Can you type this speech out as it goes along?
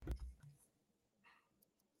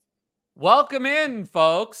Welcome in,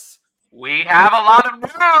 folks. We have a lot of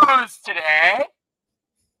news today.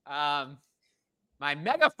 My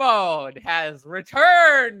megaphone has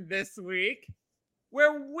returned this week,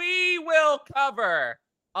 where we will cover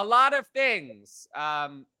a lot of things.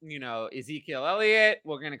 Ezekiel Elliott,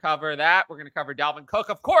 we're going to cover that. We're going to cover Dalvin Cook.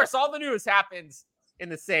 Of course, all the news happens in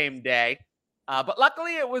the same day. But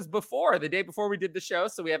luckily, it was the day before we did the show,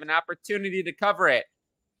 so we have an opportunity to cover it.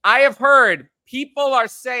 I have heard people are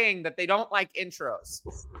saying that they don't like intros.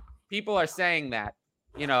 People are saying that.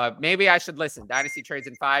 Maybe I should listen. Dynasty Trades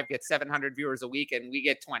in 5 gets 700 viewers a week, and we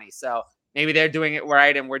get 20. So maybe they're doing it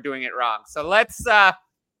right and we're doing it wrong. So let's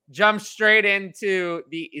jump straight into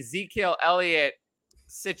the Ezekiel Elliott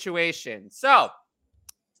situation. So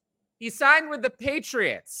he signed with the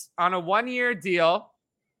Patriots on a 1-year deal.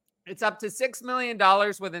 It's up to $6 million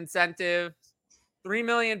with incentives, $3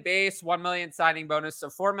 million base, $1 million signing bonus, so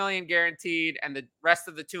 $4 million guaranteed, and the rest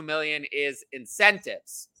of the $2 million is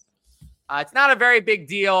incentives. It's not a very big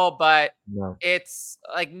deal, but It's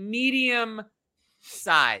like medium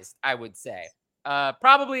sized, I would say.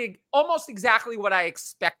 Probably almost exactly what I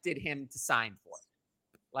expected him to sign for.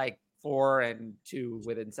 Like 4 and 2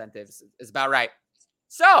 with incentives is about right.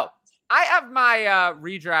 So I have my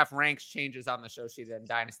redraft ranks changes on the show sheet in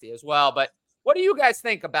Dynasty as well. But what do you guys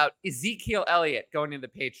think about Ezekiel Elliott going to the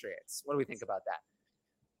Patriots? What do we think about that?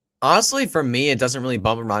 Honestly, for me, it doesn't really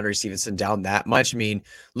bump Ramondre Stevenson down that much. I mean,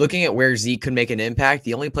 looking at where Zeke could make an impact,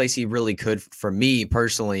 the only place he really could, for me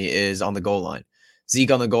personally, is on the goal line.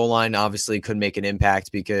 Zeke on the goal line obviously could make an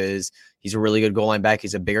impact because he's a really good goal line back.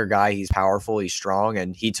 He's a bigger guy. He's powerful. He's strong.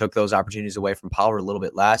 And he took those opportunities away from Pollard a little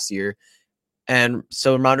bit last year. And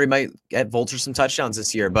so Ramondre might get Vulture some touchdowns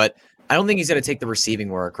this year, but I don't think he's going to take the receiving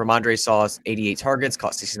work. Ramondre saw 88 targets,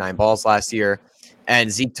 caught 69 balls last year.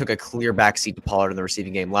 And Zeke took a clear backseat to Pollard in the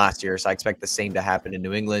receiving game last year. So I expect the same to happen in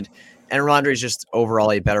New England. And Ramondre is just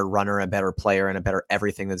overall a better runner, a better player, and a better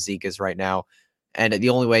everything that Zeke is right now. And the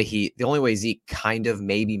only way Zeke kind of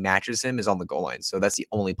maybe matches him is on the goal line. So that's the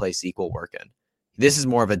only place Zeke will work in. This is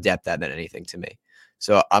more of a depth than anything to me.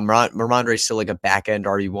 So Ramondre is still like a back end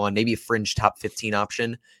RB1, maybe a fringe top 15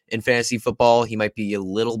 option in fantasy football. He might be a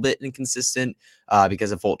little bit inconsistent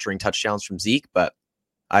because of vulturing touchdowns from Zeke, but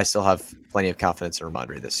I still have plenty of confidence in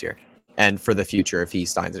Ramondre this year and for the future if he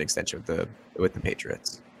signs an extension with the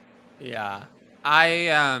Patriots. Yeah.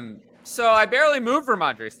 So I barely moved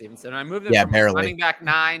Ramondre Stevenson. I moved him from running back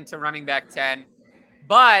 9 to running back 10.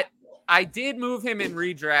 But I did move him in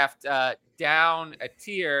redraft down a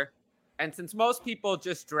tier. And since most people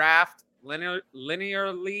just draft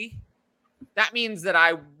linearly, that means that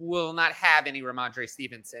I will not have any Ramondre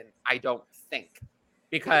Stevenson, I don't think.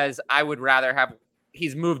 Because I would rather have...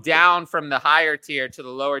 He's moved down from the higher tier to the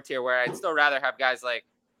lower tier, where I'd still rather have guys like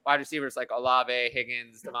wide receivers like Olave,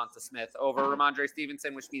 Higgins, Devonta Smith over Ramondre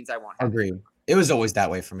Stevenson, which means I won't have Agreed. It was always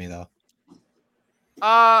that way for me, though.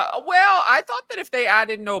 Well, I thought that if they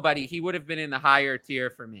added nobody, he would have been in the higher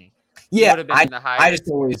tier for me.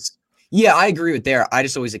 Yeah, I agree with there. I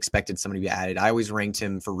just always expected somebody to be added. I always ranked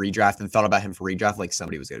him for redraft and thought about him for redraft like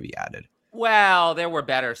somebody was going to be added. Well, there were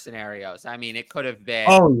better scenarios. I mean, it could have been.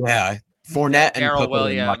 Oh, yeah. Fournette and Darrell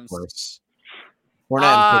Williams.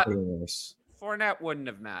 Fournette wouldn't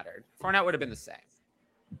have mattered. Fournette would have been the same.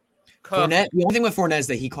 Fournette, the only thing with Fournette is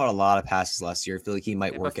that he caught a lot of passes last year. I feel like he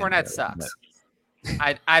might work. But Fournette sucks.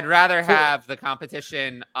 I'd rather have the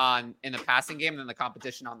competition in the passing game than the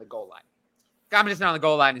competition on the goal line. Competition on the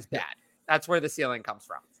goal line is bad. That's where the ceiling comes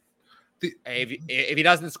from. If he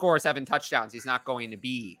doesn't score 7 touchdowns, he's not going to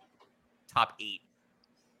be top 8.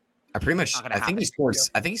 I think he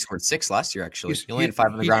scored 6 last year. Actually, he only had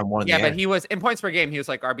 5 on the ground, 1 in the air. Yeah, but he was in points per game. He was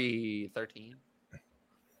like RB 13.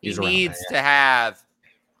 He needs to have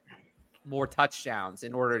more touchdowns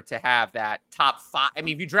in order to have that top 5. I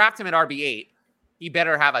mean, if you draft him at RB 8, he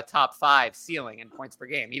better have a top 5 ceiling in points per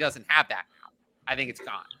game. He doesn't have that now. I think it's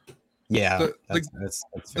gone. Yeah, that's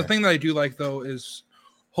the thing that I do like though is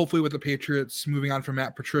hopefully with the Patriots moving on from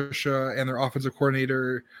Matt Patricia and their offensive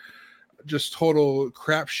coordinator. Just total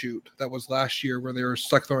crapshoot that was last year where they were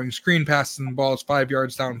stuck throwing screen passes and balls 5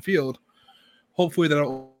 yards downfield. Hopefully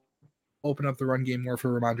that'll open up the run game more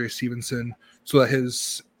for Ramondre Stevenson so that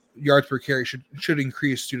his yards per carry should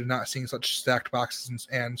increase due to not seeing such stacked boxes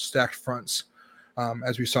and stacked fronts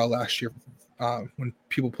as we saw last year when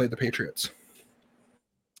people played the Patriots.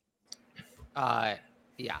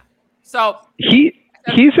 Yeah. So he's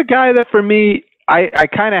a guy that for me, I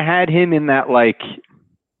kind of had him in that like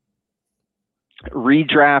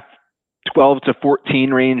redraft 12 to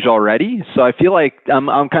 14 range already. So I feel like I'm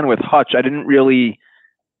kind of with Hutch. I didn't really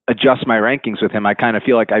adjust my rankings with him, I kind of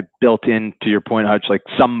feel like I built in, to your point, Hutch, like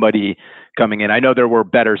somebody coming in. I know there were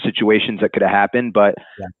better situations that could have happened, but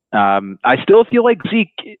I still feel like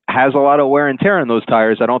Zeke has a lot of wear and tear on those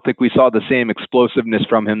tires. I don't think we saw the same explosiveness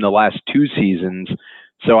from him the last 2 seasons.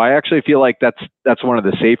 So I actually feel like that's one of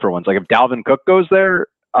the safer ones. Like if Dalvin Cook goes there,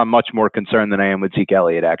 I'm much more concerned than I am with Zeke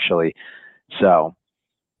Elliott, actually. So.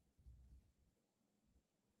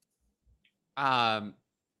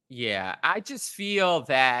 Yeah, I just feel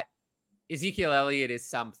that Ezekiel Elliott is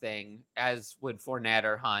something, as would Fournette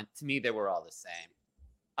or Hunt. To me, they were all the same.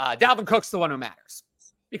 Dalvin Cook's the one who matters.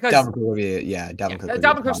 Because Dalvin Cook will be,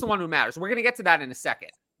 Dalvin Cook's the one who matters. We're going to get to that in a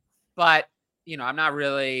second. But, I'm not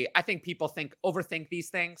really, I think people overthink these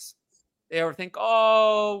things. They overthink,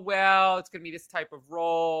 oh, well, it's going to be this type of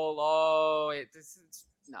role. Oh,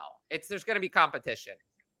 there's going to be competition.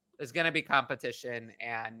 There's going to be competition,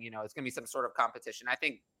 and, it's going to be some sort of competition. I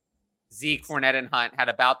think Zeke, Fournette, and Hunt had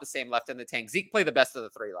about the same left in the tank. Zeke played the best of the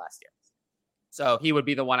 3 last year. So he would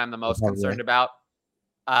be the one I'm the most concerned about.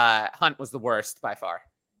 Hunt was the worst by far.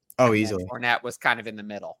 Oh, easily. Fournette was kind of in the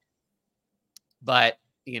middle. But,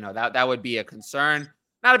 that would be a concern.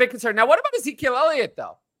 Not a big concern. Now, what about Ezekiel Elliott,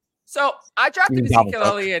 though? So I drafted Ezekiel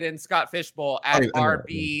Elliott and Scott Fishbowl at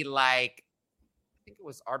RB, I think it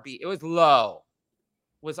was RB. It was low.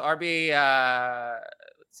 Was RB,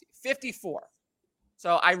 54.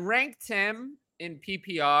 So I ranked him in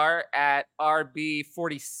PPR at RB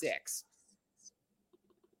 46.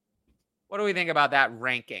 What do we think about that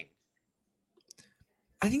ranking?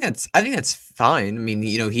 I think that's fine. I mean,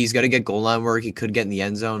 he's got to get goal line work. He could get in the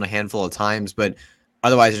end zone a handful of times, but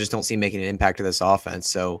otherwise I just don't see him making an impact to this offense.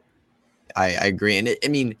 So I agree. And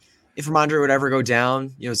if Ramondre would ever go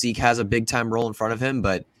down, Zeke has a big time role in front of him,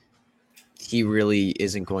 but he really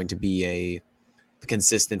isn't going to be a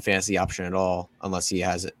consistent fantasy option at all unless he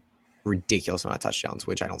has a ridiculous amount of touchdowns,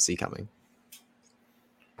 which I don't see coming.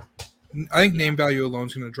 I think name value alone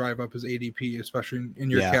is going to drive up his ADP, especially in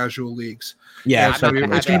your casual leagues. Yeah, so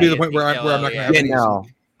it's going to be the point where I'm not going to have no,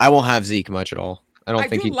 I won't have Zeke much at all. I don't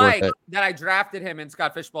think he's worth it. That I drafted him in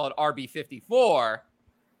Scott Fishbowl at RB 54,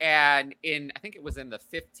 and I think it was in the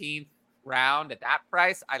 15th round at that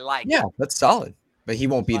price. I like. Yeah, that's solid. But he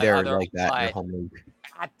won't be there like that in the home league.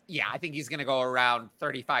 I think he's going to go around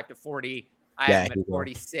 35 to 40. I have him at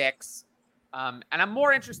 46. And I'm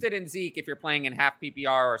more interested in Zeke if you're playing in half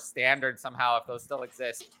PPR or standard somehow, if those still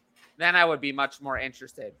exist. Then I would be much more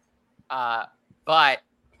interested. But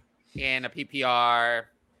in a PPR,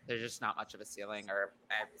 there's just not much of a ceiling or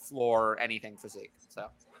a floor or anything for Zeke. So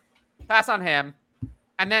pass on him.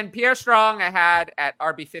 And then Pierre Strong I had at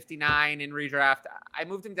RB 59 in redraft. I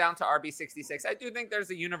moved him down to RB 66. I do think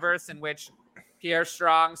there's a universe in which Pierre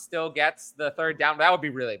Strong still gets the 3rd down. That would be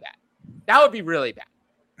really bad.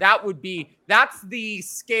 That's the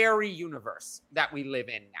scary universe that we live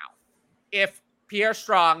in now. If Pierre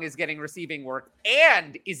Strong is getting receiving work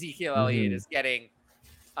and Ezekiel Elliott is getting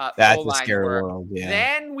that's a scary world. Yeah.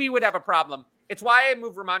 Then we would have a problem. It's why I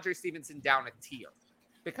moved Ramondre Stevenson down a tier,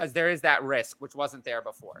 because there is that risk, which wasn't there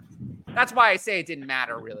before. That's why I say it didn't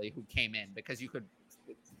matter really who came in, because you could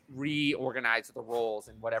reorganize the roles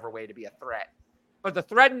in whatever way to be a threat. But the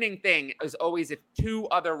threatening thing is always if 2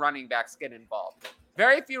 other running backs get involved.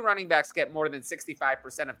 Very few running backs get more than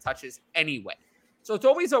 65% of touches anyway. So it's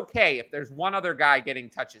always okay if there's one other guy getting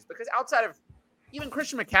touches, because outside of even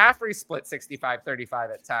Christian McCaffrey split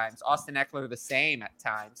 65-35 at times. Austin Eckler the same at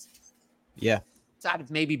times. Yeah. Outside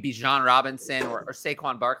of maybe Bijan Robinson or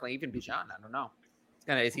Saquon Barkley, even Bijan, I don't know.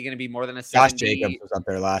 Is he going to be more than a 70? Josh Jacobs was up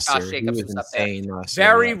there last year. Jacobs he was insane last year.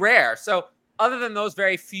 Very rare. So other than those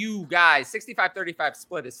very few guys, 65-35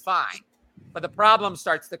 split is fine. But the problem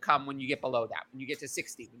starts to come when you get below that. When you get to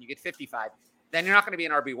 60, when you get 55, then you're not going to be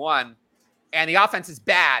an RB1. And the offense is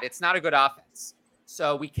bad. It's not a good offense.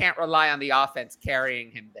 So we can't rely on the offense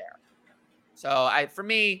carrying him there. So for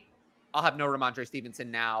me, I'll have no Ramondre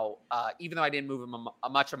Stevenson now, even though I didn't move him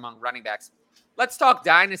much among running backs. Let's talk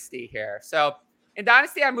Dynasty here. So in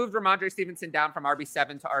Dynasty, I moved Ramondre Stevenson down from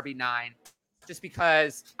RB7 to RB9 just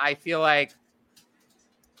because I feel like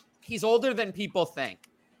he's older than people think.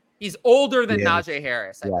 He's older than Najee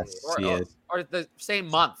Harris, I believe. Or the same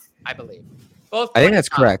month, I believe. Both. I think that's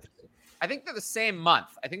correct. I think they're the same month.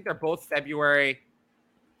 I think they're both February.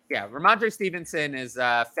 Yeah, Ramondre Stevenson is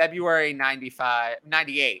February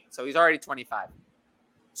 98. So he's already 25.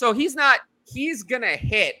 So he's going to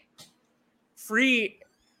hit free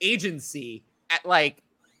agency at like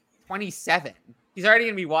 27. He's already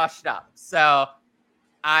going to be washed up. So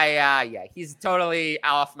he's totally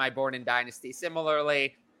off my board in Dynasty.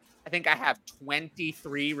 Similarly, I think I have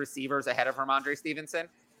 23 receivers ahead of Ramondre Stevenson.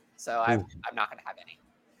 So I'm not going to have any.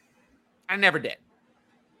 I never did.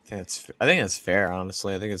 I think that's fair,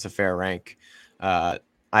 honestly. I think it's a fair rank. I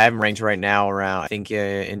have him ranked right now around, I think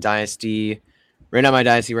in Dynasty, right now my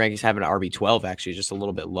Dynasty rankings have an RB12, actually, just a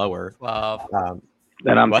little bit lower. 12.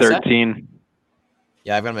 Then I'm What's that? 13.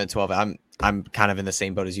 Yeah, I've got him at 12. I'm kind of in the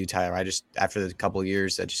same boat as you, Tyler. I just, after the couple of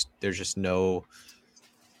years, there's just no,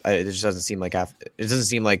 it just doesn't seem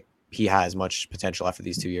like he has much potential after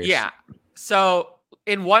these 2 years. Yeah. So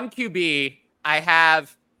in one QB, I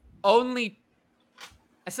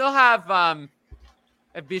still have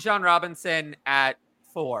Bijan Robinson at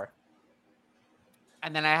 4.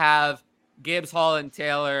 And then I have Gibbs, Hall, and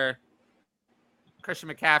Taylor, Christian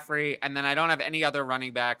McCaffrey, and then I don't have any other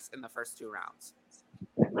running backs in the first 2 rounds.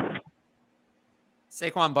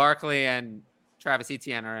 Saquon Barkley and Travis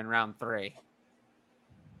Etienne are in round 3.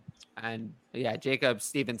 And yeah, Jacob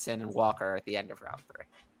Stevenson and Walker are at the end of round 3.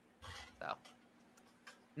 So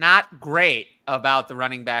not great about the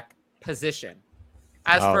running back position.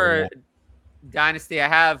 As for Dynasty, I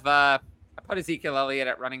have I put Ezekiel Elliott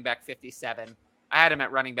at running back 57. I had him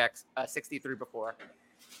at running back 63 before.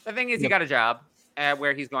 The thing is, he got a job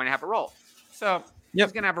where he's going to have a role. So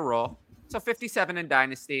he's going to have a role. So 57 in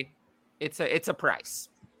Dynasty, it's a price.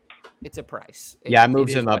 It's a price. I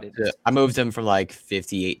moved him up. I moved him from like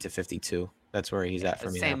 58 to 52. That's where he's at for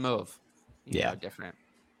me. Same move. Yeah, different.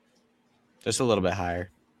 Just a little bit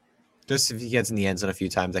higher. Just if he gets in the end zone a few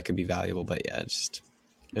times, that could be valuable. But yeah, it's just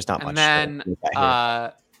there's not much. And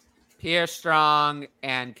then Pierre Strong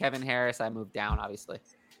and Kevin Harris, I moved down, obviously.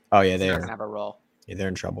 Oh yeah, they're gonna have a role. Yeah, they're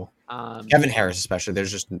in trouble. Kevin Harris, especially.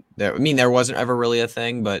 There wasn't ever really a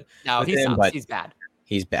thing, but no, he's bad.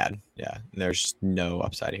 He's bad. Yeah, there's no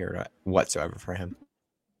upside here whatsoever for him.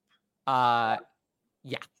 Yeah,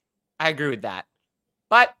 I agree with that.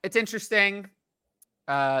 But it's interesting.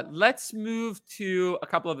 Let's move to a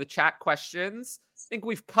couple of the chat questions. I think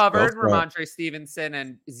we've covered Ramondre Stevenson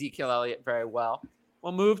and Ezekiel Elliott very well.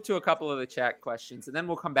 We'll move to a couple of the chat questions, and then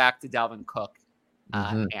we'll come back to Dalvin Cook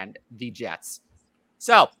and the Jets.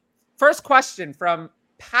 So, first question from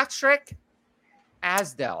Patrick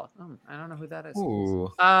Asdell. I don't know who that is.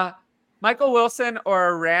 Ooh. Michael Wilson or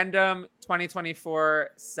a random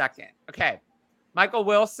 2024 second? Okay. Michael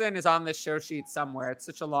Wilson is on this show sheet somewhere. It's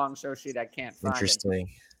such a long show sheet, I can't find Interesting.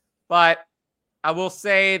 it. But I will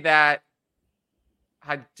say that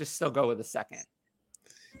I'd just still go with a second.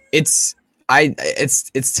 It's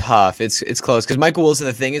tough. It's close because Michael Wilson,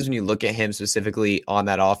 the thing is, when you look at him specifically on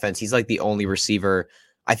that offense, he's like the only receiver.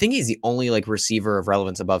 I think he's the only like receiver of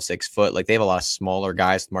relevance above 6 foot. Like they have a lot of smaller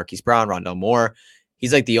guys, Marquise Brown, Rondell Moore.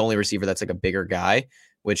 He's like the only receiver that's like a bigger guy,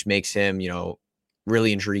 which makes him,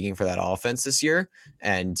 really intriguing for that offense this year.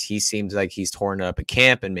 And he seems like he's torn it up at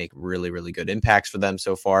camp and make really, really good impacts for them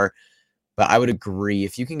so far. But I would agree,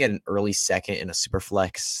 if you can get an early second in a super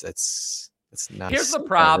flex, that's not. Here's the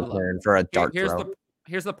problem for a dart throw.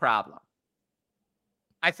 Here's the problem.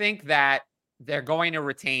 I think that they're going to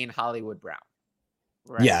retain Hollywood Brown.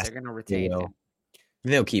 Right? Yeah, they're going to retain him.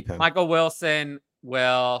 They'll keep him. Michael Wilson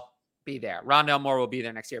will be there. Rondell Moore will be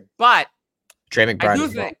there next year. But Trey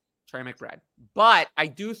McBride. Trey McBride. But I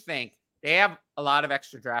do think they have a lot of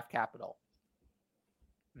extra draft capital.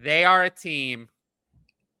 They are a team.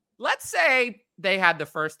 Let's say they had the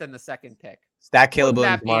first and the second pick. Stack Caleb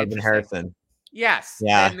Williams, Marvin Harrison. Yes.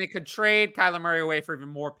 Yeah. And they could trade Kyler Murray away for even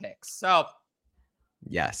more picks. So,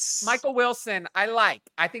 yes. Michael Wilson, I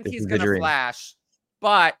think he's going to flash.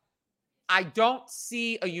 But I don't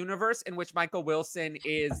see a universe in which Michael Wilson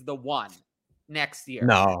is the one next year.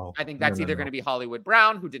 No. I think that's either going to be Hollywood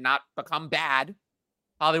Brown, who did not become bad.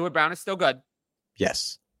 Hollywood Brown is still good.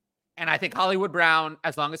 Yes. And I think Hollywood Brown,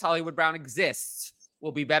 as long as Hollywood Brown exists,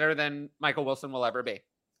 will be better than Michael Wilson will ever be.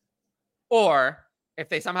 Or if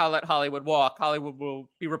they somehow let Hollywood walk, Hollywood will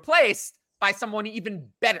be replaced by someone even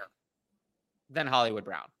better than Hollywood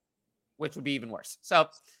Brown, which would be even worse. So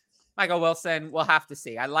Michael Wilson, we'll have to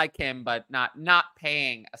see. I like him, but not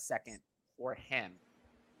paying a second for him.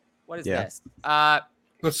 What is this?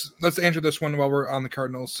 Let's answer this one while we're on the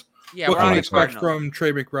Cardinals. Yeah, what can we expect from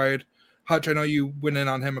Trey McBride? Hutch, I know you went in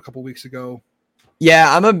on him a couple weeks ago.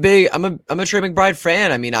 Yeah, I'm a Trey McBride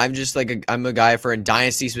fan. I mean, I'm just I'm a guy for a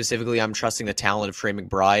dynasty specifically. I'm trusting the talent of Trey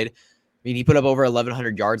McBride. I mean, he put up over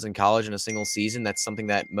 1,100 yards in college in a single season. That's something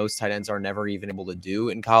that most tight ends are never even able to do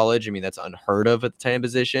in college. I mean, that's unheard of at the tight end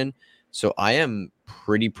position. So I am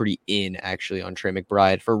pretty in actually on Trey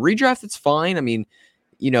McBride. For redraft, it's fine. I mean,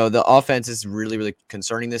 the offense is really, really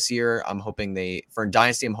concerning this year. I'm hoping for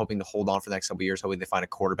Dynasty, I'm hoping to hold on for the next couple of years, hoping they find a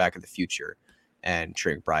quarterback of the future. And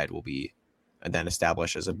Trey McBride will be then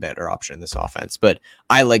established as a better option in this offense. But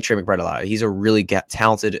I like Trey McBride a lot. He's a really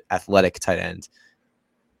talented, athletic tight end.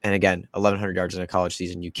 And again, 1,100 yards in a college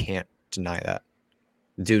season, you can't deny that.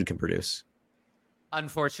 The dude can produce.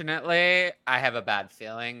 Unfortunately, I have a bad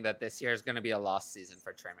feeling that this year is going to be a lost season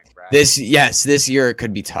for Trey McBride. This year it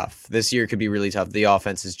could be tough. This year could be really tough. The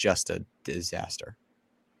offense is just a disaster.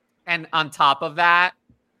 And on top of that,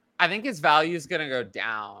 I think his value is going to go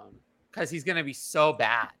down because he's going to be so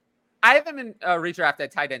bad. I have him in redraft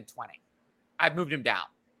at tight end 20. I've moved him down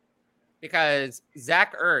because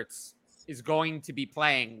Zach Ertz is going to be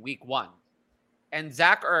playing week 1. And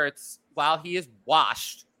Zach Ertz, while he is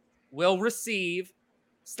washed, will receive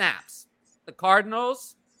snaps. The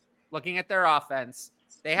Cardinals, looking at their offense,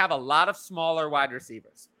 they have a lot of smaller wide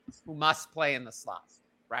receivers who must play in the slot,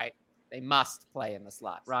 right? They must play in the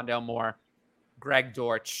slot. Rondale Moore, Greg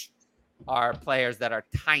Dortch are players that are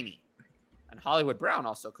tiny. And Hollywood Brown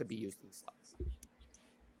also could be used in the slot.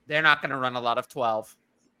 They're not going to run a lot of 12.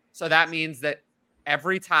 So that means that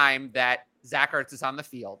every time that Zach Ertz is on the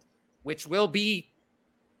field, which will be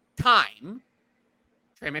time,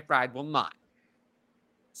 Trey McBride will not.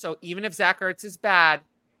 So even if Zach Ertz is bad,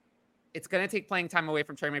 it's going to take playing time away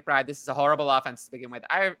from Trey McBride. This is a horrible offense to begin with.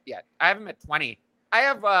 I have him at 20. I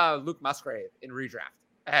have Luke Musgrave in redraft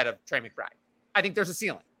ahead of Trey McBride. I think there's a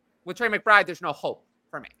ceiling. With Trey McBride, there's no hope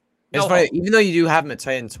for me. It's funny, even though you do have him at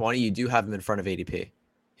tight end 20, you do have him in front of ADP.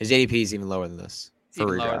 His ADP is even lower than this. Even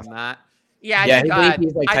for lower redraft. than that. Yeah, Yeah, I his ADP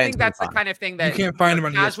is like think 10, that's the 25. kind of thing that You can't find him a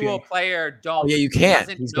on casual ESPN. player you can't.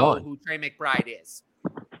 doesn't He's know gone. who Trey McBride is.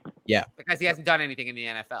 Yeah. Because he hasn't done anything in the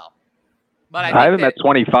NFL. But I have him at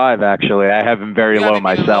 25, actually. I have him very you have low him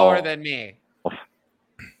even myself. lower than me.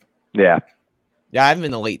 Yeah. Yeah, I have him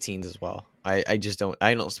in the late teens as well. I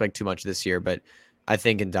don't expect too much this year, but I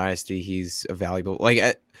think in Dynasty he's a valuable.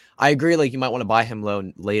 Like I agree, like you might want to buy him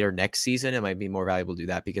low later next season. It might be more valuable to do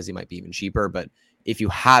that because he might be even cheaper. But if you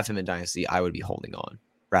have him in Dynasty, I would be holding on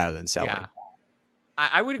rather than selling. Yeah.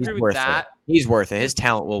 I would He's agree with worth that. it. He's worth it. His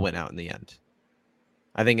talent will win out in the end.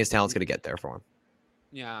 I think his talent's going to get there for him.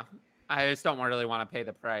 Yeah. I just don't really want to pay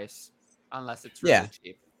the price unless it's really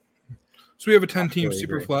cheap. So we have a 10-team Absolutely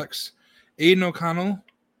super agree. flex. Aiden O'Connell,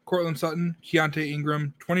 Cortland Sutton, Keontae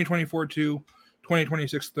Ingram, 2024 2,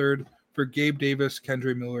 2026 third for Gabe Davis,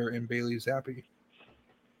 Kendre Miller, and Bailey Zappi.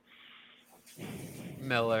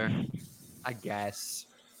 Miller, I guess.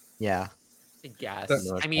 Yeah. I guess.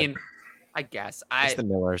 That's- I mean, I guess. It's the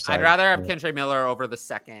Miller side. I'd rather have Kendre Miller over the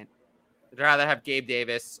second. I'd rather have Gabe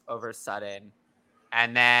Davis over Sutton.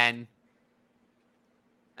 And then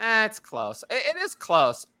it's close. It is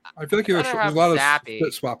close. I feel like I'd there's rather a have lot of Zappi.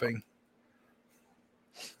 split swapping.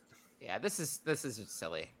 Yeah, this is just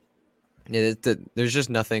silly. Yeah, there's just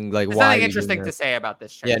nothing like There's why. nothing you interesting doing to that? say about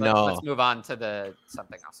this trade. Yeah, Let's no. move on to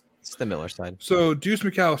something else. It's the Miller side. So Deuce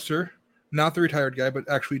McAllister, not the retired guy, but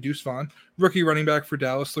actually Deuce Vaughn, rookie running back for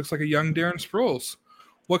Dallas, looks like a young Darren Sproles.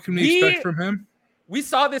 What can we expect from him? We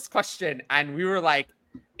saw this question and we were like,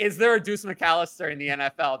 is there a Deuce McAllister in the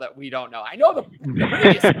NFL that we don't know? I know the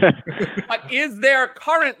previous, but is there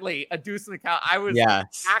currently a Deuce McAllister? I was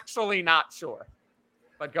actually not sure.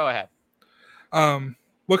 But go ahead.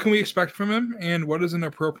 What can we expect from him, and what is an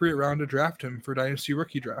appropriate round to draft him for Dynasty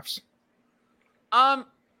rookie drafts? Not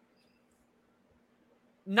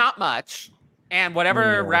much. And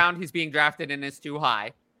whatever round he's being drafted in is too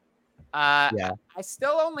high. I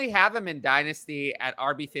still only have him in Dynasty at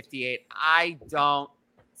RB58. I don't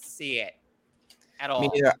see it at all. Me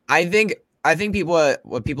neither. I think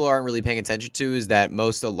what people aren't really paying attention to is that a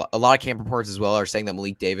lot of camp reports as well are saying that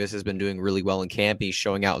Malik Davis has been doing really well in camp. He's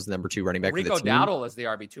showing out as the number 2 running back Rico for the team. Dowdle is the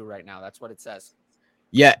RB2 right now. That's what it says.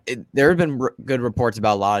 Yeah, there have been good reports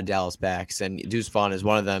about a lot of Dallas backs, and Deuce Vaughn is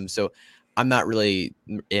one of them. So I'm not really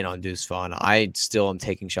in on Deuce Vaughn. I still am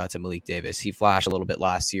taking shots at Malik Davis. He flashed a little bit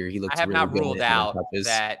last year. He looked. I have really not good ruled in out touches.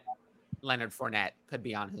 that Leonard Fournette could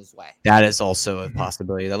be on his way. That is also a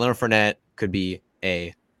possibility. That Leonard Fournette could be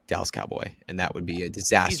a Dallas Cowboy, and that would be a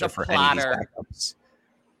disaster for any of these backups.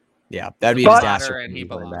 Yeah, that'd be a disaster. And he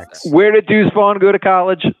belongs there. Where did Deuce Vaughn go to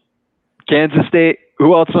college? Kansas State.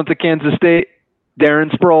 Who else went to Kansas State?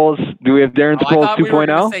 Darren Sproles. Do we have Darren Sproles I thought we were 2.0?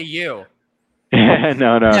 going to say you.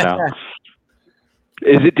 No.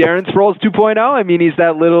 Is it Darren Sproles 2.0? I mean, he's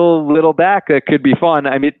that little back that could be fun.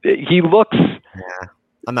 I mean, he looks. Yeah,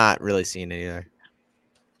 I'm not really seeing it either.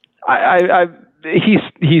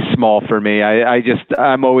 He's small for me.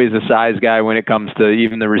 I'm always a size guy when it comes to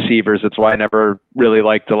even the receivers. That's why I never really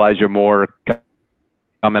liked Elijah Moore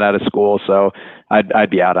coming out of school. So I'd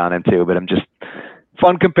be out on him too. But I'm just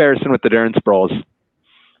fun comparison with the Darren Sproles.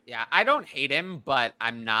 Yeah, I don't hate him, but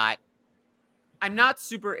I'm not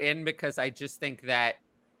super in because I just think that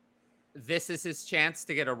this is his chance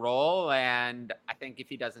to get a role. And I think if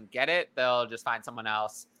he doesn't get it, they'll just find someone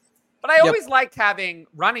else. But I always liked having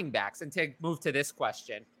running backs. And to move to this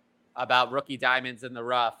question about rookie diamonds in the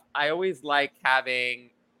rough, I always like having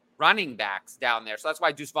running backs down there. So that's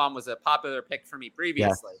why Deuce Vaughn was a popular pick for me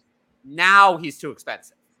previously. Now he's too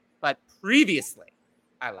expensive. But previously,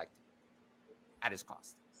 I liked him at his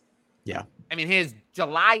cost. Yeah. I mean, his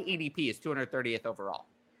July ADP is 230th overall.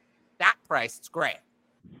 That price is great.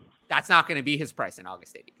 That's not going to be his price in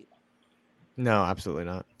August ADP. No, absolutely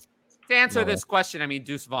not. To answer this question, I mean,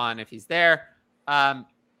 Deuce Vaughn, if he's there. Michael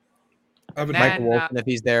Wilson, if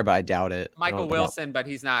he's there, but I doubt it. Michael Wilson, but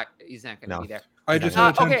he's not going to be there. I just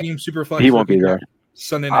had a 10-team Superflex. He won't be there.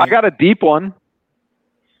 Sunday night. I got a deep one.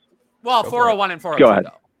 Well, 401 and 402, Go ahead.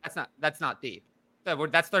 though. That's not deep.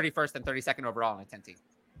 That's 31st and 32nd overall in a 10-team.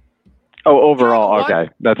 Oh, overall, okay.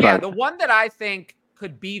 That's not. The one that I think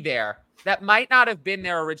could be there that might not have been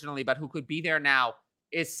there originally, but who could be there now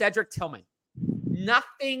is Cedric Tillman.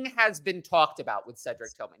 Nothing has been talked about with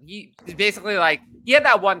Cedric Tillman. He basically he had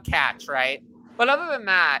that one catch, right? But other than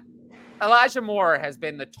that, Elijah Moore has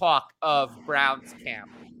been the talk of Browns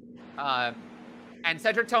camp. And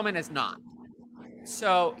Cedric Tillman is not.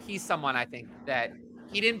 So he's someone I think that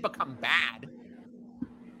he didn't become bad.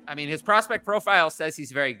 I mean, his prospect profile says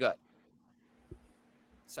he's very good.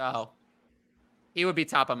 So he would be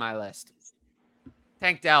top of my list.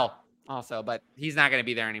 Tank Dell also, but he's not going to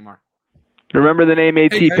be there anymore. Remember the name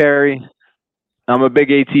A.T. Perry? I'm a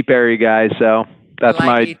big A.T. Perry guy, so that's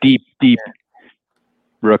my deep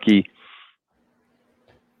rookie.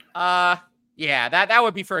 Yeah, that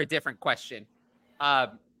would be for a different question. And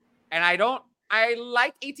I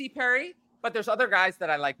like A.T. Perry, but there's other guys that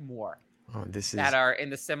I like more. That are in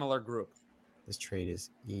the similar group. This trade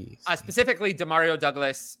is easy. Specifically, Demario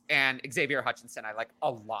Douglas and Xavier Hutchinson, I like a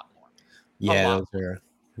lot more. Yeah, those are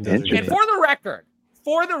and for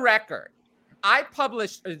the record, I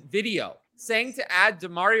published a video saying to add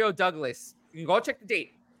Demario Douglas. You can go check the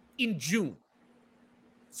date in June.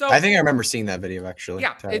 So I think I remember seeing that video actually.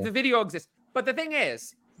 Yeah, the video exists. But the thing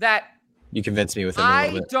is that you convinced me with it.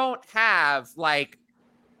 I don't have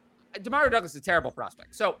Demario Douglas is a terrible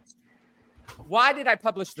prospect. So why did I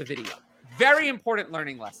publish the video? Very important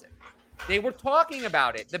learning lesson. They were talking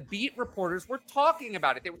about it. The beat reporters were talking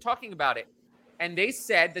about it. They were talking about it. And they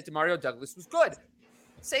said that Demario Douglas was good.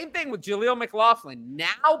 Same thing with Jaleel McLaughlin.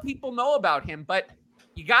 Now people know about him, but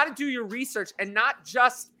you got to do your research and not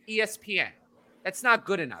just ESPN. That's not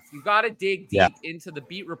good enough. You got to dig deep into the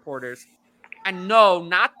beat reporters. And no,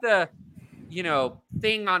 not the,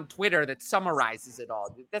 thing on Twitter that summarizes it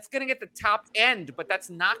all. That's going to get the top end, but that's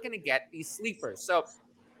not going to get these sleepers. So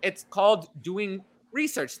it's called doing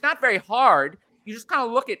research. It's not very hard. You just kind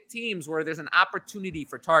of look at teams where there's an opportunity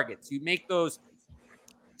for targets. You make those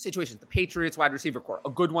situations. The Patriots wide receiver core, a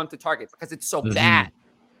good one to target because it's so bad.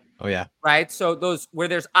 Oh, yeah. Right? So those where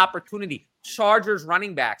there's opportunity. Chargers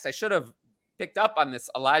running backs. I should have picked up on this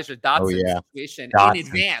Elijah Dotson situation in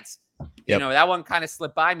advance. You know, that one kind of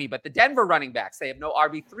slipped by me. But the Denver running backs, they have no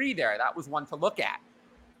RB3 there. That was one to look at,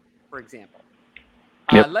 for example.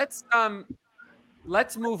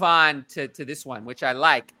 Let's move on to this one, which I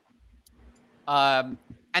like. And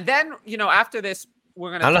then, after this,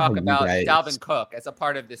 we're going to talk about Dalvin Cook as a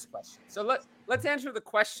part of this question. So let's answer the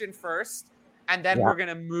question first, and then we're going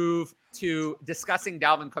to move to discussing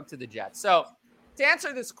Dalvin Cook to the Jets. So to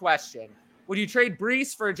answer this question, would you trade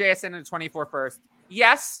Brees for JSN in the 24 first?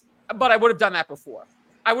 Yes, but I would have done that before.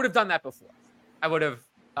 I would have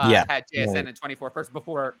had JSN in 24 first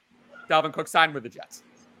before Dalvin Cook signed with the Jets.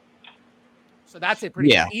 So that's a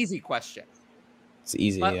pretty easy question. It's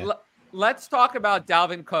easy, Let's talk about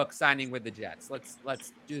Dalvin Cook signing with the Jets.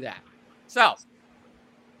 Let's do that. So,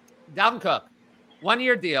 Dalvin Cook,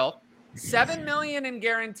 1-year deal, $7 million in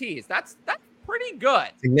guarantees. That's pretty good.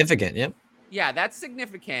 Significant, yep. Yeah, that's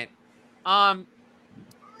significant. And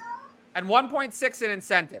 1.6 in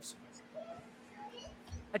incentives.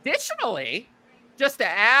 Additionally, just to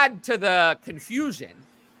add to the confusion,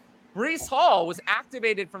 Breece Hall was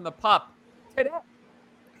activated from the PUP today.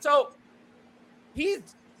 So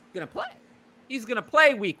he's going to play. He's going to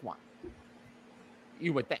play week 1.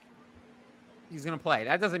 You would think. He's going to play.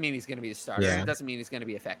 That doesn't mean he's going to be a starter. It doesn't mean he's going to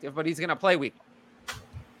be effective, but he's going to play week 1.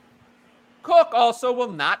 Cook also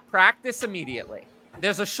will not practice immediately.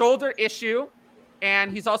 There's a shoulder issue,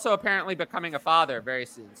 and he's also apparently becoming a father very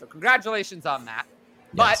soon. So congratulations on that.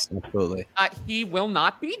 Yes, but absolutely. He will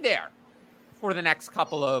not be there for the next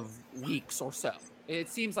couple of weeks or so. It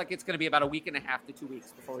seems like it's going to be about a week and a half to 2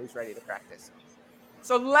 weeks before he's ready to practice.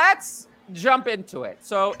 So let's jump into it.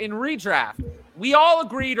 So in redraft, we all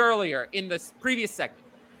agreed earlier in this previous segment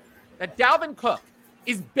that Dalvin Cook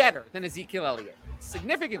is better than Ezekiel Elliott.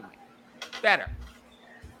 Significantly better.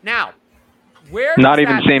 Now, where Not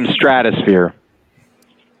even the same stratosphere.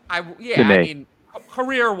 I mean,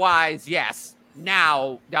 career-wise, yes.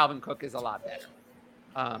 Now, Dalvin Cook is a lot better.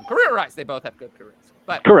 Career-wise, they both have good careers.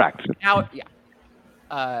 But correct. Now,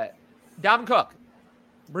 Dalvin Cook,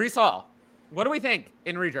 Breece Hall. What do we think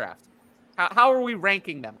in redraft? How are we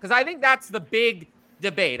ranking them? Because I think that's the big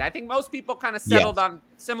debate. I think most people kind of settled on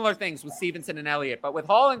similar things with Stevenson and Elliott, but with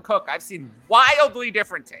Hall and Cook, I've seen wildly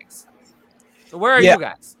different takes. So where are you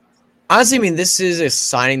guys? Honestly, I mean, this is a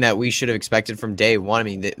signing that we should have expected from day one. I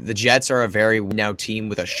mean, the Jets are a very now team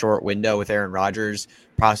with a short window with Aaron Rodgers,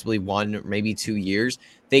 possibly 1, maybe 2 years.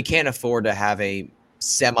 They can't afford to have a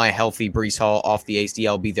semi-healthy Breece Hall off the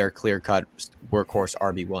ACL be their clear-cut workhorse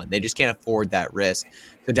RB1. They just can't afford that risk.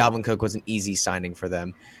 So Dalvin Cook was an easy signing for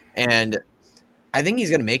them. And I think he's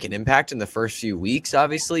going to make an impact in the first few weeks,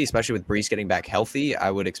 obviously, especially with Breece getting back healthy.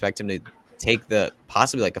 I would expect him to take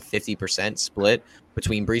possibly like a 50% split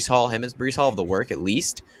between Breece Hall, him as Breece Hall of the work at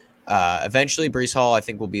least. Eventually Breece Hall, I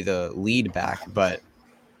think, will be the lead back, but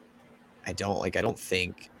I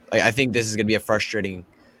think this is going to be a frustrating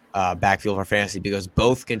backfield for fantasy because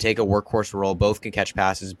both can take a workhorse role, both can catch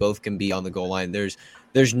passes, both can be on the goal line. There's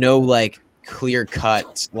no like clear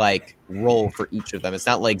cut like role for each of them. It's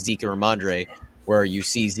not like Zeke and Ramondre where you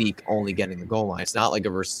see Zeke only getting the goal line. It's not like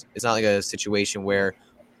a situation where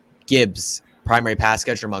Gibbs, primary pass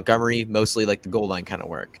catcher, Montgomery, mostly like the goal line kind of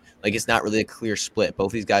work. Like it's not really a clear split.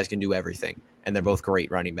 Both these guys can do everything, and they're both great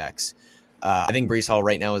running backs. I think Breece Hall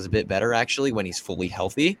right now is a bit better actually when he's fully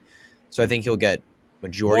healthy. So I think he'll get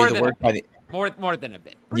majority of the work. More than a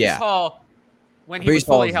bit. Breece Hall, when he was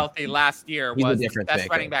fully healthy last year, was the best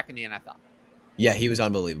running back in the NFL. Yeah, he was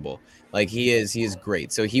unbelievable. Like he is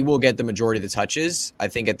great. So he will get the majority of the touches. I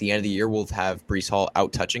think at the end of the year we'll have Breece Hall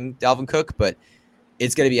out touching Dalvin Cook, but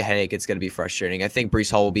it's going to be a headache. It's going to be frustrating. I think Breece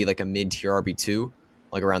Hall will be like a mid-tier RB2,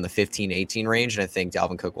 like around the 15-18 range, and I think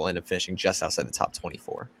Dalvin Cook will end up finishing just outside the top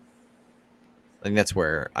 24. I think that's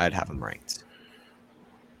where I'd have him ranked.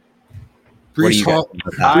 Breece Hall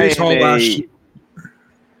last year.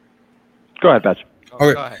 Go ahead, Patrick.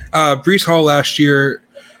 Okay. Go ahead. Breece Hall last year,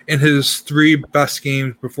 in his 3 best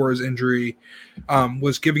games before his injury,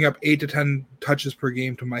 was giving up 8 to 10 touches per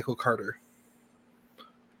game to Michael Carter.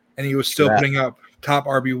 And he was still putting up top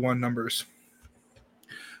RB1 numbers.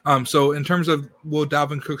 So in terms of will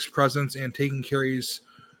Dalvin Cook's presence and taking carries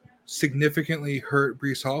significantly hurt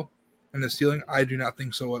Breece Hall and the ceiling, I do not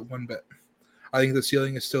think so at one bit. I think the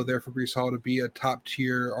ceiling is still there for Breece Hall to be a top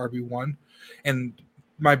tier RB1. And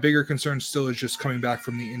my bigger concern still is just coming back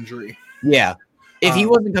from the injury. Yeah. If he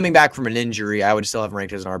wasn't coming back from an injury, I would still have him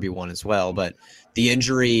ranked as an RB1 as well. But the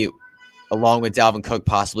injury, along with Dalvin Cook,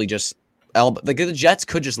 possibly just the Jets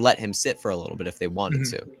could just let him sit for a little bit if they wanted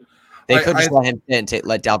to. They could just let him sit and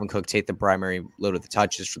let Dalvin Cook take the primary load of the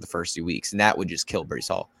touches for the first 2 weeks, and that would just kill Breece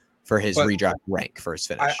Hall for his redraft rank for his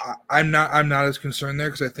finish. I'm not as concerned there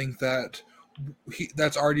because I think that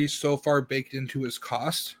that's already so far baked into his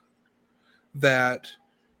cost that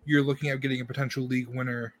you're looking at getting a potential league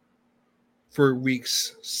winner for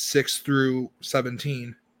weeks 6 through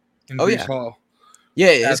 17 in Breece Hall. Yeah,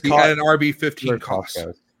 at an RB 15 cost.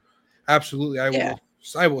 Absolutely,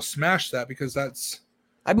 I will smash that because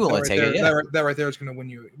I'd be willing to take it. Yeah. That right there is going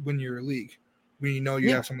to win your league when you know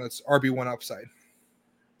you have someone that's RB1 upside.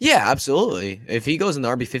 Yeah, absolutely. If he goes in the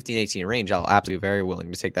RB 15-18 range, I'll absolutely be very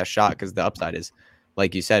willing to take that shot because the upside is,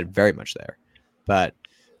 like you said, very much there. But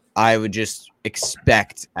I would just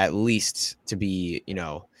expect at least to be,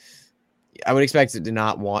 I would expect to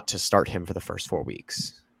not want to start him for the first 4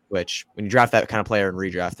 weeks, which when you draft that kind of player in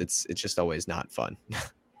redraft, it's just always not fun.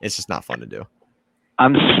 It's just not fun to do.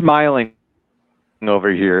 I'm smiling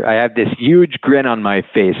over here. I have this huge grin on my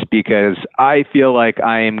face because I feel like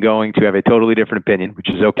I am going to have a totally different opinion, which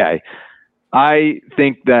is okay. I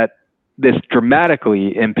think that this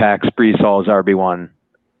dramatically impacts Breece Hall's RB1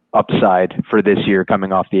 upside for this year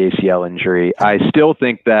coming off the ACL injury. I still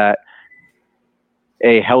think that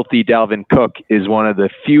a healthy Dalvin Cook is one of the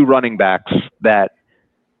few running backs that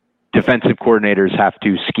defensive coordinators have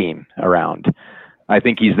to scheme around. I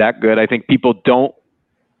think he's that good. I think people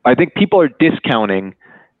are discounting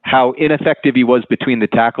how ineffective he was between the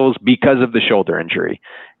tackles because of the shoulder injury.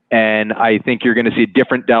 And I think you're going to see a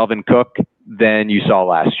different Dalvin Cook than you saw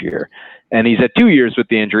last year. And he's at 2 years with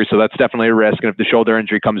the injury, so that's definitely a risk. And if the shoulder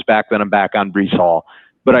injury comes back, then I'm back on Breece Hall.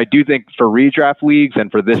 But I do think for redraft leagues and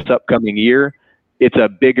for this upcoming year, it's a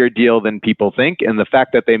bigger deal than people think. And the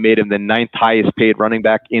fact that they made him the 9th highest paid running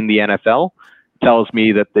back in the NFL tells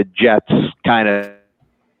me that the Jets kind of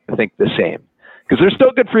think the same. because there's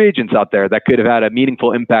still good free agents out there that could have had a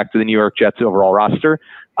meaningful impact to the New York Jets overall roster.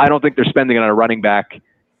 I don't think they're spending it on a running back,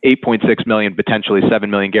 $8.6 million, potentially $7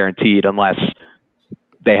 million guaranteed, unless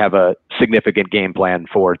they have a significant game plan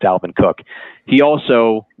for Dalvin Cook. He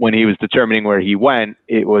also, when he was determining where he went,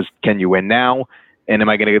 it was, can you win now? And am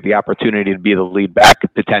I going to get the opportunity to be the lead back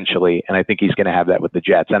potentially? And I think he's going to have that with the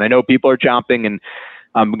Jets. And I know people are chomping, and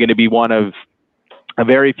I'm going to be one of a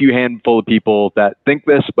very few handful of people that think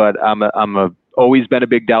this, but I'm always been a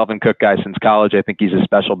big Dalvin Cook guy since college. I think he's a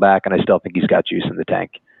special back, and I still think he's got juice in the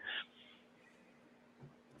tank.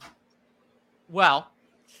 Well,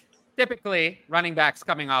 typically running backs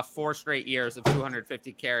coming off 4 straight years of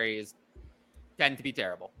 250 carries tend to be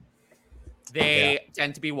terrible. They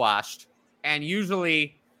tend to be washed. And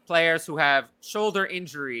usually players who have shoulder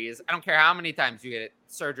injuries, I don't care how many times you get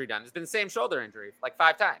surgery done. It's been the same shoulder injury like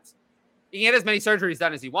 5 times. You can get as many surgeries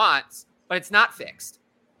done as he wants, but it's not fixed.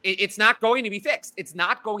 It's not going to be fixed. It's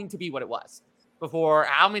not going to be what it was before.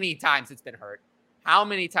 How many times it's been hurt, how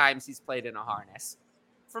many times he's played in a harness.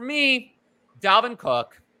 For me, Dalvin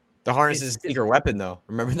Cook. The harness is a secret weapon, though.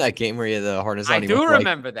 Remember that game where he had the harness on? I do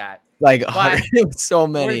remember that. Like so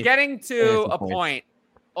many. We're getting to a point.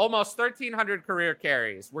 Almost 1,300 career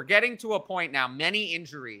carries. We're getting to a point now, many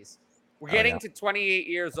injuries. We're getting to 28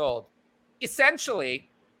 years old. Essentially,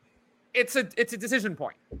 it's a decision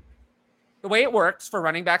point. The way it works for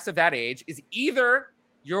running backs of that age is either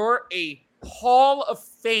you're a Hall of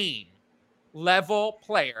Fame level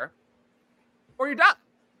player or you're done.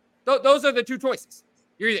 Those are the 2 choices.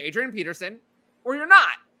 You're either Adrian Peterson or you're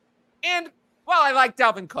not. And while I like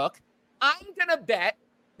Dalvin Cook, I'm going to bet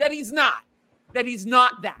that he's not. That he's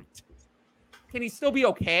not that. Can he still be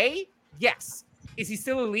okay? Yes. Is he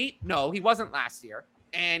still elite? No, he wasn't last year.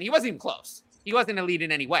 And he wasn't even close. He wasn't elite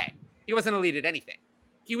in any way. He wasn't elite at anything.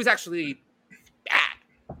 He was actually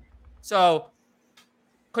bad. So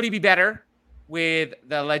could he be better with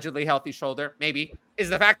the allegedly healthy shoulder? Maybe. Is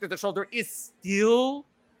the fact that the shoulder is still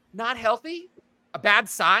not healthy a bad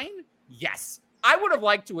sign? Yes. I would have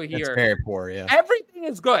liked to hear. That's very poor, yeah. Everything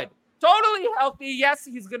is good. Totally healthy. Yes,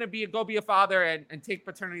 he's going to go be a father and take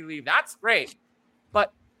paternity leave. That's great.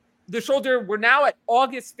 But the shoulder, we're now at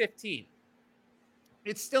August 15th.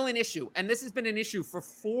 It's still an issue. And this has been an issue for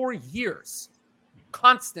 4 years,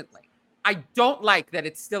 constantly. I don't like that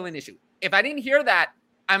it's still an issue. If I didn't hear that,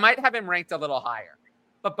 I might have him ranked a little higher.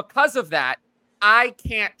 But because of that, I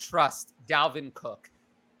can't trust Dalvin Cook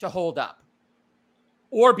to hold up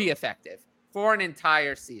or be effective for an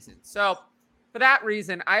entire season. So for that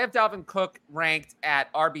reason, I have Dalvin Cook ranked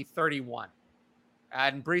at RB 31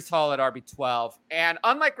 and Breece Hall at RB 12. And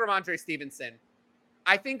unlike Ramondre Stevenson,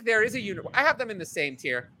 I think there is a universe. I have them in the same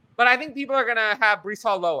tier, but I think people are going to have Breece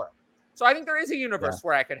Hall lower. So I think there is a universe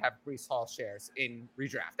where I could have Breece Hall shares in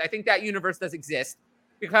redraft. I think that universe does exist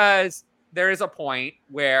because there is a point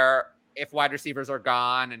where if wide receivers are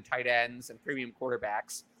gone and tight ends and premium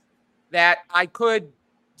quarterbacks, that I could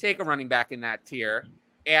take a running back in that tier.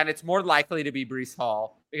 And it's more likely to be Breece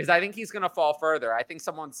Hall because I think he's going to fall further. I think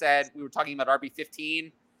someone said we were talking about RB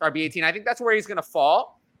 15, RB 18. I think that's where he's going to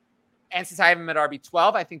fall. And since I have him at RB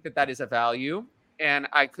 12, I think that is a value. And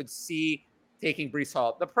I could see taking Breece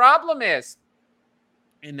Hall. The problem is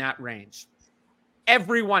in that range,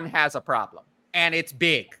 everyone has a problem. And it's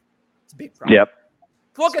big. It's a big problem. Yep.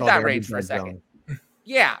 Look at that range for a second.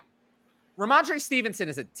 Yeah. Ramondre Stevenson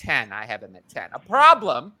is at 10. I have him at 10. A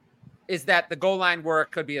problem is that the goal line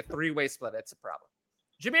work could be a 3-way split. It's a problem.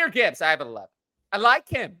 Jahmyr Gibbs, I have at 11. I like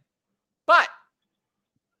him, but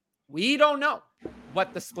we don't know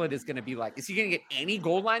what the split is going to be like. Is he going to get any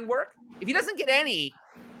goal line work? If he doesn't get any,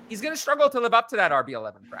 he's going to struggle to live up to that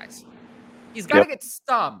RB11 price. He's got to get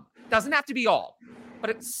some. Doesn't have to be all, but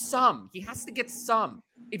it's some. He has to get some.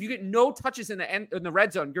 If you get no touches in the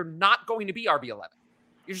red zone, you're not going to be RB11.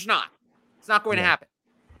 You're just not. It's not going to happen.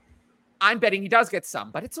 I'm betting he does get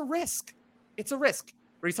some, but it's a risk. It's a risk.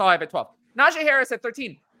 Breece Hall, I have at 12. Najee Harris at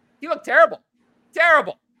 13. He looked terrible.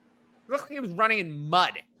 Terrible. He looked like he was running in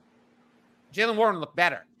mud. Jaylen Warren looked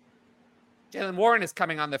better. Jaylen Warren is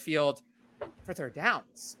coming on the field for third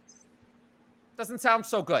downs. Doesn't sound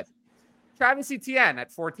so good. Travis Etienne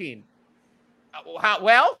at 14.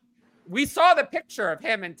 Well, we saw the picture of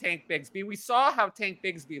him and Tank Bigsby. We saw how Tank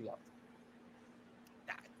Bigsby looked.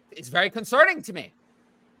 It's very concerning to me.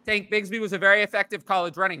 Tank Bigsby was a very effective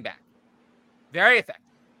college running back. Very effective.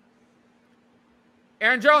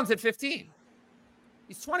 Aaron Jones at 15.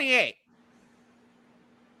 He's 28.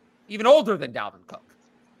 Even older than Dalvin Cook.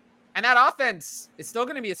 And that offense is still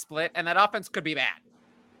going to be a split, and that offense could be bad.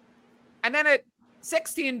 And then at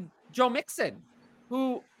 16, Joe Mixon,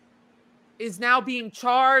 who is now being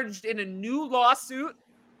charged in a new lawsuit,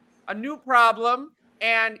 a new problem,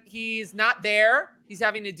 and he's not there. He's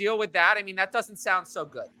having to deal with that. I mean, that doesn't sound so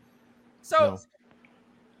good. So,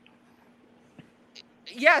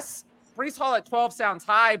 yes, Breece Hall at 12 sounds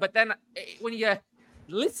high, but then when you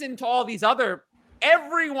listen to all these other,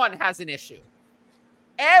 everyone has an issue.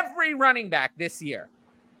 Every running back this year.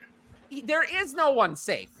 There is no one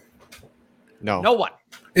safe. No one.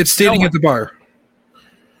 It's standing at the bar.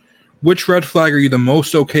 Which red flag are you the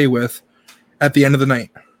most okay with at the end of the night?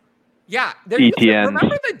 Yeah.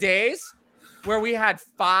 Remember the days where we had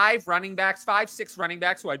 6 running backs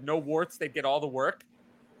who had no warts? They'd get all the work.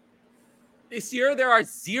 This year, there are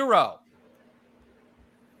 0.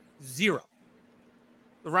 The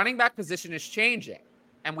running back position is changing,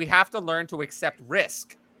 and we have to learn to accept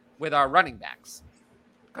risk with our running backs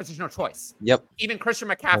because there's no choice. Yep. Even Christian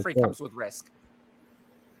McCaffrey comes with risk.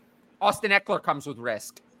 Austin Eckler comes with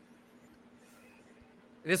risk.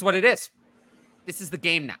 It is what it is. This is the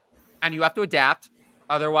game now, and you have to adapt.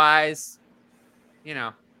 Otherwise, you're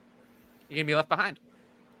going to be left behind.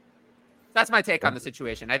 That's my take on the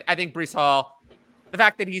situation. I think Breece Hall, the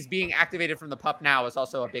fact that he's being activated from the PUP now is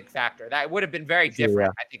also a big factor. That would have been very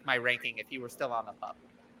different, I think, my ranking if he were still on the PUP.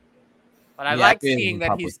 But I like seeing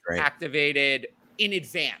that he's activated in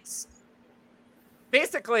advance.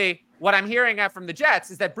 Basically, what I'm hearing from the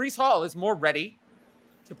Jets is that Breece Hall is more ready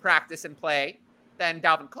to practice and play than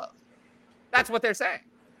Dalvin Cook. That's what they're saying.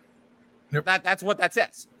 Yep. That's what that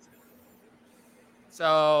says.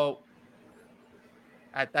 So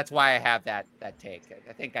that's why I have that take.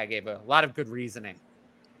 I think I gave a lot of good reasoning.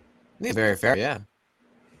 Very fair, yeah.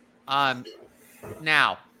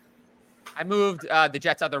 Now, I moved the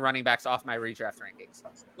Jets' other running backs off my redraft rankings.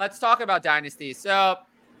 Let's talk about Dynasty. So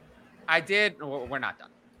we're not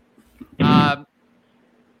done.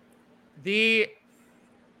 The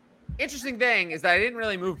interesting thing is that I didn't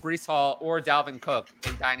really move Breece Hall or Dalvin Cook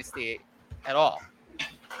in Dynasty at all,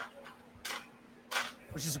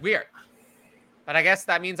 which is weird. But I guess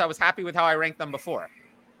that means I was happy with how I ranked them before.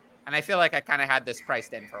 And I feel like I kind of had this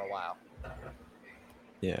priced in for a while.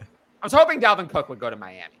 Yeah. I was hoping Dalvin Cook would go to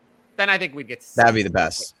Miami. Then I think we'd get to see that'd be the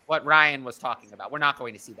best. What Ryan was talking about. We're not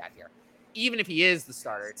going to see that here. Even if he is the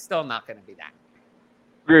starter, it's still not going to be that.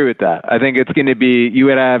 Agree with that. I think it's going to be, you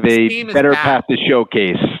would have a better path to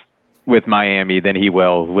showcase with Miami than he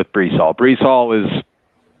will with Breece Hall. Breece Hall is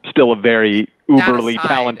still a very uberly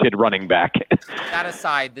talented running back. That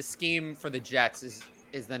aside, the scheme for the Jets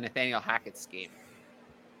is the Nathaniel Hackett scheme.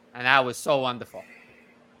 And that was so wonderful.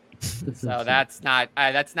 So that's not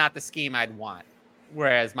the scheme I'd want.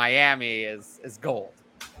 Whereas Miami is gold.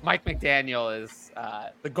 Mike McDaniel is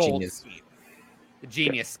the gold scheme. The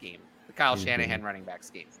genius scheme. The Kyle Shanahan running back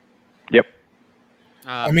scheme. Yep.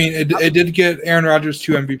 I mean, it did get Aaron Rodgers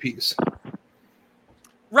 2 MVPs.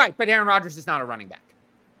 Right, but Aaron Rodgers is not a running back.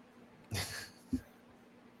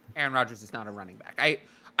 Aaron Rodgers is not a running back.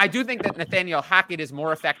 I do think that Nathaniel Hackett is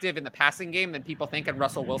more effective in the passing game than people think, and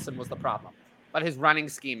Russell Wilson was the problem. But his running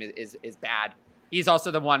scheme is bad. He's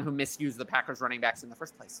also the one who misused the Packers running backs in the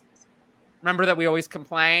first place. Remember that we always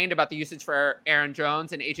complained about the usage for Aaron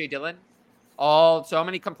Jones and A.J. Dillon? So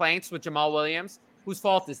many complaints with Jamal Williams. Whose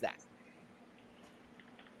fault is that?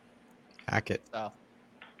 Hackett. So,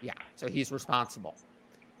 yeah. So he's responsible.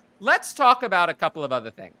 Let's talk about a couple of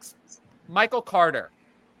other things. Michael Carter.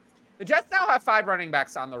 The Jets now have 5 running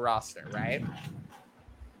backs on the roster, right?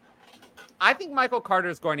 I think Michael Carter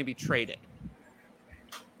is going to be traded.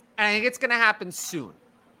 And I think it's going to happen soon.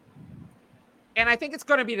 And I think it's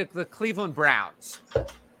going to be the Cleveland Browns.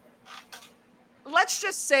 Let's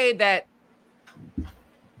just say that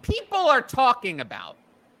people are talking about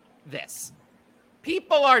this.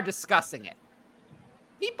 People are discussing it.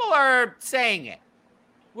 People are saying it.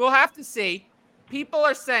 We'll have to see. People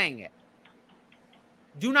are saying it.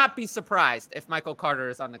 Do not be surprised if Michael Carter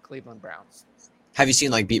is on the Cleveland Browns. Have you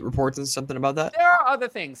seen beat reports and something about that? There are other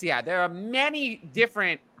things. Yeah, there are many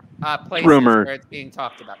different places where it's being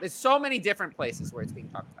talked about. There's so many different places where it's being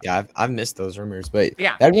talked about. Yeah, I've missed those rumors, but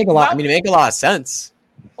yeah, that'd make a lot. I mean, it make a lot of sense.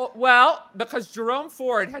 Well, because Jerome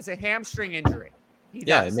Ford has a hamstring injury.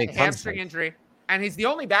 It makes a hamstring injury, and he's the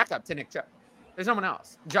only backup to Nick Chubb. There's no one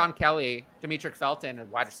else. John Kelly, Demetric Felton, a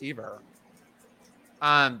wide receiver.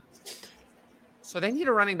 So they need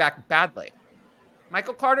a running back badly.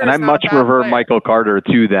 Michael Carter. And I much prefer Michael Carter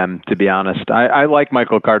to them, to be honest. I like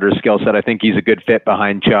Michael Carter's skill set. I think he's a good fit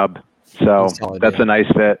behind Chubb. So that's a nice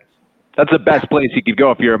fit. That's the best place you could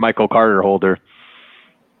go if you're a Michael Carter holder.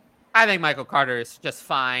 I think Michael Carter is just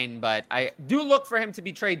fine, but I do look for him to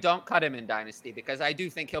be traded. Don't cut him in Dynasty because I do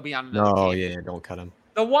think he'll be on another team. Yeah, don't cut him.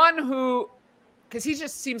 The one who because he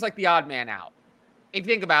just seems like the odd man out. If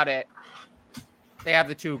you think about it, they have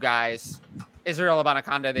the two guys, Israel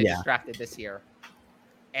Abanikanda, they just drafted this year.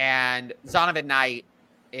 And Zonovan Knight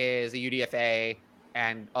is a UDFA,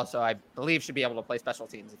 and also I believe should be able to play special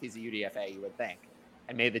teams if he's a UDFA, you would think,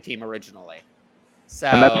 and made the team originally. So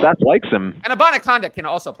And that likes him. And Abanikanda can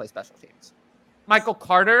also play special teams. Michael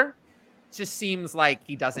Carter just seems like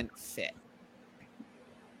he doesn't fit.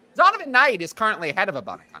 Zonovan Knight is currently ahead of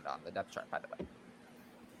Abanikanda on the depth chart, by the way.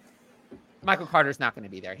 Michael Carter's not going to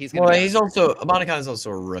be there. He's going to he's also Abanikanda is also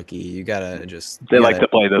a rookie. You gotta just They like to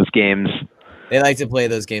play those games. They like to play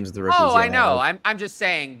those games with the rookies. Oh, I know. I'm just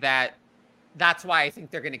saying that that's why I think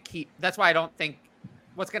they're going to keep. That's why I don't think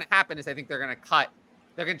what's going to happen is I think they're going to cut.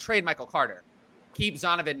 They're going to trade Michael Carter, keep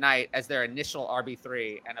Zonovan Knight as their initial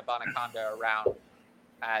RB3, and Abanikanda around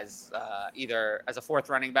as either as a fourth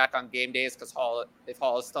running back on game days because if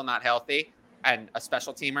Hall is still not healthy, and a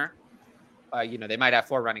special teamer. They might have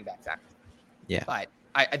 4 running backs actually. Yeah, but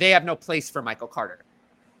they have no place for Michael Carter.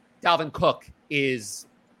 Dalvin Cook is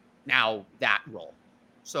now that role.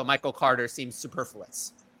 So Michael Carter seems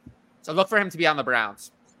superfluous. So look for him to be on the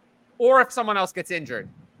Browns. Or if someone else gets injured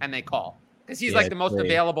and they call. Because he's like the most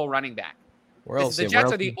available running back. The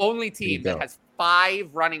Jets are the only team that has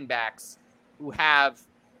 5 running backs who have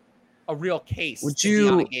a real case to be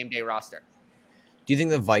on a game day roster. Do you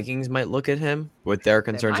think the Vikings might look at him with their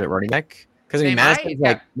concerns at running back? Because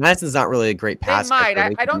Madison's not really a great passer. They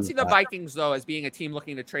might. I don't see the Vikings, though, as being a team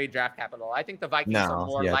looking to trade draft capital. I think the Vikings are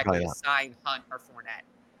more likely to sign Hunt or Fournette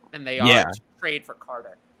than they are to trade for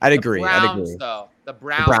Carter. I'd agree. Though, the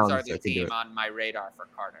Browns are the team on my radar for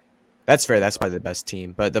Carter. That's fair. That's probably the best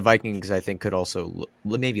team. But the Vikings, I think, could also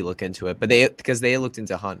maybe look into it. But because they looked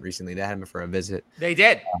into Hunt recently. They had him for a visit. They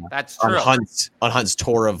did. That's true. On Hunt's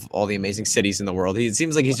tour of all the amazing cities in the world. It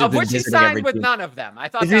seems like he's just been visiting every team. With none of them. I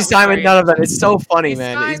thought he's signed with none of them. It's so funny,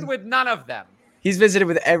 man. He's signed with none of them. He's visited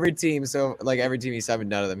with every team. So every team he's signed with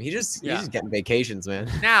none of them. He's just getting vacations,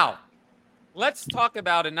 man. Now, let's talk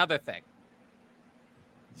about another thing.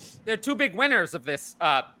 There are 2 big winners of this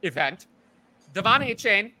event. Devon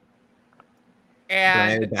Achane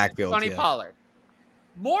and Tony Pollard.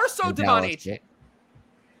 More so Devon Achane.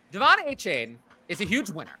 Devon Achane is a huge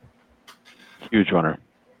winner. Huge winner.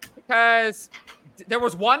 Because there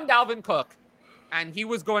was one Dalvin Cook, and he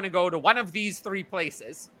was going to go to one of these 3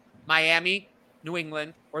 places, Miami, New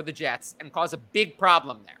England, or the Jets, and cause a big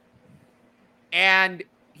problem there. And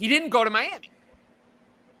he didn't go to Miami.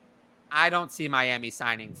 I don't see Miami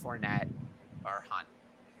signing Fournette or Hunt.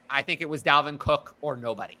 I think it was Dalvin Cook or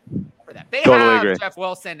nobody for them. They have Jeff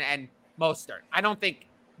Wilson and Mostert. I don't think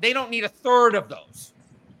they don't need a third of those.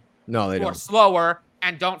 No, they don't. Or slower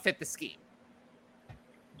and don't fit the scheme.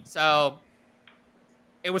 So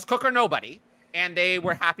it was Cook or nobody, and they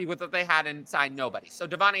were happy with what they had and signed nobody. So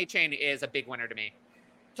Devon Achane is a big winner to me.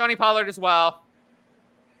 Tony Pollard as well.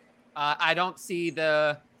 I don't see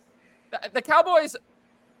the Cowboys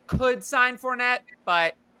could sign Fournette,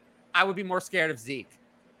 but I would be more scared of Zeke.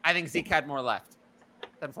 I think Zeke had more left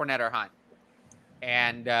than Fournette or Hunt.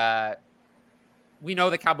 And we know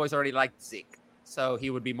the Cowboys already liked Zeke, so he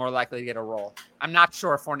would be more likely to get a role. I'm not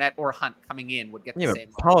sure Fournette or Hunt coming in would get the same.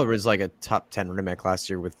 Pollard was like a top 10 running back last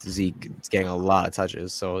year with Zeke getting a lot of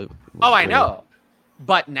touches. So I know.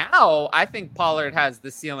 But now I think Pollard has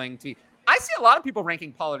the ceiling to be. I see a lot of people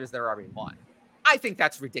ranking Pollard as their RB1. I think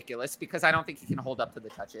that's ridiculous because I don't think he can hold up to the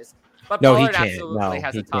touches. But Pollard absolutely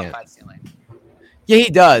has a top 5 ceiling. Yeah, he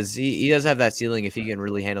does. He does have that ceiling if he can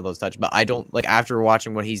really handle those touches. But I don't after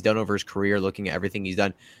watching what he's done over his career, looking at everything he's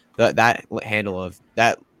done, that handle of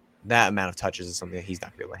that amount of touches is something that he's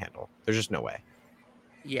not going to be able to handle. There's just no way.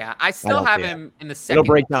 Yeah, I still have him in the second It'll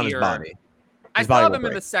break down his body. I still have him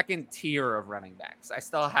in the second tier of running backs. I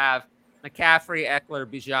still have McCaffrey, Eckler,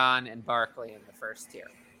 Bijan, and Barkley in the first tier.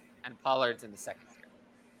 And Pollard's in the second tier.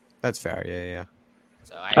 That's fair. Yeah.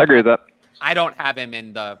 So I agree with that. I don't have him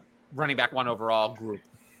in the running back 1 overall group.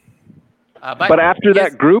 But after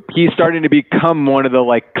that group, he's starting to become one of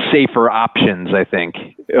the safer options, I think,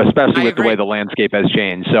 especially with the way the landscape has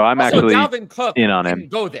changed. So I'm actually Dalvin Cook in on him.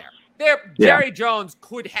 Go there. Jerry Jones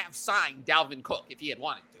could have signed Dalvin Cook if he had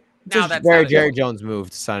wanted to. Now that's Jerry Jones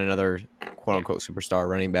move to sign another quote-unquote superstar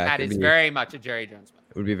running back. That is very much a Jerry Jones move.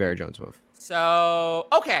 It would be a very Jones move. So,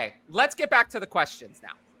 okay, let's get back to the questions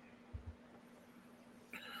now.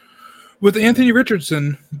 With Anthony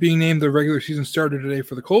Richardson being named the regular season starter today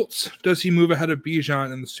for the Colts, does he move ahead of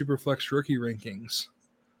Bijan in the Superflex rookie rankings?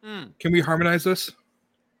 Can we harmonize this?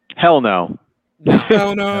 Hell no.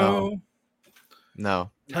 Hell no. No.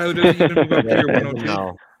 Tyler doesn't even move up to your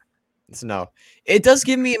 102. It's no. It does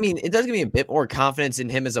give me. I mean, it does give me a bit more confidence in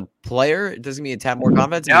him as a player. It does give me a tad more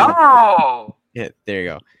confidence. No. Yeah, there you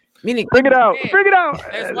go. Meaning, Bring it out. Bring it out.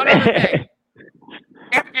 There's one other thing.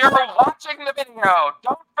 If you're watching the video,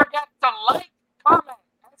 don't forget to like, comment,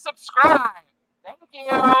 and subscribe. Thank you.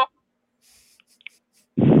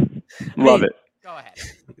 Love it. Go ahead.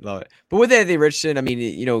 Love it. But with Anthony Richardson, I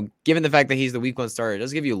mean, given the fact that he's the week 1 starter, it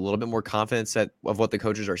does give you a little bit more confidence of what the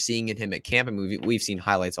coaches are seeing in him at camp. And we've seen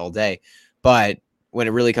highlights all day. But when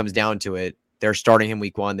it really comes down to it, they're starting him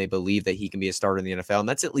week 1. They believe that he can be a starter in the NFL. And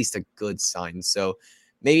that's at least a good sign. So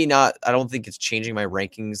maybe not. I don't think it's changing my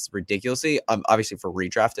rankings ridiculously. Obviously, for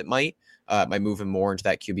redraft, it might move him more into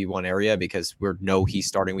that QB1 area because we know he's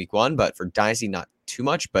starting week 1. But for Dynasty, not too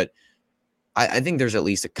much. But I think there's at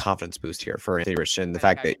least a confidence boost here for Anthony Richardson. The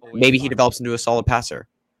fact that maybe he develops into a solid passer.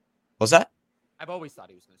 What's that? I've always thought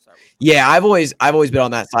he was going to start. Yeah, I've always been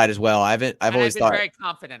on that side as well. I've always been thought very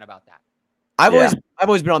confident about that. I've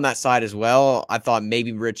always been on that side as well. I thought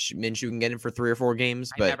maybe Rich Minshew can get in for 3 or 4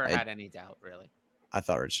 games, but I never had any doubt really. I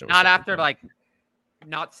thought Richardson was not after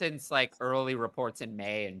not since early reports in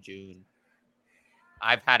May and June.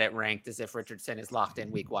 I've had it ranked as if Richardson is locked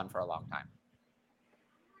in week 1 for a long time.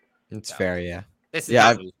 It's fair, yeah. This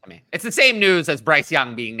is news to me. It's the same news as Bryce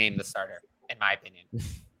Young being named the starter, in my opinion.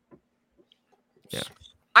 Yeah.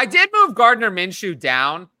 I did move Gardner Minshew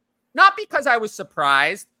down, not because I was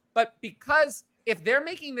surprised, but because if they're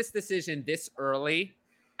making this decision this early,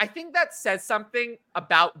 I think that says something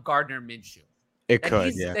about Gardner Minshew. It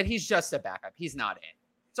could, yeah. That he's just a backup. He's not in.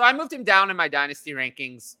 So I moved him down in my Dynasty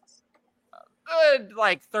rankings, good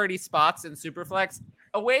 30 spots in Superflex,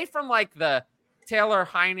 away from the Taylor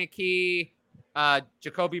Heineke,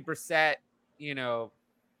 Jacoby Brissett,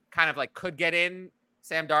 kind of could get in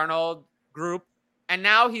Sam Darnold group. And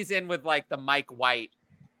now he's in with the Mike White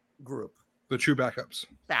group. The true backups.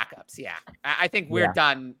 Backups, yeah. I think we're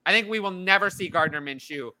done. I think we will never see Gardner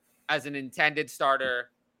Minshew as an intended starter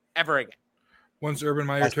ever again. Once Urban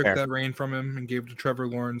Meyer took that reign from him and gave it to Trevor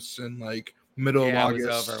Lawrence in middle of August, it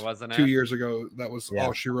was over, wasn't it? 2 years ago, that was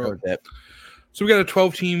all she wrote. That So we got a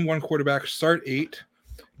 12-team, 1 quarterback, start 8.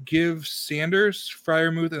 Give Sanders,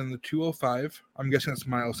 Freiermuth, and the 205. I'm guessing that's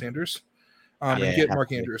Miles Sanders. And get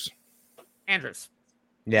Mark Andrews. Andrews.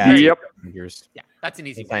 Yeah. Yep. Andrews. Yeah, that's an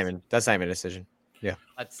easy one. That's not even a decision. Yeah.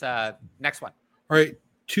 Let's next one. All right.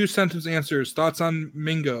 2-sentence answers. Thoughts on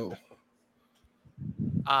Mingo?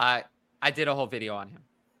 I did a whole video on him.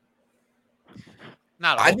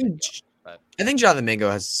 Not a I whole think video, but I think Jonathan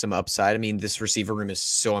Mingo has some upside. I mean, this receiver room is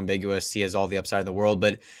so ambiguous. He has all the upside in the world,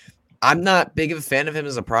 but I'm not big of a fan of him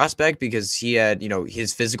as a prospect because he had,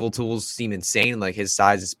 his physical tools seem insane. His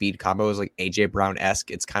size and speed combo is AJ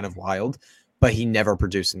Brown-esque. It's kind of wild, but he never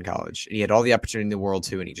produced in college. He had all the opportunity in the world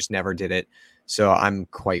too, and he just never did it. So I'm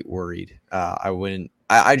quite worried.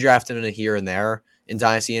 I drafted him here and there in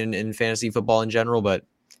Dynasty and in fantasy football in general, but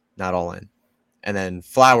not all in. And then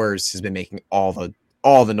Flowers has been making all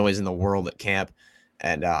the noise in the world at camp,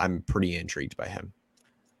 and I'm pretty intrigued by him.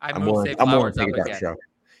 I'm willing to take a dark show.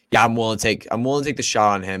 Yeah, I'm willing to take the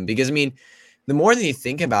shot on him because the more that you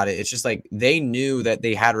think about it, it's just they knew that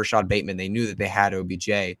they had Rashad Bateman, they knew that they had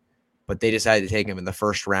OBJ, but they decided to take him in the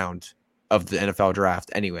first round of the NFL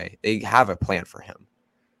draft anyway. They have a plan for him.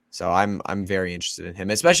 So I'm very interested in him,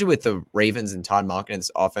 especially with the Ravens and Todd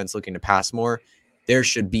Monken's offense looking to pass more. There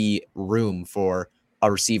should be room for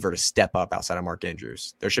a receiver to step up outside of Mark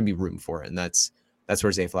Andrews. There should be room for it, and that's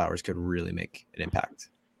where Zay Flowers could really make an impact.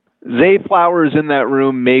 Zay Flowers in that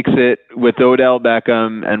room makes it with Odell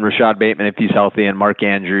Beckham and Rashad Bateman if he's healthy and Mark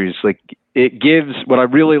Andrews. It gives what I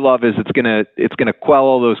really love is it's gonna quell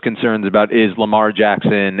all those concerns about is Lamar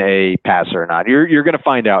Jackson a passer or not. You're gonna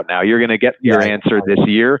find out now. You're gonna get your answer this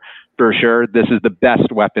year for sure. This is the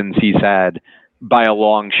best weapons he's had by a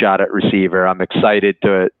long shot at receiver. I'm excited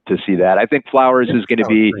to see that. I think Flowers is going to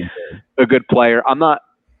be a good player. I'm not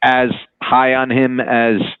as high on him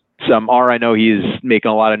as some are. I know he's making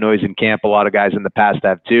a lot of noise in camp. A lot of guys in the past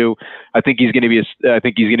have too. I think he's going to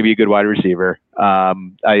be a good wide receiver. I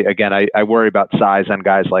worry about size on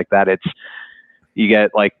guys like that. You get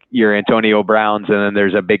your Antonio Browns, and then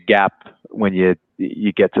there's a big gap when you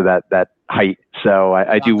get to that height. So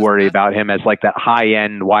I do worry about him as that high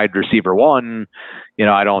end wide receiver one.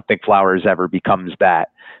 I don't think Flowers ever becomes that.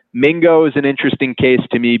 Mingo is an interesting case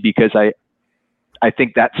to me because I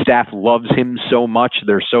think that staff loves him so much.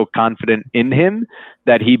 They're so confident in him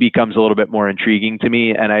that he becomes a little bit more intriguing to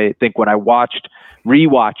me. And I think when I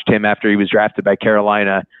rewatched him after he was drafted by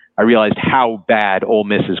Carolina, I I realized how bad Ole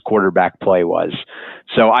Miss's quarterback play was.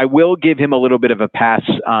 So I will give him a little bit of a pass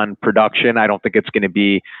on production. I don't think it's going to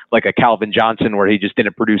be like a Calvin Johnson where he just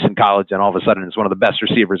didn't produce in college and all of a sudden is one of the best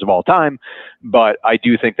receivers of all time. But I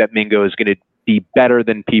do think that Mingo is going to be better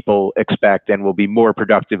than people expect and will be more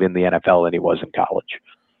productive in the NFL than he was in college.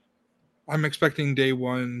 I'm expecting day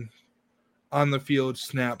one on the field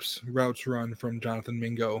snaps, routes run from Jonathan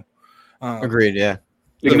Mingo. Agreed. Yeah.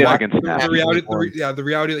 The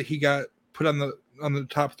reality that he got put on the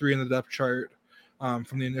top 3 in the depth chart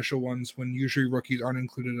from the initial ones, when usually rookies aren't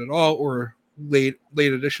included at all, or late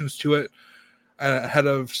additions to it, ahead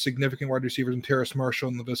of significant wide receivers in Terrace Marshall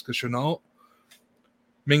and Laviska Shenault.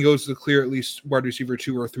 Mingo's the clear at least wide receiver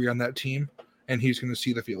 2 or 3 on that team, and he's going to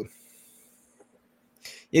see the field.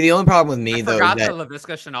 Yeah, the only problem with me, I though, forgot that that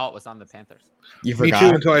Laviska Shenault was on the Panthers. you Me forgot.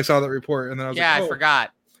 too, until I saw that report, and then I was Yeah, like, I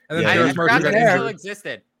forgot. And then Yeah, I Terrace forgot Marshall that got he still injured.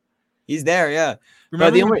 existed. He's there, yeah.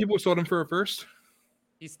 Remember the when only- people sold him for a first?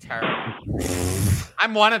 He's terrible.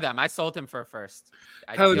 I'm one of them. I sold him for a first.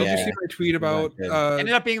 Tyler, did Yeah. you see my tweet about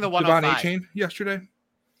Ended up being the Devon 105. A-Chain yesterday?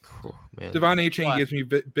 Oh, man. Devon A-Chain What? gives me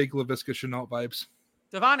big Laviska Shenault vibes.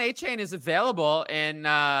 Devon A-Chain is available in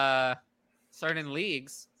certain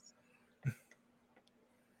leagues.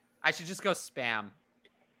 I should just go spam.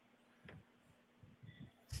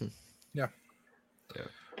 Yeah. Yeah.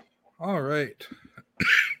 All right.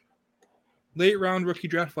 Late round rookie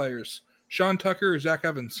draft flyers. Sean Tucker or Zach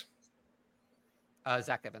Evans?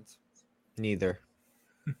 Zach Evans. Neither.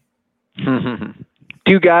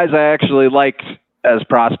 2 guys I actually liked as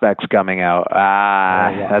prospects coming out.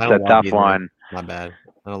 That's a tough one. Not bad.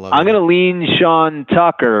 I don't love I'm it. going to lean Sean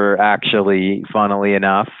Tucker, actually, funnily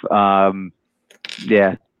enough.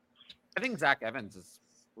 Yeah. I think Zach Evans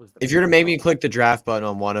was the If you're to make me click the draft button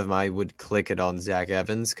on one of them, I would click it on Zach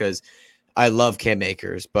Evans because I love Cam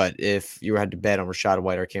Akers. But if you had to bet on Rashad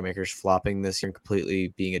White or Cam Akers flopping this year and completely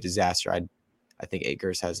being a disaster, I think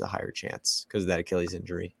Akers has a higher chance because of that Achilles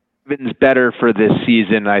injury. Evans better for this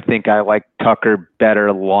season. I think I like Tucker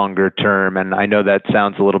better longer term. And I know that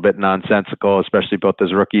sounds a little bit nonsensical, especially both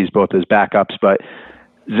as rookies, both as backups. But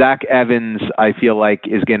Zach Evans, I feel like,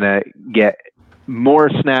 is going to get more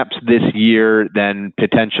snaps this year than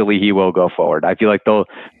potentially he will go forward. I feel like they'll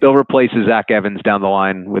replace Zach Evans down the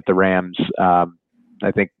line with the Rams. I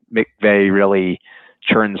think McVay really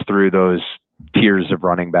churns through those tiers of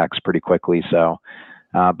running backs pretty quickly. So,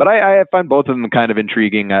 but I find both of them kind of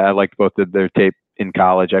intriguing. I liked both of their tape in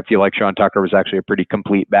college. I feel like Sean Tucker was actually a pretty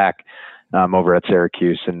complete back over at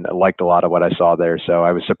Syracuse, and I liked a lot of what I saw there. So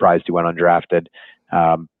I was surprised he went undrafted.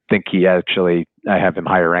 Think he actually, I have him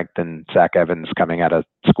higher ranked than Zach Evans coming out of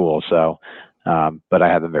school. So, but I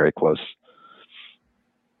have him very close.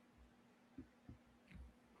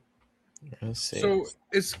 Let's see. So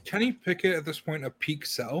is Kenny Pickett at this point a peak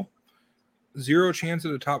sell? 0 chance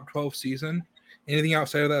at a top 12 season. Anything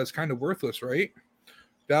outside of that is kind of worthless, right?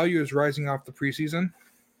 Value is rising off the preseason.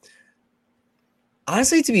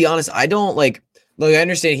 Honestly, to be honest, I don't like. Look, I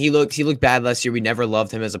understand he looked bad last year. We never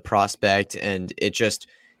loved him as a prospect, and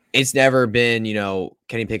it's never been,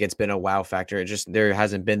 Kenny Pickett's been a wow factor. There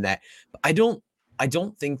hasn't been that. But I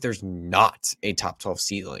don't think there's not a top 12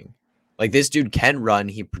 ceiling. Like, this dude can run.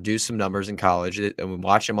 He produced some numbers in college, and we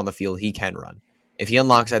watch him on the field. He can run. If he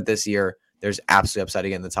unlocks that this year, there's absolutely upside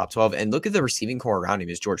again in the top 12. And look at the receiving core around him.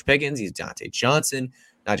 He's George Pickens. He's Dante Johnson,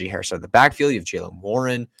 Najee Harris out of the backfield. You have Jalen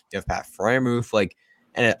Warren. You have Pat Freiermuth.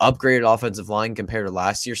 And an upgraded offensive line compared to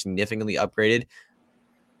last year, significantly upgraded.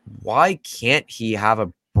 Why can't he have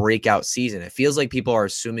a breakout season? It feels like people are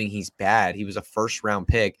assuming he's bad. He was a first-round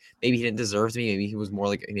pick. Maybe he didn't deserve to be.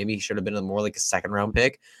 Maybe he should have been more like a second-round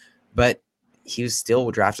pick. But he was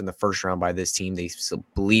still drafted in the first round by this team. They still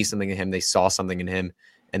believe something in him. They saw something in him,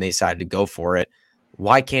 and they decided to go for it.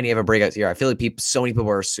 Why can't he have a breakout year? I feel like so many people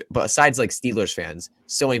are, but besides like Steelers fans,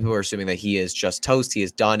 so many people are assuming that he is just toast. He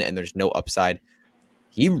is done, and there's no upside.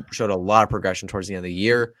 He showed a lot of progression towards the end of the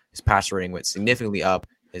year. His passer rating went significantly up.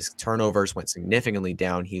 His turnovers went significantly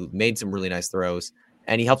down. He made some really nice throws,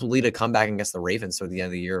 and he helped lead a comeback against the Ravens toward the end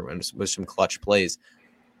of the year with some clutch plays.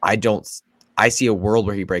 I see a world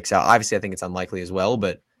where he breaks out. Obviously, I think it's unlikely as well,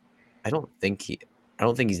 but I don't think he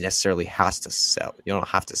necessarily has to sell. You don't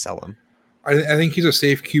have to sell him. I think he's a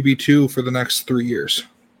safe QB2 for the next 3 years.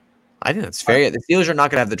 I think that's fair. The Steelers are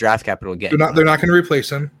not going to have the draft capital again. They're not going to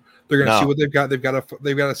replace him. They're going to see No. what they've got. They've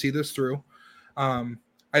got to see this through.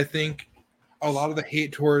 I think a lot of the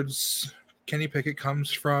hate towards Kenny Pickett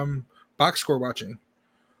comes from box score watching.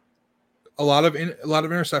 A lot of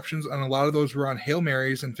interceptions, and a lot of those were on Hail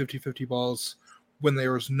Marys and 50-50 balls when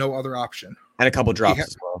there was no other option. And a couple drops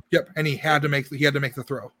as well. Yep, and he had to make the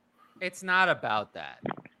throw. It's not about that.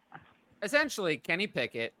 essentially Kenny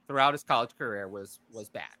Pickett throughout his college career was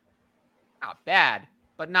bad. Not bad,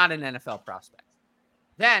 but not an NFL prospect.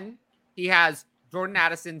 Then he has Jordan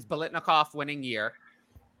Addison's Biletnikoff winning year,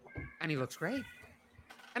 and he looks great.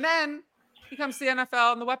 And then he comes to the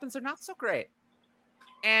NFL, and the weapons are not so great.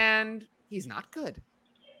 And he's not good.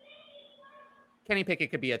 Kenny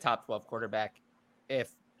Pickett could be a top 12 quarterback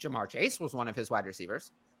if Jamar Chase was one of his wide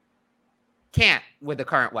receivers. Can't with the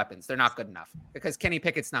current weapons. They're not good enough because Kenny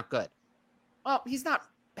Pickett's not good. Well, he's not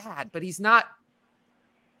bad, but he's not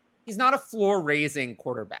a floor-raising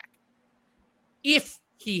quarterback. If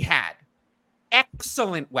he had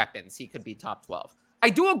excellent weapons, he could be top 12. I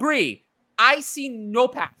do agree. I see no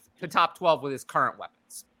path to top 12 with his current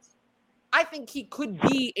weapons. I think he could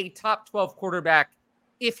be a top 12 quarterback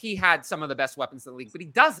if he had some of the best weapons in the league, but he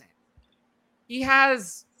doesn't. He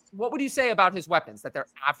has, what would you say about his weapons? That they're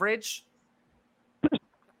average?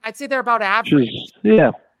 I'd say they're about average.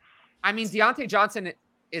 Yeah. I mean, Deontay Johnson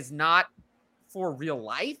is not, for real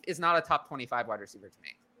life, is not a top 25 wide receiver to me.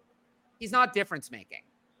 He's not difference making.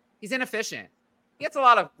 He's inefficient. He gets a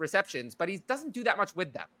lot of receptions, but he doesn't do that much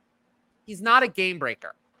with them. He's not a game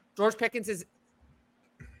breaker. George Pickens is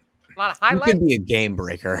a lot of highlights. He could be a game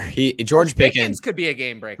breaker. George Pickens could be a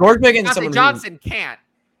game breaker. George Pickens, Deontay Johnson can't.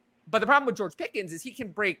 But the problem with George Pickens is he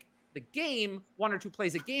can break the game, 1 or 2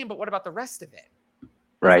 plays a game, but what about the rest of it?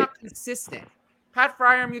 Right. He's not consistent. Pat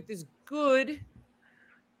Freiermuth is good,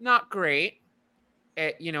 not great,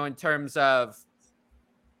 in terms of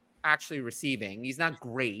actually receiving. He's not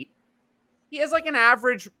great. He has like an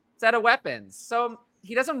average set of weapons. So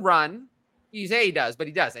he doesn't run. You say he does, but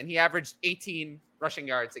he doesn't. He averaged 18 rushing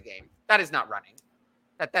yards a game. That is not running.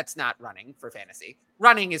 That's not running for fantasy.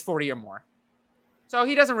 Running is 40 or more. So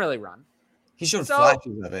he doesn't really run. He showed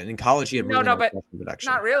flashes of it. In college, he had really but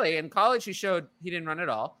production. Not really. In college, he didn't run at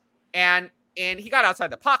all. And he got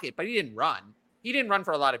outside the pocket, but he didn't run. He didn't run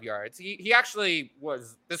for a lot of yards. He actually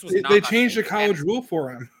was. This was. They changed the college rule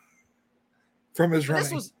for him from his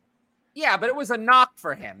running. But it was a knock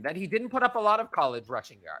for him that he didn't put up a lot of college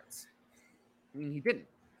rushing yards. I mean, he didn't.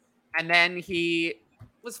 And then he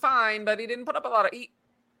was fine, but he didn't put up a lot of.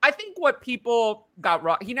 I think what people got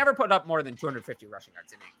wrong, he never put up more than 250 rushing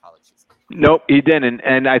yards in a college season. Nope, he didn't.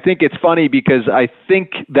 And I think it's funny because I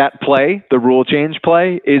think that play, the rule change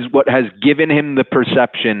play, is what has given him the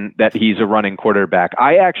perception that he's a running quarterback.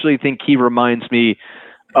 I actually think he reminds me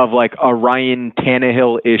of like a Ryan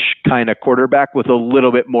Tannehill-ish kind of quarterback with a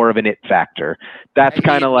little bit more of an it factor. That's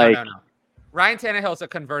kind of like... No. Ryan Tannehill is a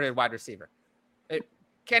converted wide receiver.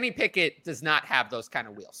 Kenny Pickett does not have those kind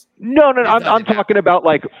of wheels. No. I'm talking about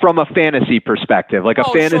like from a fantasy perspective, like a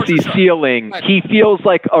fantasy ceiling. But he feels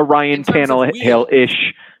like a Ryan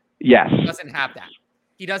Tannehill-ish. Yes. He doesn't have that.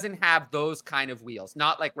 He doesn't have those kind of wheels.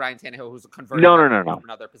 Not like Ryan Tannehill, who's a converted from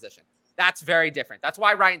another position. That's very different. That's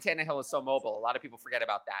why Ryan Tannehill is so mobile. A lot of people forget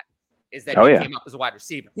about that. Is that he came up as a wide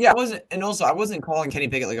receiver. Yeah, I wasn't calling Kenny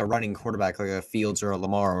Pickett like a running quarterback, like a Fields or a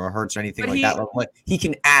Lamar or a Hurts or anything like that. Like, he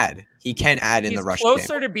can add. He can add in the rush game. He's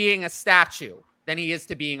closer to being a statue than he is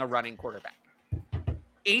to being a running quarterback.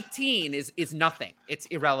 18 is nothing. It's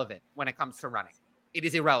irrelevant when it comes to running. It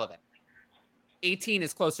is irrelevant. 18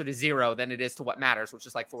 is closer to 0 than it is to what matters, which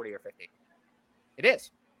is like 40 or 50. It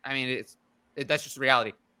is. I mean, that's just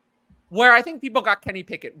reality. Where I think people got Kenny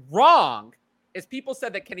Pickett wrong is people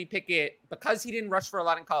said that Kenny Pickett, because he didn't rush for a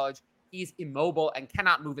lot in college, he's immobile and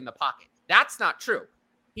cannot move in the pocket. That's not true.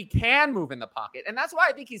 He can move in the pocket, and that's why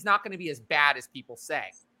I think he's not going to be as bad as people say.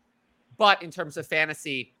 But in terms of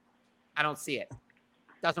fantasy, I don't see it.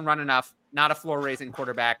 Doesn't run enough. Not a floor-raising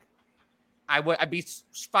quarterback. I'd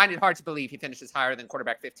find it hard to believe he finishes higher than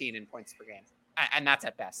quarterback 15 in points per game, and that's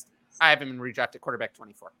at best. I have him in redraft at quarterback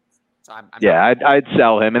 24. So I'd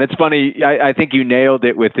sell him. And it's funny, I think you nailed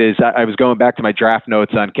it with his, I was going back to my draft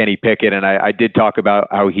notes on Kenny Pickett, and I did talk about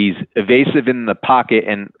how he's evasive in the pocket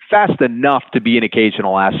and fast enough to be an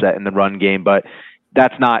occasional asset in the run game, but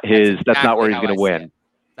that's not where he's going to win.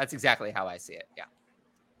 That's exactly how I see it. Yeah.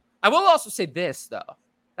 I will also say this, though.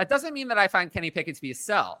 That doesn't mean that I find Kenny Pickett to be a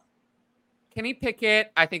sell. Kenny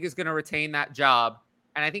Pickett, I think, is going to retain that job,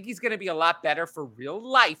 and I think he's going to be a lot better for real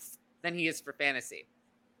life than he is for fantasy.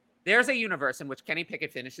 There's a universe in which Kenny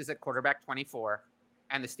Pickett finishes at quarterback 24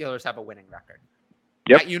 and the Steelers have a winning record.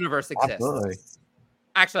 Yep. That universe exists. Absolutely.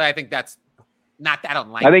 Actually, I think that's not that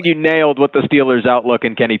unlikely. I think you nailed what the Steelers' outlook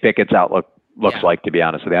and Kenny Pickett's outlook looks like, to be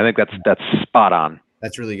honest with you. I think that's spot on.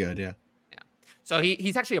 That's really good, yeah. So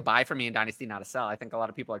he's actually a buy for me in Dynasty, not a sell. I think a lot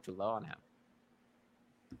of people are too low on him.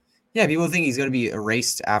 Yeah, people think he's going to be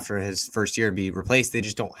erased after his first year and be replaced. They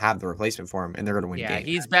just don't have the replacement for him, and they're going to win games. Yeah,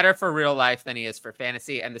 he's better for real life than he is for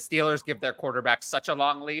fantasy, and the Steelers give their quarterback such a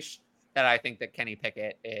long leash that I think that Kenny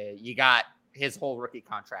Pickett, you got his whole rookie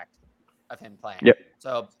contract of him playing. Yep.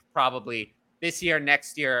 So probably this year,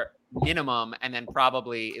 next year, minimum, and then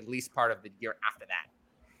probably at least part of the year after that.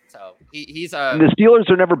 So he's a. The Steelers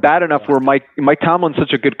are never bad enough where Mike Tomlin's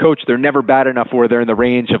such a good coach. They're never bad enough where they're in the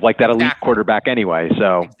range of like that elite quarterback anyway.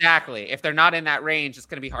 So exactly, if they're not in that range, it's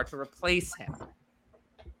going to be hard to replace him.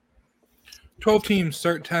 12 teams,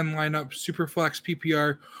 start 10 lineup, Superflex,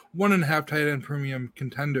 PPR, 1.5 tight end premium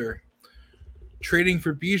contender. Trading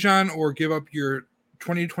for Bijan or give up your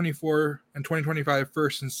 2024 and 2025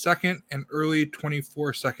 first and second and early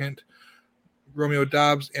 24 second, Romeo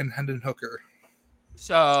Doubs and Hendon Hooker.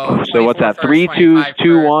 So what's that? 3 2s,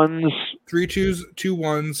 2 1s, 3 2s, 2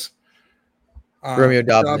 1s. Romeo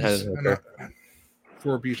Doubs and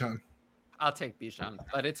for Bijan. I'll take Bijan,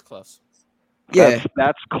 but it's close. Yeah,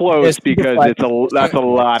 that's close because that's a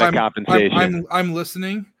lot of compensation. I'm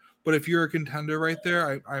listening, but if you're a contender right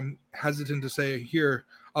there, I'm hesitant to say here.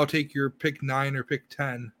 I'll take your pick 9 or pick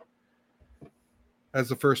 10 as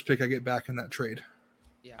the first pick I get back in that trade.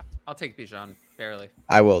 Yeah, I'll take Bijan barely.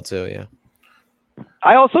 I will too. Yeah.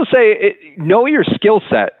 I also say know your skill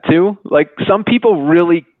set too. Like some people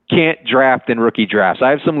really can't draft in rookie drafts.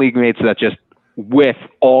 I have some league mates that just whiff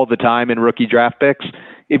all the time in rookie draft picks.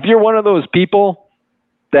 If you're one of those people,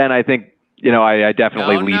 then I think, I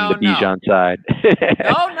definitely lean the Bijan side.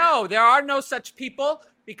 No, there are no such people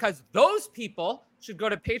because those people should go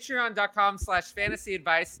to patreon.com/fantasy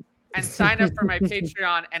advice and sign up for my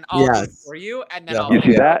Patreon and I'll do it for you. And then I'll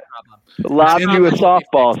see that? Lob you a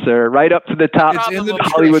softball, sir, right up to the top it's in the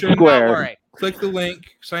Hollywood Square. Click the link,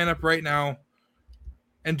 sign up right now,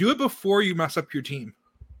 and do it before you mess up your team.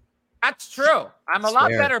 That's true. I'm a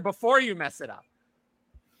lot better before you mess it up.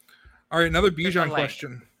 All right, another Bijan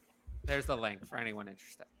question. There's the link for anyone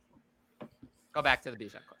interested. Go back to the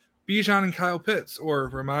Bijan question. Bijan and Kyle Pitts or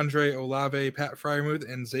Ramondre, Olave, Pat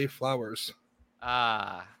Freiermuth, and Zay Flowers.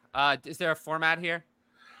 Is there a format here?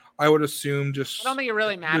 I would assume just. I don't think it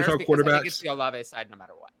really matters no because I think it's the Olave side no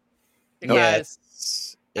matter what.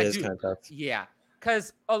 Because it is kind of tough. Yeah,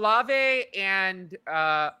 because Olave and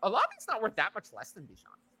Olave's not worth that much less than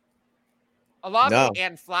Bijan. Olave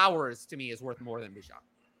and Flowers to me is worth more than Bijan.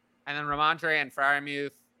 And then Ramondre and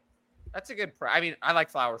Freiermuth, that's a good price. I mean, I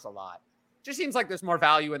like Flowers a lot. Just seems like there's more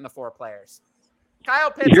value in the 4 players.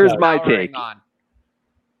 Kyle Pitts. Here's my take.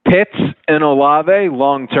 Pitts and Olave,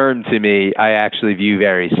 long term to me, I actually view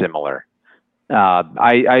very similar.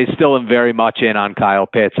 I still am very much in on Kyle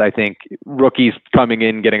Pitts. I think rookies coming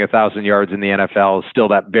in, getting 1,000 yards in the NFL is still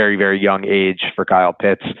that very, very young age for Kyle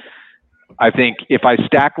Pitts. I think if I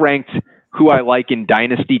stack ranked who I like in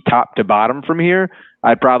Dynasty top to bottom from here,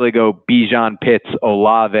 I'd probably go Bijan, Pitts,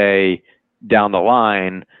 Olave down the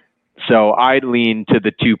line. So I'd lean to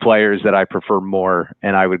the 2 players that I prefer more,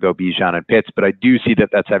 and I would go Bijan and Pitts. But I do see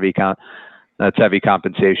that's heavy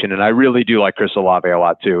compensation, and I really do like Chris Olave a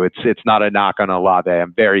lot too. It's not a knock on Olave.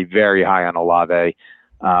 I'm very, very high on Olave.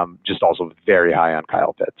 Just also very high on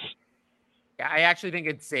Kyle Pitts. Yeah, I actually think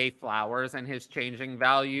it's Zay Flowers and his changing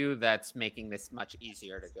value that's making this much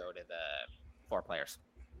easier to go to the 4 players.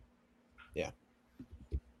 Yeah.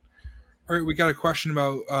 All right, we got a question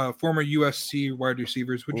about former USC wide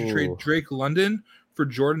receivers. Would you trade Drake London for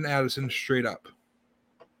Jordan Addison straight up?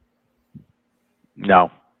 No.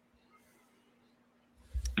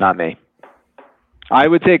 Not me. I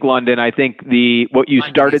would take London. I think what you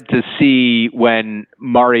started to see when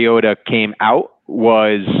Mariota came out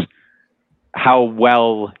was how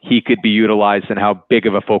well he could be utilized and how big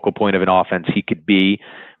of a focal point of an offense he could be.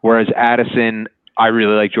 Whereas Addison, I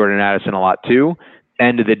really like Jordan Addison a lot too.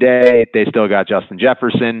 End of the day, they still got Justin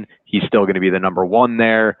Jefferson. He's still going to be the number 1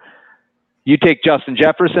 there. You take Justin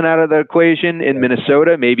Jefferson out of the equation in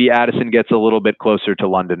Minnesota, maybe Addison gets a little bit closer to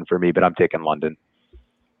London for me, but I'm taking London.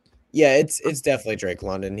 Yeah, it's definitely Drake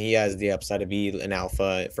London. He has the upside to be an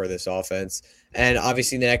alpha for this offense. And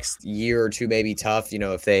obviously the next year or 2 may be tough.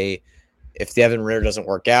 If Devin Ritter doesn't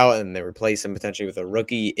work out and they replace him potentially with a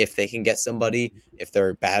rookie, if they can get somebody, if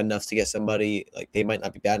they're bad enough to get somebody, like they might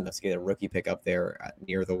not be bad enough to get a rookie pick up there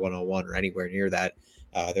near the 101 or anywhere near that.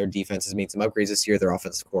 Their defense has made some upgrades this year. Their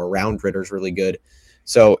offensive core around Ritter is really good.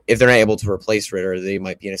 So if they're not able to replace Ritter, they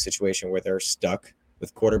might be in a situation where they're stuck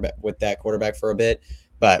with that quarterback for a bit.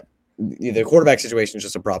 But the quarterback situation is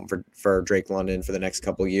just a problem for Drake London for the next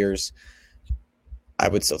couple of years. I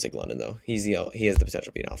would still take London, though. He has the potential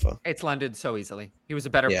to be an alpha. It's London so easily. He was a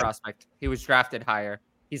better prospect. He was drafted higher.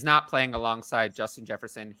 He's not playing alongside Justin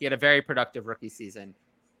Jefferson. He had a very productive rookie season.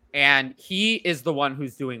 And he is the one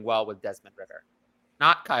who's doing well with Desmond Ritter,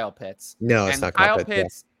 not Kyle Pitts. No, it's not Kyle Pitts. Kyle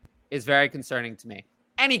Pitts is very concerning to me.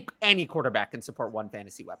 any quarterback can support one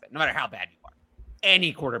fantasy weapon, no matter how bad you are.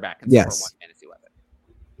 Any quarterback can support one fantasy weapon.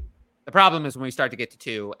 The problem is when we start to get to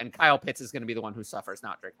 2, and Kyle Pitts is going to be the one who suffers,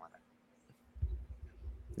 not Drake London.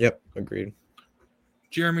 Yep, agreed.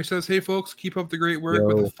 Jeremy says, "Hey folks, keep up the great work,"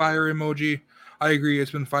 with a fire emoji. I agree,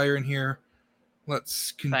 it's been fire in here.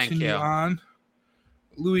 Let's continue on.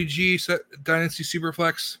 Louis G set Dynasty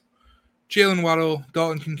Superflex. Jalen Waddle,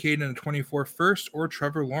 Dalton Kincaid in a 24 first, or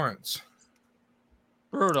Trevor Lawrence.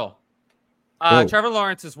 Brutal. Trevor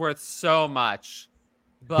Lawrence is worth so much,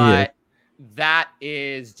 but that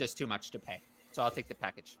is just too much to pay. So I'll take the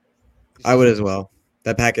package. I would as well.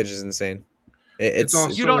 That package is insane. It's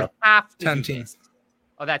also you don't have to 10 teams.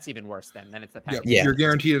 Oh, that's even worse then. Then it's the package. Yeah, you're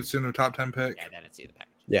guaranteed it's in the top 10 pick. Yeah, then it's the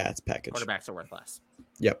package. Yeah, it's package. Quarterbacks are worth less.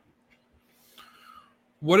 Yep.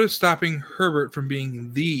 What is stopping Herbert from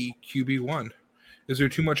being the QB1? Is there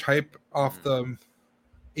too much hype off the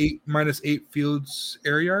 -8 Fields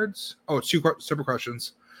air yards? Oh, it's 2 separate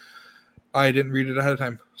questions. I didn't read it ahead of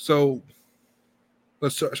time. So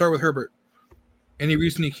let's start with Herbert. Any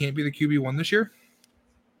reason he can't be the QB1 this year?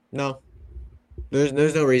 No.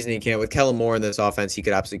 There's no reason he can't. With Kellen Moore in this offense, he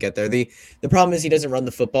could absolutely get there. The problem is he doesn't run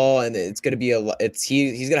the football, and it's going to be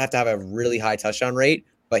he's going to have a really high touchdown rate,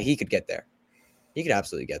 but he could get there. He could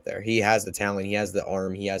absolutely get there. He has the talent, he has the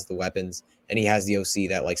arm, he has the weapons, and he has the OC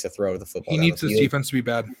that likes to throw the football. He needs his defense to be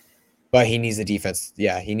bad. But he needs the defense.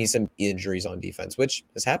 Yeah, he needs some injuries on defense, which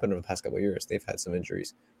has happened over the past couple of years. They've had some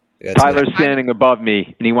injuries. Tyler's standing above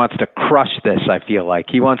me, and he wants to crush this, I feel like.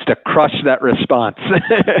 He wants to crush that response.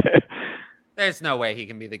 There's no way he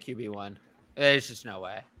can be the QB1. There's just no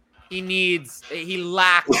way. He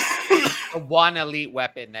lacks a one elite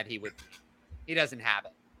weapon that he would. He doesn't have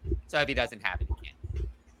it. So if he doesn't have it, he can't.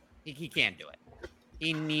 He can't do it.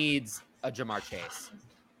 He needs a Jamar Chase.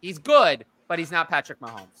 He's good, but he's not Patrick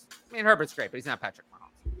Mahomes. I mean, Herbert's great, but he's not Patrick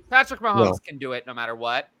Mahomes. Patrick Mahomes can do it no matter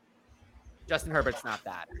what. Justin Herbert's not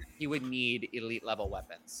that. He would need elite level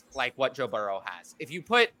weapons like what Joe Burrow has. If you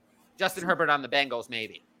put Justin Herbert on the Bengals,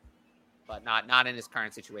 maybe, but not in his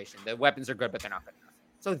current situation. The weapons are good, but they're not good enough.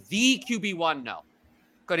 So the QB1, no.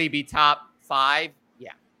 Could he be top 5?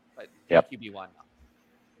 Yeah, but QB1, no.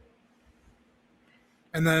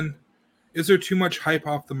 And then, is there too much hype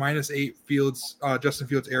off the -8 Fields, Justin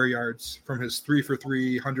Fields air yards from his 3 for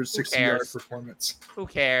 3, 160-yard performance? Who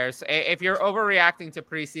cares? If you're overreacting to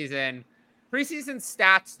preseason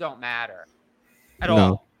stats don't matter at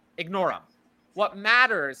all. Ignore them. What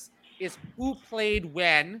matters is who played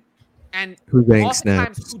when and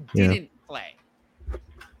oftentimes who didn't play.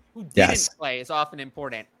 Who didn't play is often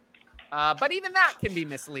important. But even that can be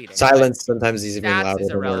misleading. Silence sometimes is even louder. Stats is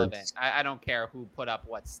irrelevant. I don't care who put up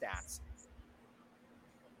what stats.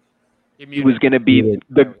 He was going to be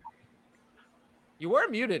the. You were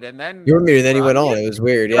muted, and then you were muted, and then you went on. It was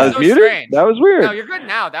weird. Yeah, I was muted. Strange. That was weird. No, you're good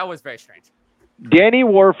now. That was very strange. Danny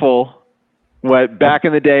Warfel, back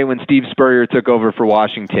in the day when Steve Spurrier took over for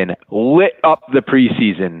Washington, lit up the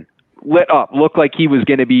preseason. Lit up. Looked like he was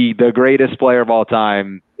going to be the greatest player of all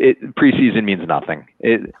time. Preseason means nothing.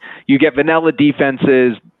 You get vanilla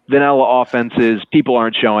defenses, vanilla offenses. People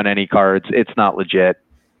aren't showing any cards. It's not legit.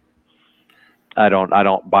 I don't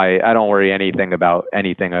worry anything about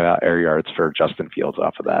air yards for Justin Fields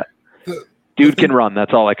off of that. Dude can run.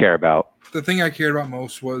 That's all I care about. The thing I cared about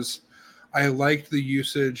most was I liked the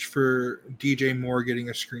usage for DJ Moore getting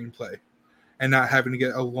a screenplay and not having to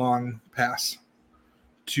get a long pass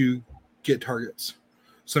to get targets.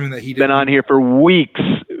 Something that he did. Been on here for weeks,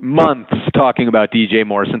 months talking about DJ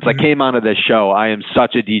Moore. Since I came onto this show, I am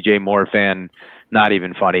such a DJ Moore fan. Not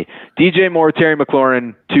even funny. DJ Moore, Terry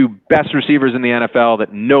McLaurin, 2 best receivers in the NFL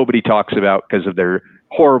that nobody talks about because of their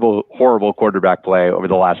horrible, horrible quarterback play over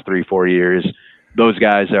the last 3-4 years. Those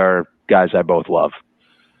guys are guys I both love.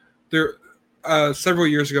 There, several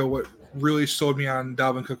years ago, what really sold me on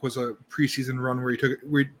Dalvin Cook was a preseason run where he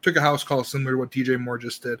took a house call similar to what DJ Moore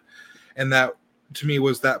just did. And that, to me,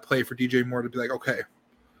 was that play for DJ Moore to be like, okay,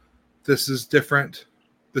 this is different.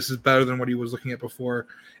 This is better than what he was looking at before.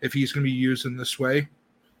 If he's going to be used in this way,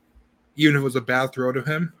 even if it was a bad throw to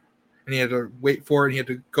him, and he had to wait for it, and he had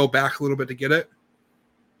to go back a little bit to get it,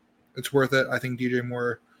 it's worth it. I think DJ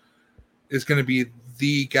Moore is going to be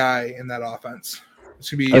the guy in that offense. It's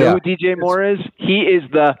going to be. You know who DJ Moore is? He is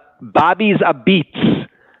the Bobby's a Beats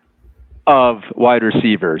of wide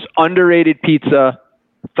receivers. Underrated pizza,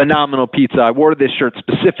 phenomenal pizza. I wore this shirt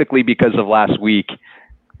specifically because of last week.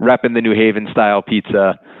 Repping the New Haven style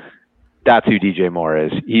pizza. That's who DJ Moore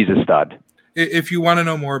is. He's a stud. If you want to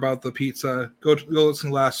know more about the pizza, go listen to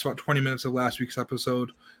the last about 20 minutes of last week's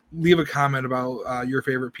episode. Leave a comment about your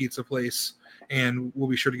favorite pizza place, and we'll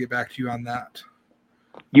be sure to get back to you on that.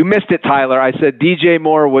 You missed it, Tyler. I said DJ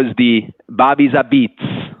Moore was the Bobby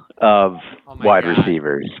Zabitz of wide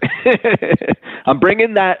receivers. I'm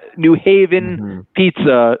bringing that New Haven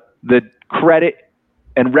pizza the credit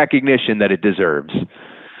and recognition that it deserves.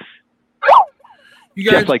 You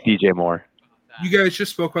guys, just like DJ Moore. You guys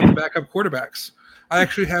just spoke about the backup quarterbacks. I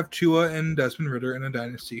actually have Tua and Desmond Ridder in a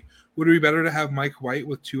dynasty. Would it be better to have Mike White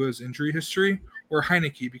with Tua's injury history or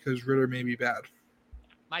Heineke because Ridder may be bad?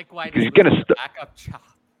 Mike White is losing the backup job.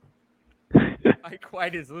 Mike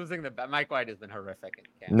White is losing the. Mike White has been horrific in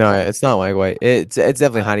camp. No, it's not Mike White. It's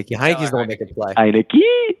definitely Heineke. Heineke's the one that can play.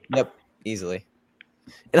 Heineke? Yep, easily.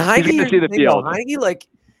 And Heineke, see the field.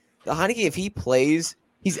 Heineke, if he plays,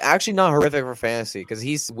 he's actually not horrific for fantasy because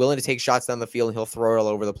he's willing to take shots down the field and he'll throw it all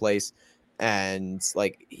over the place. And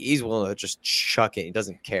he's willing to just chuck it. He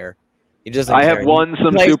doesn't care. He doesn't. I have won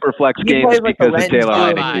some super flex games because of Taylor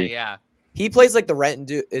Heineke. Yeah. He plays like the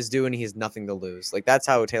Renton is doing. He has nothing to lose. That's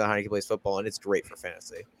how Taylor Heineke plays football, and it's great for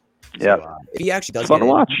fantasy. Yeah, if he actually does, fun to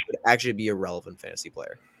watch. He would actually be a relevant fantasy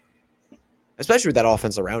player, especially with that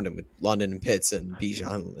offense around him with London and Pitts and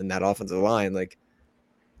Bijan and that offensive line.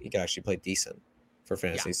 He could actually play decent for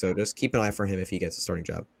fantasy. Yeah. So just keep an eye for him if he gets a starting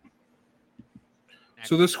job.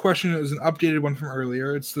 So this question is an updated one from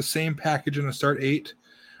earlier. It's the same package in a start 8,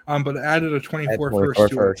 but added a 24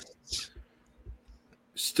 first to it.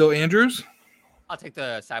 Still Andrews? I'll take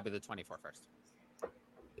the side with the 24 first.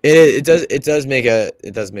 It does make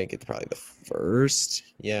it probably the first.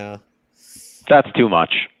 Yeah. That's too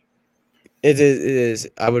much. It is.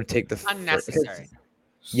 I would take the unnecessary.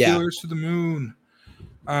 Steelers to the moon.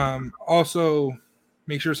 Also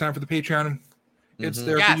make sure to sign up for the Patreon. It's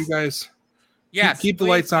there for you guys. Yes. Keep the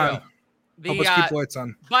lights on. Help us keep the lights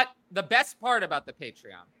on. But the best part about the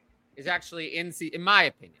Patreon is actually in my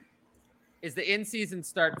opinion, is the in-season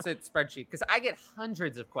start-sit spreadsheet, because I get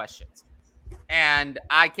hundreds of questions, and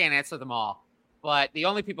I can't answer them all. But the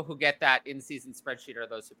only people who get that in-season spreadsheet are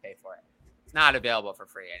those who pay for it. It's not available for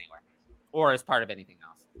free anywhere or as part of anything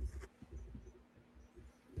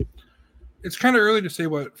else. It's kind of early to say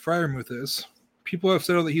what Freiermuth is. People have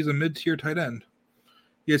said that he's a mid-tier tight end.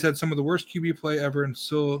 He has had some of the worst QB play ever and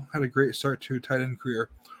still had a great start to a tight end career.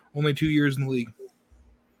 Only 2 years in the league.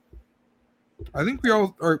 I think we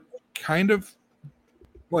all are kind of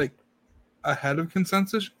ahead of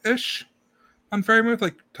consensus-ish on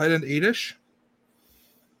Freiermuth, tight end 8-ish.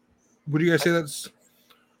 Would you guys say that's...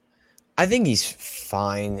 I think he's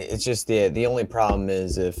fine. It's just the only problem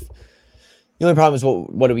is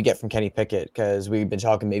what do we get from Kenny Pickett? Because we've been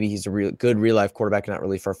talking maybe he's a good real-life quarterback, not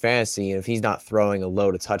really for fantasy. And if he's not throwing a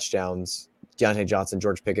load of touchdowns, Deontay Johnson,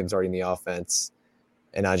 George Pickens already in the offense,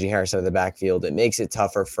 and Najee Harris out of the backfield, it makes it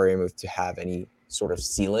tougher for Freiermuth to have any sort of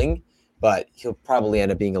ceiling. But he'll probably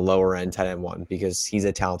end up being a lower-end tight end 1 because he's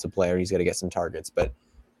a talented player. He's going to get some targets. But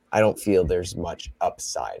I don't feel there's much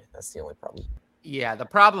upside. That's the only problem. Yeah, the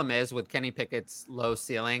problem is with Kenny Pickett's low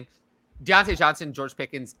ceiling, Deontay Johnson, George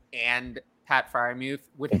Pickens, and Pat Freiermuth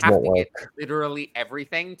would have to get literally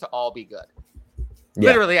everything to all be good. Yeah.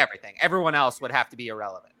 Literally everything. Everyone else would have to be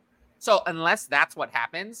irrelevant. So unless that's what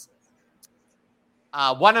happens,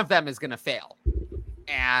 one of them is going to fail.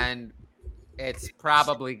 And it's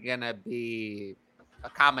probably going to be a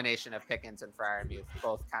combination of Pickens and Freiermuth,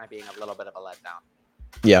 both kind of being a little bit of a letdown.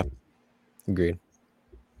 Yeah. Agreed.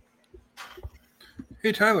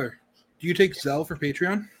 Hey, Tyler, do you take Zell for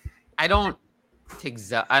Patreon? I don't take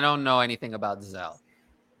Zell. I don't know anything about Zell.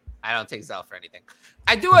 I don't take Zell for anything.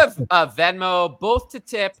 I do have Venmo, both to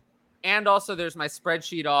tip, and also there's my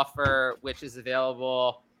spreadsheet offer, which is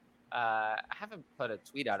available. I haven't put a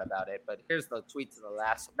tweet out about it, but here's the tweet to the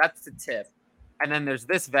last one. That's to tip. And then there's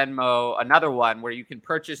this Venmo, another one where you can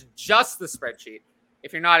purchase just the spreadsheet.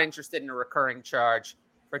 If you're not interested in a recurring charge,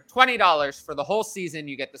 for $20 for the whole season,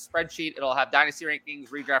 you get the spreadsheet. It'll have dynasty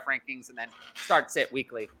rankings, redraft rankings, and then start sit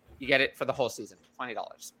weekly. You get it for the whole season,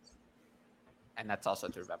 $20. And that's also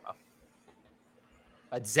through Venmo.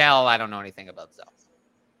 But Zell, I don't know anything about Zell.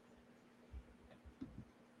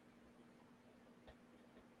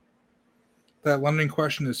 That London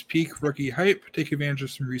question is peak rookie hype. Take advantage of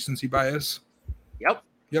some recency bias.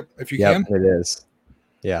 Yep, if you can. It is.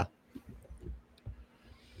 Yeah.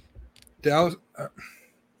 Dallas... is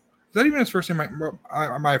that even his first name? My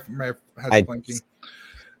head's blanking.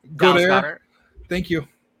 Goddard. Thank you.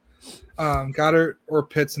 Goddard or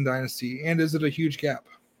Pitts in Dynasty. And is it a huge gap?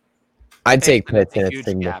 I'd take Pitts in a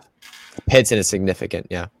significant. Pitts in a significant,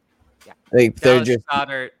 yeah.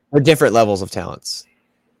 They're different levels of talents.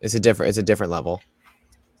 It's a different level.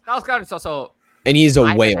 Dallas Goedert's also, and he's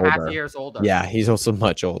way older. Years older. Yeah, he's also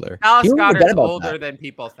much older. Dallas Goedert's older than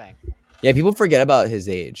people think. Yeah, people forget about his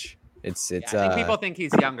age. It's I think people think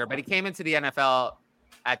he's younger, but he came into the NFL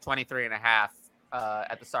at 23 and a half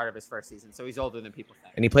at the start of his first season. So he's older than people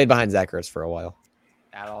think. and he played behind Zach Ertz for a while.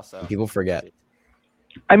 That also. People forget.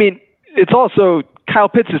 I mean, it's also Kyle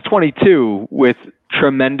Pitts is 22 with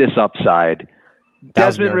tremendous upside.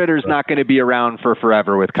 Desmond Ritter's not going to be around for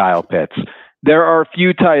forever with Kyle Pitts. There are a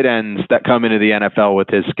few tight ends that come into the NFL with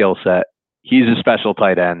his skill set. He's a special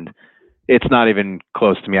tight end. It's not even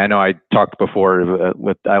close to me. I know I talked before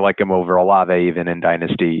I like him over Olave even in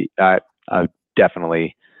Dynasty. I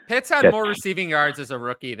definitely. Pitts had more receiving yards as a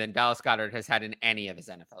rookie than Dallas Goedert has had in any of his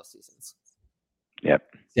NFL seasons. Yep.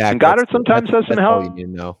 Yeah, and Goddard sometimes has some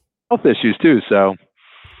health issues too. So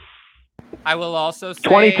I will also say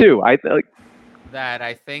 22. That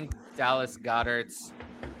I think Dallas Goedert's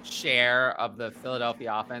share of the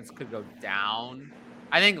Philadelphia offense could go down.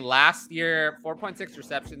 I think last year, 4.6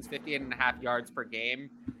 receptions, 58.5 yards per game.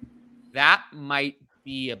 That might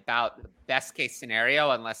be about the best case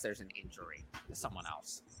scenario unless there's an injury to someone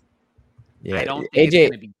else. Yeah, I don't think it's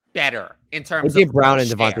going to be better in terms of Brown and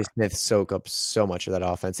share. Devontae Smith soak up so much of that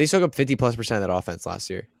offense. They soak up 50+% of that offense last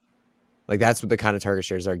year. Like that's what the kind of target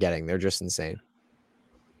shares they're getting. They're just insane.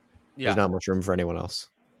 Yeah. There's not much room for anyone else.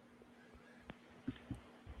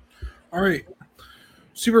 All right.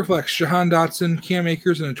 Superflex, Jahan Dotson, Cam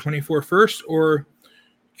Akers in a 24 first, or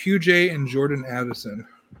QJ and Jordan Addison?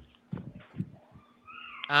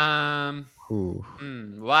 Well,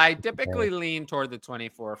 I typically lean toward the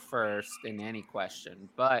 24 first in any question,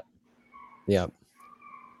 but yeah.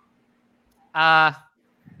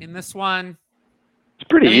 In this one, it's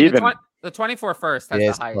pretty even. The 24 first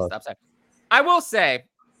has the highest upside. I will say,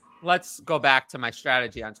 let's go back to my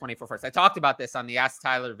strategy on 24 first. I talked about this on the Ask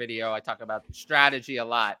Tyler video. I talk about strategy a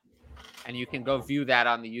lot, and you can go view that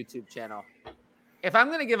on the YouTube channel. If I'm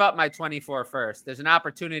going to give up my 24 first, there's an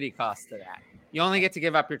opportunity cost to that. You only get to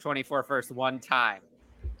give up your 24 first one time,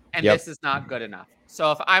 and this is not good enough.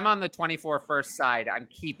 So if I'm on the 24 first side, I'm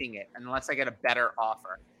keeping it unless I get a better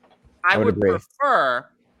offer. I would prefer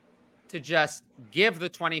to just give the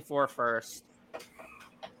 24 first.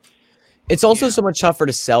 It's also so much tougher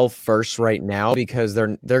to sell first right now because they're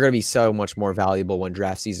going to be so much more valuable when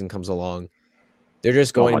draft season comes along. They're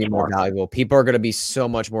just going to be more valuable. People are going to be so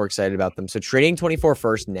much more excited about them. So trading 24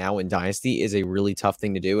 first now in Dynasty is a really tough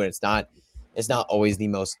thing to do, and it's not always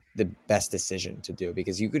the best decision to do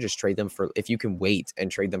because you could just trade them for, if you can wait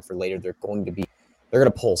and trade them for later, they're going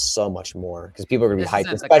to pull so much more because people are going to be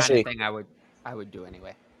hyped. Especially the kind of thing I would do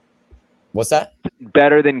anyway. What's that?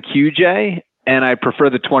 Better than QJ, and I prefer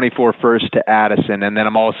the 24 first to Addison, and then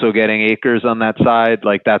I'm also getting Akers on that side.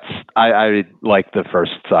 Like I like the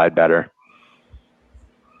first side better.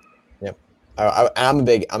 Yep, I'm a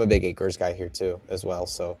big Akers guy here too as well.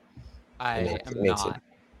 So I am not.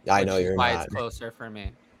 I know you're why not. It's closer for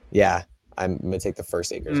me. Yeah, I'm gonna take the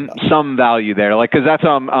first Akers. Some value there, like because that's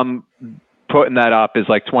how I'm putting that up is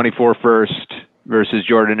like 24 first versus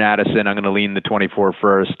Jordan Addison. I'm gonna lean the 24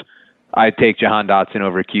 first. I take Jahan Dotson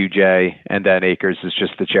over QJ, and then Akers is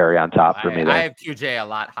just the cherry on top for me. There. I have QJ a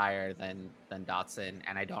lot higher than Dotson,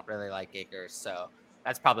 and I don't really like Akers, so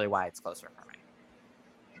that's probably why it's closer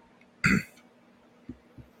for me.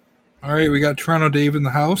 All right, we got Toronto Dave in the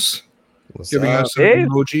house. Giving us some Dave?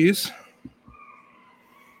 emojis.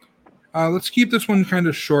 Let's keep this one kind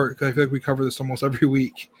of short because I feel like we cover this almost every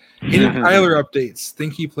week. Any Tyler updates?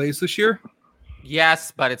 Think he plays this year?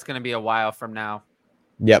 Yes, but it's going to be a while from now.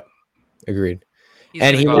 Yep, agreed.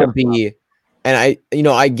 And he won't be. And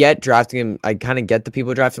I get drafting him. I kind of get the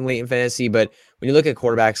people drafting late in fantasy, but when you look at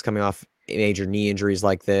quarterbacks coming off major knee injuries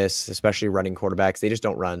like this, especially running quarterbacks, they just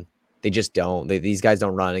don't run. They just don't. These guys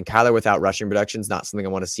don't run. And Kyler without rushing production is not something I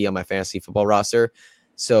want to see on my fantasy football roster.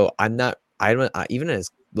 So even as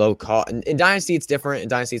low cost in Dynasty, it's different. In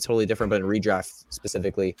Dynasty, it's totally different. But in redraft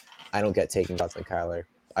specifically, I don't get taking shots on Kyler.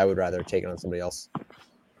 I would rather take it on somebody else.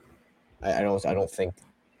 I don't think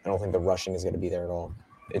the rushing is going to be there at all.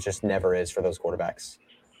 It just never is for those quarterbacks.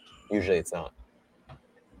 Usually, it's not.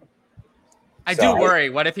 I do worry.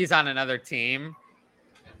 What if he's on another team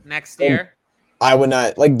next year? I would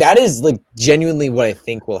not like that. Is like genuinely what I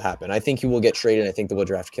think will happen. I think he will get traded. I think they will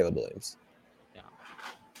draft Caleb Williams. Yeah.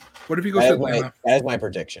 What if he goes to Atlanta? That is my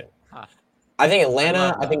prediction. Huh. I think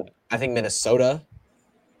Atlanta. I think Minnesota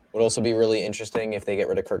would also be really interesting if they get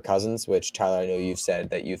rid of Kirk Cousins. Which Tyler, I know you've said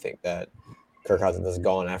that you think that Kirk Cousins is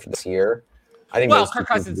gone after this year. I think. Well, Kirk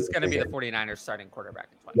Cousins is going to be the 49ers starting quarterback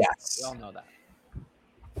in 2020. Yes, we all know that.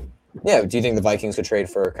 Yeah. Do you think the Vikings would trade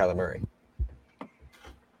for Kyler Murray?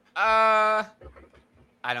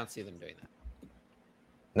 I don't see them doing that.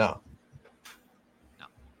 No.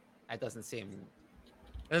 It doesn't seem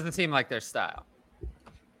like their style.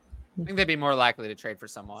 I think they'd be more likely to trade for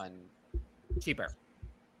someone cheaper.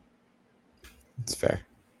 It's fair.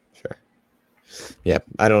 Sure. Yeah,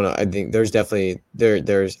 I don't know. I think there's definitely I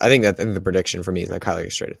think the prediction for me is that Kyler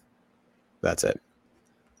gets traded. That's it.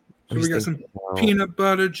 So we got some peanut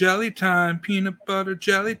butter jelly time. Peanut butter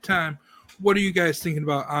jelly time. What are you guys thinking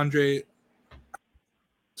about Andre?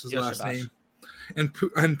 That's his last name. And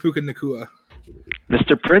Puka Nacua.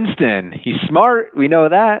 Mr. Princeton. He's smart. We know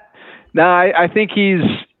that. Now, I think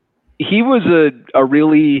he was a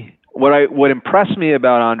really what impressed me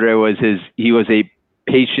about Andre was he was a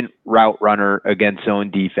patient route runner against zone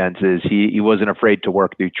defenses. He wasn't afraid to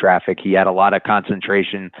work through traffic. He had a lot of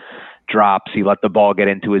concentration drops. He let the ball get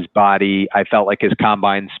into his body. I felt like his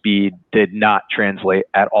combine speed did not translate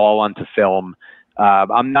at all onto film.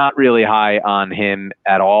 I'm not really high on him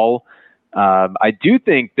at all. I do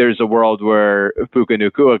think there's a world where Puka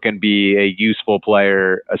Nacua can be a useful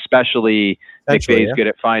player, especially McVay's good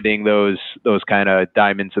at finding those kind of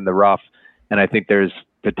diamonds in the rough. And I think there's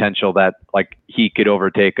potential that like he could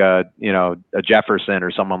overtake a Jefferson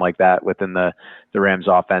or someone like that within the Rams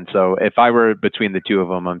offense. So if I were between the two of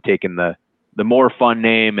them, I'm taking the more fun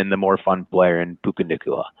name and the more fun player in Puka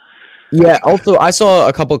Nacua. Yeah. Also, I saw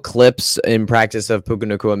a couple clips in practice of Puka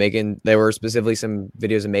Nacua there were specifically some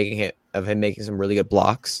videos of him making some really good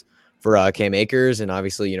blocks for Cam Akers. And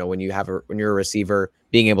obviously, when you're a receiver,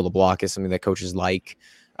 being able to block is something that coaches like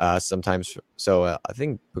sometimes. So I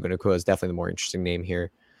think Puka Nacua is definitely the more interesting name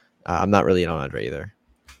here. I'm not really on Andre either.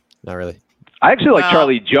 Not really. I actually like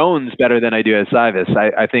Charlie Jones better than I do Esivis.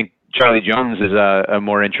 I think Charlie Jones is a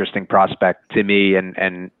more interesting prospect to me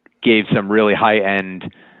and gave some really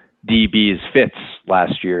high-end DBs fits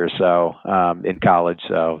last year, so in college.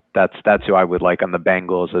 So that's who I would like on the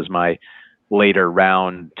Bengals as my later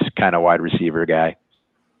round kind of wide receiver guy.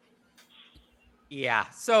 Yeah.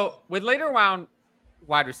 So with later round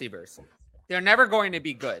wide receivers, they're never going to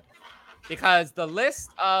be good because the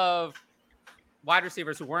list of wide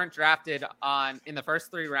receivers who weren't drafted in the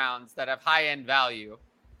first 3 rounds that have high end value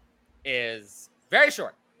is very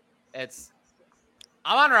short. It's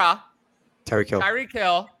Amon-Ra, Tyreek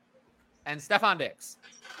Hill, and Stephon Diggs.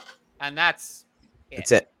 And that's it.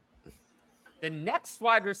 That's it. The next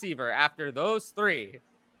wide receiver after those 3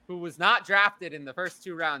 who was not drafted in the first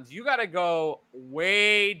 2 rounds, you got to go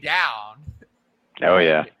way down. Oh,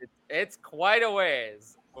 yeah. It's quite a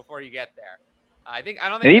ways before you get there. I don't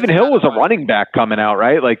think. And even Hill was a running back coming out,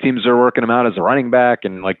 right? Like teams are working him out as a running back,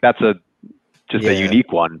 and like that's a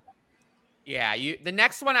unique one. Yeah, the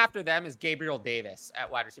next one after them is Gabriel Davis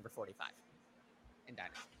at wide receiver 45 in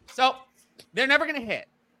Dynasty. So they're never going to hit.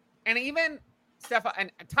 And even Stephon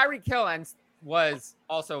and Tyreek Hill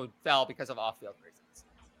fell because of off-field reasons.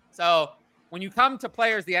 So when you come to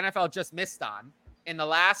players the NFL just missed on in the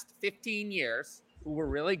last 15 years who were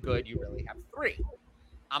really good, you really have 3: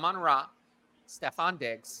 Amon-Ra, Stephon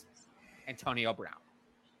Diggs, Antonio Brown,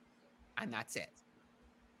 and that's it.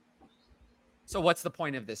 So what's the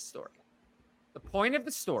point of this story? The point of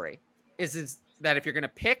the story is that if you're going to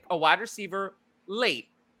pick a wide receiver late,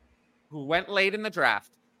 who went late in the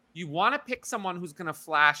draft, you want to pick someone who's going to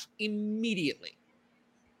flash immediately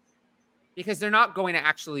because they're not going to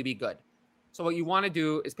actually be good. So what you want to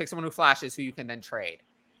do is pick someone who flashes who you can then trade.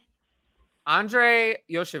 Andre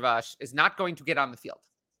Yoshivas is not going to get on the field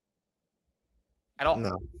at all,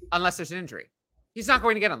 unless there's an injury. He's not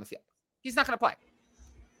going to get on the field. He's not going to play.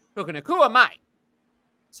 Puka Nacua might.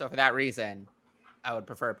 So for that reason, I would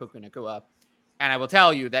prefer Puka Nacua. And I will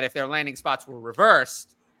tell you that if their landing spots were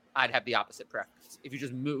reversed, I'd have the opposite preference. If you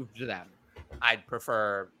just moved them, I'd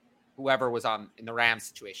prefer whoever was in the Rams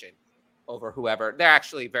situation over whoever. They're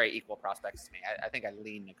actually very equal prospects to me. I think I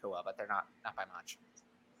lean Nacua, but they're not by much.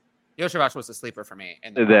 Yoshivas was a sleeper for me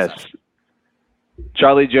in the process.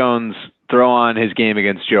 Charlie Jones, throw on his game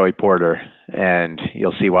against Joey Porter, and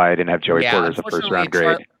you'll see why I didn't have Joey Porter as a first-round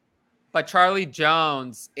grade. But Charlie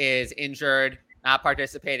Jones is injured, not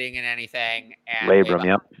participating in anything. And Labrum,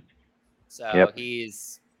 yep. So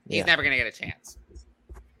he's never going to get a chance,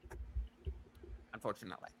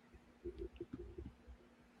 unfortunately.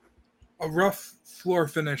 A rough floor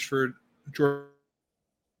finish for Jordan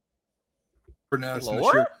Addison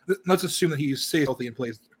this year. Let's assume that he stays healthy and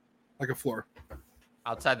plays like a floor.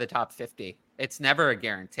 Outside the top 50. It's never a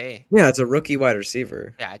guarantee. Yeah, it's a rookie wide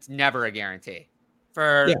receiver. Yeah, it's never a guarantee.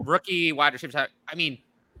 For rookie wide receivers, I mean,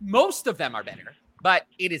 most of them are better, but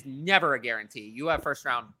it is never a guarantee. You have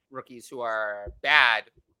first-round rookies who are bad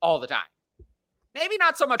all the time. Maybe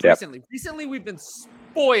not so much recently. Recently, we've been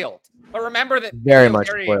spoiled. But remember that very much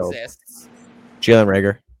spoiled. Exists. Jalen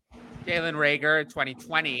Reagor in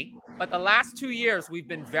 2020. But the last 2 years, we've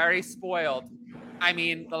been very spoiled I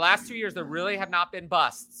mean, the last 2 years there really have not been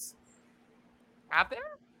busts. Have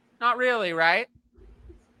there? Not really, right?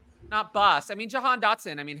 Not busts. I mean, Jahan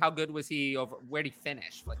Dotson, I mean, how good was he over? Where'd he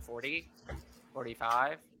finish? Like 40?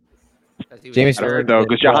 45? James Harden, though,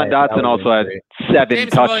 because Jahan Dotson also had 7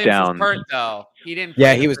 James touchdowns. Williams was hurt, though. He didn't.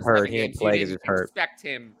 Yeah, play he the was first hurt. 7 He didn't games. play You 'cause he didn't was hurt. expect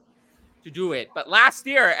him to do it. But last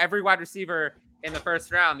year, every wide receiver in the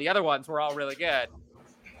first round, the other ones were all really good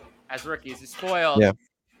as rookies. He's spoiled. Yeah.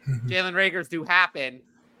 Jalen Reagor's do happen.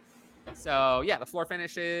 So, yeah, the floor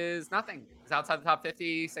finish is nothing. It's outside the top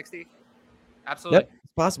 50, 60. Absolutely. Yep,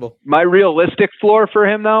 it's possible. My realistic floor for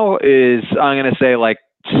him, though, is I'm going to say like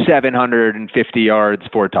 750 yards,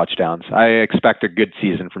 4 touchdowns. I expect a good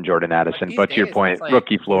season from Jordan Addison. But to your point, like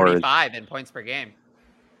rookie floor is 45 in points per game.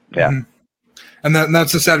 Yeah. And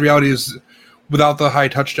that's the sad reality is without the high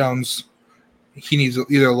touchdowns, he needs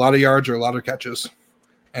either a lot of yards or a lot of catches.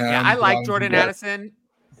 And yeah, I like Jordan Addison,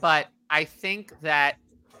 but I think that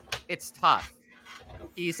it's tough.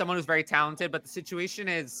 He's someone who's very talented, but the situation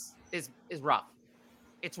is rough.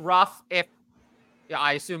 It's rough if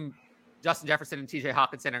I assume Justin Jefferson and TJ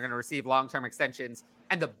Hawkinson are going to receive long-term extensions.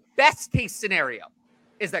 And the best case scenario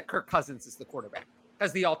is that Kirk Cousins is the quarterback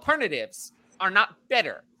because the alternatives are not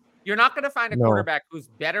better. You're not going to find a quarterback who's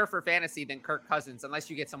better for fantasy than Kirk Cousins unless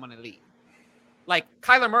you get someone elite. Like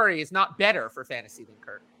Kyler Murray is not better for fantasy than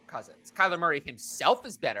Kirk Cousins. Kyler Murray himself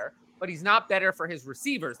is better, but he's not better for his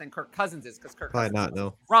receivers than Kirk Cousins is because Kirk Cousins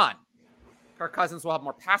will run. Kirk Cousins will have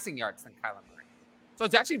more passing yards than Kyler Murray. So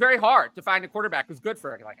it's actually very hard to find a quarterback who's good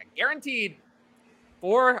for like a guaranteed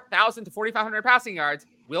 4,000 to 4,500 passing yards,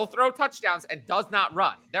 will throw touchdowns, and does not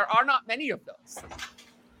run. There are not many of those.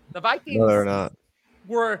 The Vikings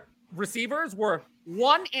receivers were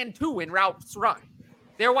 1 and 2 in routes run.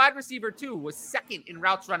 Their wide receiver 2 was 2nd in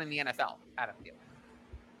routes run in the NFL. Adam Thielen.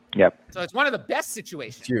 Yep. So it's one of the best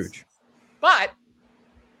situations. It's huge. But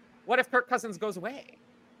what if Kirk Cousins goes away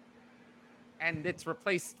and it's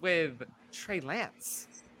replaced with Trey Lance?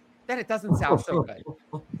 Then it doesn't sound so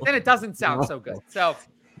good. So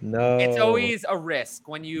no, it's always a risk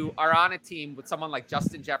when you are on a team with someone like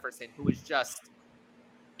Justin Jefferson, who is just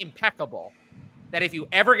impeccable, that if you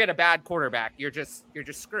ever get a bad quarterback, you're just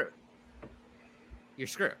screwed. You're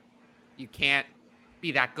screwed. You can't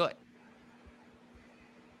be that good.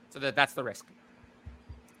 So that's the risk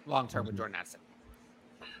long term with Jordan Addison.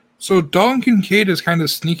 So Dalton Kincaid is kind of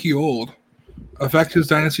sneaky old. Affect his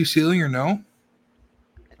dynasty ceiling or no?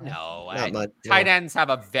 No, tight ends have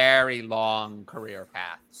a very long career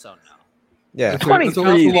path, so no. Yeah,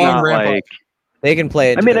 23 is not like they can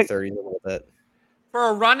play into the 30s a little bit. For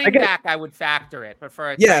a running back, I would factor it, but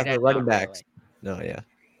for a tight end, for running backs, really. no, yeah.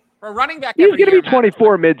 For a running back, he's going to be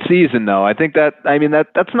 24 mid-season, though. I think that's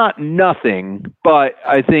not nothing, but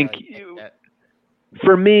I think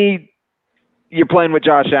for me, you're playing with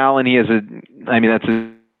Josh Allen. He has that's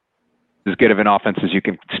as good of an offense as you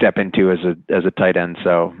can step into as a tight end.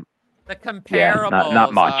 So the comparables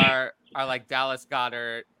not much. are like Dallas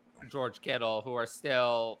Goedert, George Kittle, who are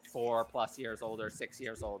still 4+ years older, 6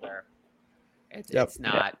 years older. It's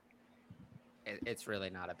not. It's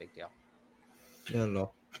really not a big deal. I don't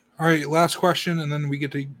know. All right, last question, and then we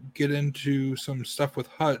get to get into some stuff with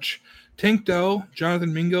Hutch. Tank Dell,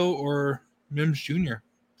 Jonathan Mingo, or Mims Jr.?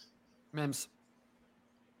 Mims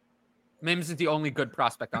is the only good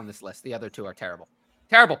prospect on this list. The other two are terrible.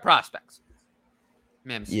 Terrible prospects.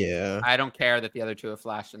 Mims. Yeah. I don't care that the other two have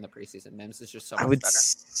flashed in the preseason. Mims is just so much better.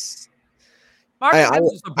 I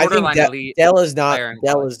Mims is a borderline elite. Dell is not.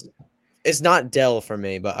 It's not Dell for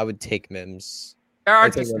me, but I would take Mims. There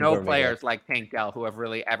are just no players like Tank Dell who have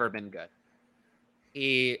really ever been good.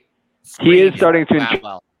 He is starting to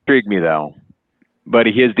intrigue me, though, but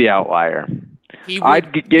he is the outlier.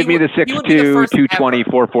 I'd give me the 6'2", 220,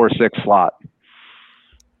 4.46 slot.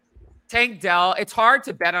 Tank Dell, it's hard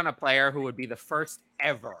to bet on a player who would be the first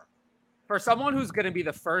ever. For someone who's going to be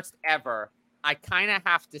the first ever, I kind of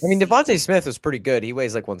have to Devontae Smith was pretty good. He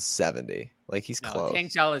weighs like 170. Like, he's close.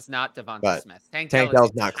 Tank Dell is not Devontae Smith. Tank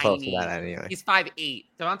Dell's not close to that anyway. He's 5'8".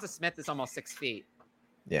 Devontae Smith is almost 6 feet.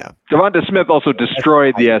 Yeah. Devontae Smith also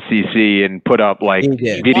destroyed the SEC and put up like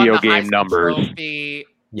video game numbers. Trophy.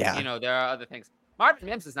 Yeah. There are other things. Marvin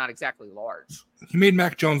Mims is not exactly large. He made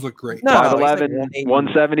Mac Jones look great. No, 5'11",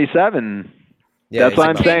 177. Yeah, that's what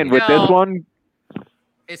I'm saying. With this one,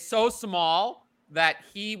 it's so small that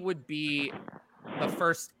he would be the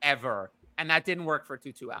first ever, and that didn't work for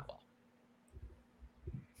Tutu Atwell.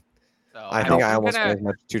 So I think I almost I'm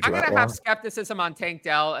gonna have skepticism on Tank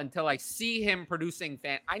Dell until I see him producing.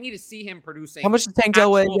 I need to see him producing. How much does Tank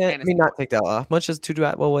Dell weigh again? I mean, not Tank Dell. How much does Tutu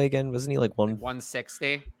Atwell weigh again? Wasn't he like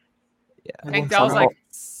 160? Tank Dell's like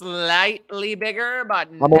slightly bigger, but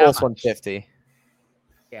I'm almost 150.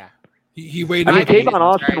 Yeah. He weighed. I mean, in- Tavon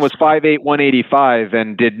Austin was 5'8", 185,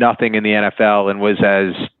 and did nothing in the NFL, and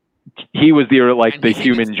he was And the he's even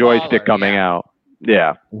human joystick smaller, coming yeah. out.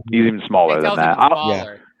 Yeah, he's even smaller Tank than Dell's that. even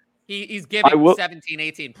smaller. He's giving will- 17,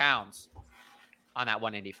 18 pounds on that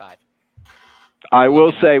 185. I will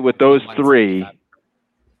Looking say at with those 175. three,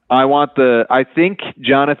 I think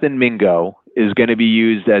Jonathan Mingo is going to be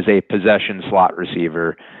used as a possession slot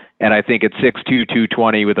receiver. And I think at 6'2",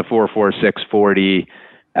 220 with a 4'4", 640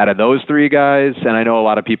 out of those three guys. And I know a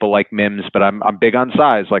lot of people like Mims, but I'm big on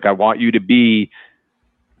size. Like, I want you to be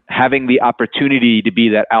having the opportunity to be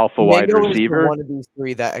that alpha wide Mingo is receiver. the one of these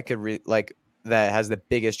three that I could that has the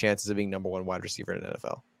biggest chances of being number one wide receiver in the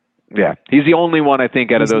NFL. Yeah. He's the only one, I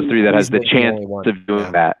think, out of those three that has the chance of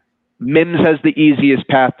doing that. Mims has the easiest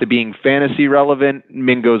path to being fantasy relevant.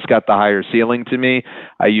 Mingo's got the higher ceiling to me.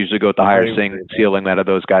 I usually go with the higher ceiling out of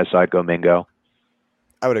those guys, so I'd go Mingo.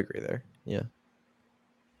 I would agree there. Yeah.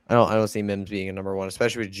 I don't see Mims being a number one,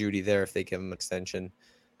 especially with Judy there if they give him extension.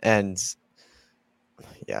 And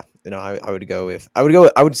yeah, I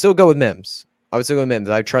would still go with Mims. I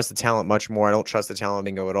trust the talent much more. I don't trust the talent of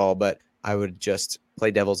Mingo at all, but I would just play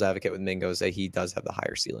devil's advocate with Mingo, say he does have the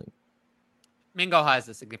higher ceiling. Mingo has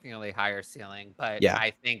a significantly higher ceiling, but Yeah.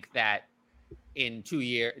 I think that in 2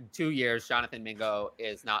 years, Jonathan Mingo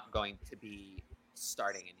is not going to be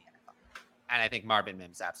starting in the NFL. And I think Marvin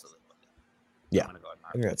Mims absolutely will. Yeah. I'm going to go with I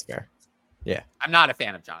Marvin. think that's fair. Yeah. I'm not a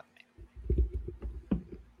fan of Jonathan Mingo.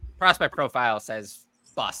 Prospect profile says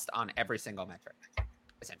bust on every single metric,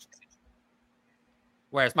 essentially.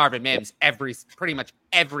 Whereas Marvin Mims, pretty much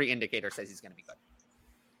every indicator says he's going to be good.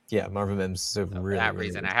 Yeah, Marvin Mims is So for that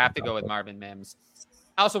reason, I have to go with Marvin Mims.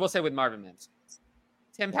 I also will say with Marvin Mims,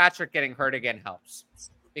 Tim Patrick getting hurt again helps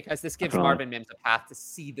because this gives Marvin Mims a path to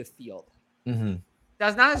see the field. Mm-hmm.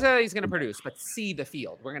 Does not necessarily he's going to produce, but see the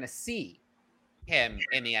field. We're going to see him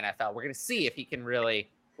in the NFL. We're going to see if he can really.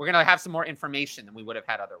 We're going to have some more information than we would have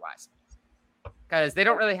had otherwise, because they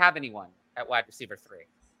don't really have anyone at wide receiver 3.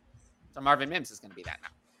 So Marvin Mims is going to be that now.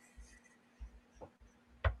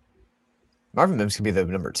 Marvin Mims could be the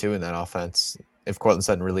number 2 in that offense if Cortland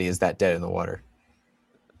Sutton really is that dead in the water.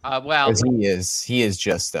 Well, because he is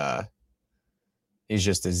just he's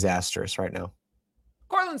just disastrous right now.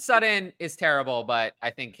 Cortland Sutton is terrible, but I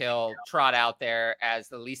think he'll trot out there as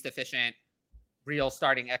the least efficient, real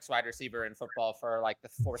starting X wide receiver in football for like the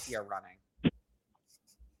 4th year running.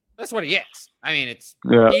 That's what he is. I mean,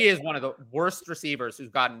 he is one of the worst receivers who's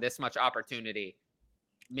gotten this much opportunity,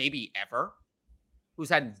 maybe ever. Who's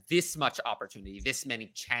had this much opportunity, this many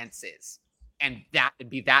chances, and that would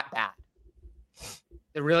be that bad.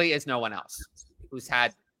 There really is no one else who's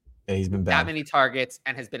had he's been bad. that many targets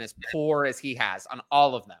and has been as poor as he has on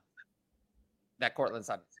all of them. That Cortland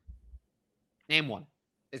Sutton. Name one.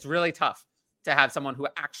 It's really tough to have someone who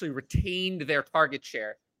actually retained their target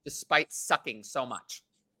share despite sucking so much.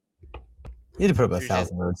 He had to put up a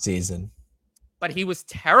 1,000-yard season. But he was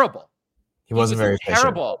terrible. He wasn't very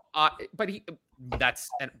terrible. But that's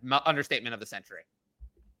an understatement of the century.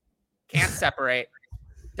 Can't separate.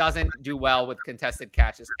 Doesn't do well with contested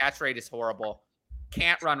catches. Catch rate is horrible.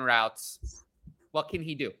 Can't run routes. What can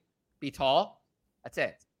he do? Be tall? That's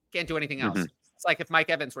it. Can't do anything else. It's like if Mike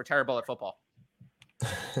Evans were terrible at football.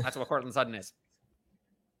 That's what Cortland Sutton is.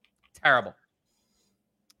 Terrible.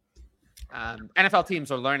 NFL teams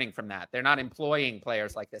are learning from that. They're not employing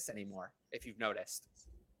players like this anymore, if you've noticed.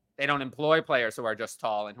 They don't employ players who are just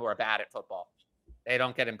tall and who are bad at football. They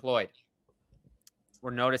don't get employed.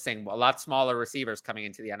 We're noticing a lot smaller receivers coming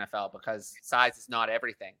into the NFL because size is not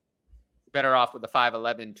everything. You're better off with the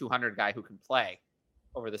 5'11", 200 guy who can play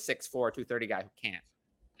over the 6'4", 230 guy who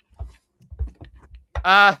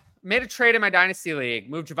can't. Made a trade in my Dynasty League.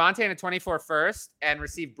 Moved Javonte in a 24 first and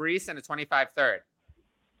received Breece in a 25 third.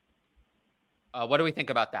 What do we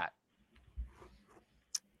think about that?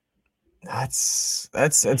 That's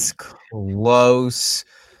close,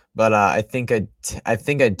 but I think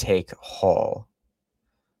I'd take Hall.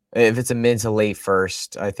 If it's a mid to late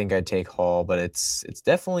first, I think I'd take Hall, but it's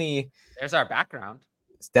definitely there's our background.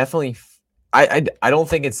 It's definitely I don't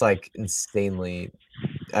think it's like insanely.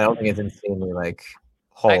 I don't think it's insanely like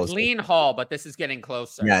Hall. I'd lean Hall, but this is getting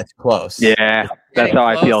closer. Yeah, it's close. Yeah, that's how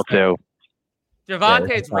I feel too.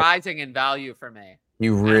 Javonte's rising in value for me. He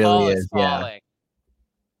really is. Falling.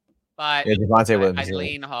 But Javonte Williams. I'd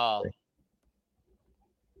lean Hall.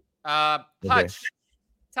 Hutch,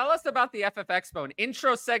 tell us about the FF Expo in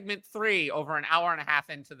intro segment 3 over an hour and a half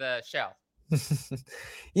into the show.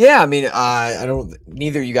 Yeah, I mean, I don't.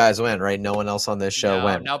 Neither of you guys went, right? No one else on this show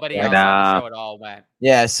went. Nobody else on the show at all went.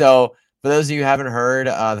 Yeah, so For those of you who haven't heard,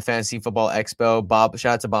 the Fantasy Football Expo,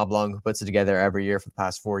 shout out to Bob Long, who puts it together every year for the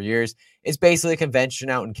past 4 years. It's basically a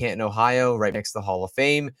convention out in Canton, Ohio, right next to the Hall of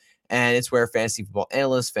Fame. And it's where fantasy football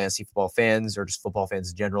analysts, fantasy football fans, or just football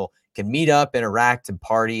fans in general can meet up, interact, and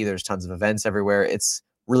party. There's tons of events everywhere. It's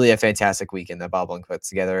really a fantastic weekend that Bob Long puts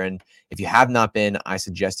together. And if you have not been, I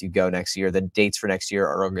suggest you go next year. The dates for next year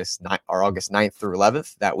are August 9th through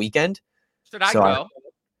 11th, that weekend. Should I go?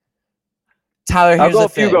 Tyler, I'll go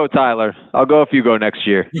if you go, Tyler. I'll go if you go next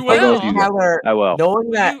year. You will? Tyler, I will.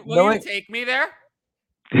 Will you take me there?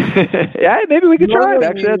 Yeah, maybe we could try it.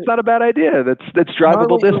 Actually, that's not a bad idea. That's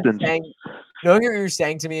drivable distance. Knowing what you were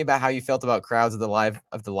saying to me about how you felt about crowds of the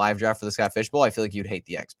live draft for the Scott Fish Bowl, I feel like you'd hate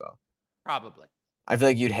the expo. Probably. I feel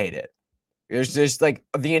like you'd hate it. There's just like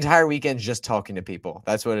the entire weekend just talking to people.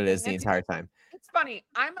 That's what it is the entire time. It's funny.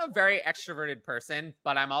 I'm a very extroverted person,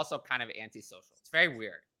 but I'm also kind of antisocial. It's very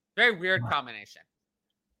weird. Very weird combination.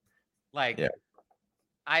 Like, yeah.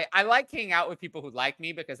 I like hanging out with people who like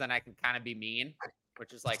me because then I can kind of be mean,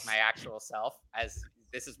 which is like my actual self, as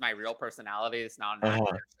this is my real personality. It's not an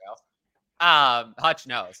actor show. Hutch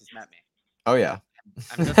knows. He's met me. Oh, yeah.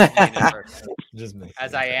 I'm just as mean in person just me.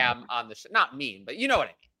 as I am on the show. Not mean, but you know what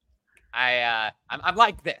I mean. I'm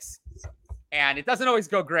like this, and it doesn't always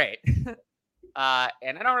go great. And I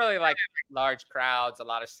don't really like large crowds, a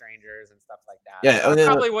lot of strangers and stuff like that. Yeah, so I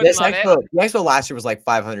probably wouldn't love it. The expo last year was like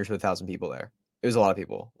 500 to 1,000 people there. It was a lot of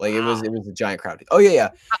people. Like it was a giant crowd. Oh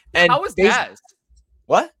yeah. And how was Dez?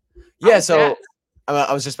 What? Yeah, so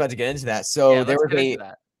I was just about to get into that. So there were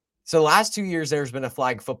so the last 2 years there's been a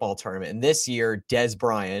flag football tournament, and this year Dez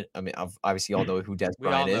Bryant. I mean, obviously you all know who Dez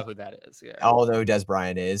Bryant is. We all know who that is. Yeah, all know who Dez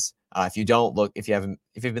Bryant is. If you don't look, if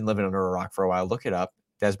you've been living under a rock for a while, look it up.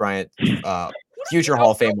 Dez Bryant, future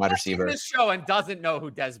Hall of Fame wide receiver. This show and doesn't know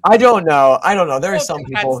who Dez. I don't know. There are some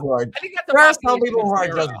people who are. There are some people who are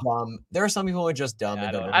just dumb. There are some people who are just dumb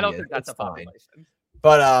and don't know. I don't think that's a population.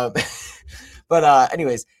 But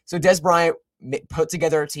anyways, so Dez Bryant put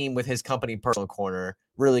together a team with his company, Personal Corner.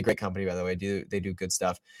 Really great company, by the way. They do good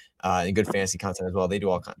stuff and good fantasy content as well. They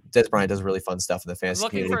do all kinds. Dez Bryant does really fun stuff in the fantasy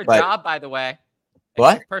community. Looking for a job, by the way.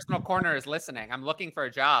 What? Personal Corner is listening. I'm looking for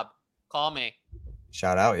a job. Call me.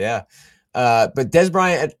 Shout out, yeah. But Dez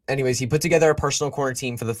Bryant, anyways, he put together a Personal Corner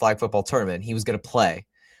team for the flag football tournament. He was going to play,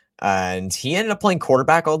 and he ended up playing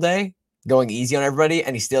quarterback all day, going easy on everybody,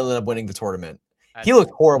 and he still ended up winning the tournament. He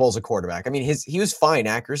looked horrible as a quarterback. I mean, he was fine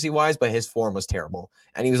accuracy wise, but his form was terrible,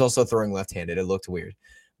 and he was also throwing left-handed. It looked weird.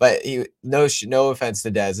 But no offense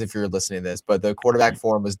to Dez if you're listening to this, but the quarterback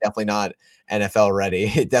form was definitely not NFL ready.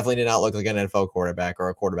 It definitely did not look like an NFL quarterback or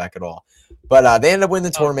a quarterback at all. But they ended up winning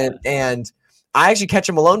the tournament, and I actually catch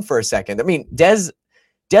him alone for a second. I mean, Dez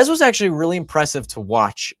was actually really impressive to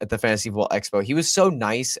watch at the Fantasy Football Expo. He was so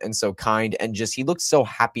nice and so kind, and he looked so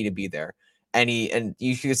happy to be there. And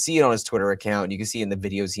you could see it on his Twitter account. You can see it in the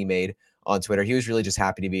videos he made on Twitter. He was really just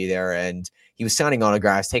happy to be there, and he was signing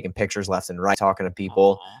autographs, taking pictures left and right, talking to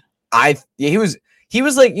people. He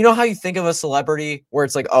was like, you know how you think of a celebrity where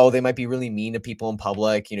it's like, oh, they might be really mean to people in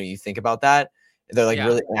public. You know, you think about that. They're like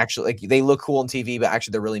really actually like they look cool on TV, but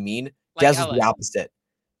actually they're really mean. Like Dez was the opposite.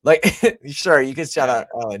 Like, sure, you can shout out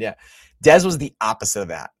Ellen. Yeah. Dez was the opposite of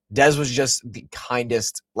that. Dez was just the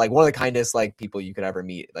kindest, like one of the kindest, like people you could ever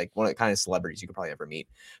meet, like one of the kindest celebrities you could probably ever meet.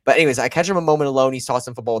 But anyways, I catch him a moment alone. He's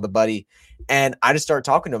tossing football with a buddy, and I just started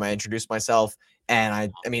talking to him. I introduced myself,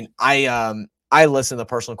 and I listen to the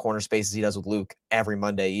Personal Corner spaces he does with Luke every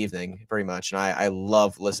Monday evening, pretty much. And I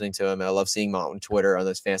love listening to him. And I love seeing him on Twitter on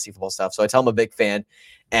this fantasy football stuff. So I tell him I'm a big fan,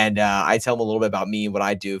 and I tell him a little bit about me and what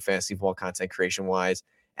I do fantasy football content creation wise.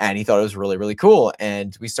 And he thought it was really, really cool.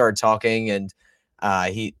 And we started talking, and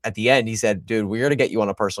he at the end he said, "Dude, we're gonna get you on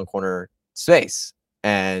a Personal Corner space."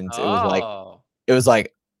 And it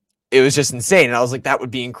was just insane. And I was like, "That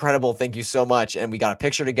would be incredible. Thank you so much." And we got a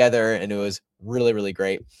picture together, and it was really, really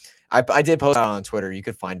great. I did post it on Twitter. You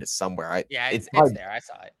could find it somewhere. It's there. I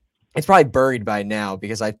saw it. It's probably buried by now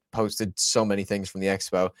because I posted so many things from the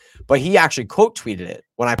expo. But he actually quote tweeted it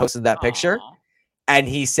when I posted that picture, and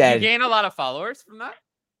he said, "You gain a lot of followers from that."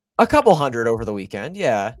 A couple hundred over the weekend,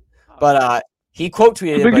 yeah. But he quote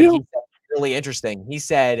tweeted it, but he said really interesting. He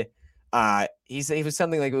said it was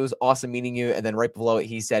something like, "It was awesome meeting you," and then right below it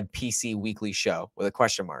he said PC Weekly Show with a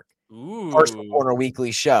question mark. Ooh. Personal Corner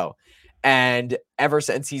Weekly Show. And ever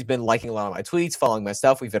since he's been liking a lot of my tweets, following my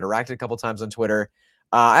stuff, we've interacted a couple times on Twitter.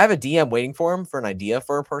 I have a DM waiting for him for an idea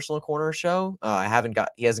for a Personal Corner show.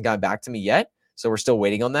 He hasn't gotten back to me yet, so we're still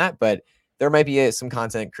waiting on that. But there might be some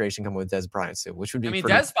content creation coming with Des Bryant too, which would be. I mean,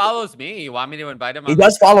 pretty Des follows me. You want me to invite him? He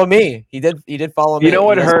does follow me. He did follow me. You know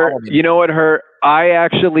what hurt? You know what hurt? I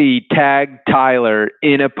actually tagged Tyler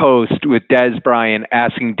in a post with Des Bryant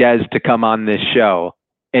asking Des to come on this show,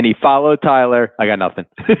 and he followed Tyler. I got nothing.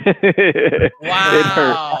 Wow.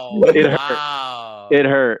 It hurt. It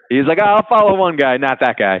hurt. He's like, I'll follow one guy, not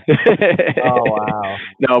that guy. Oh wow.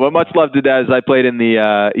 No, but much love to Des. I played in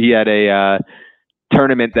the. He had a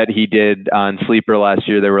tournament that he did on Sleeper last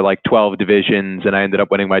year. There were like 12 divisions, and I ended up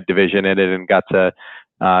winning my division in it and got to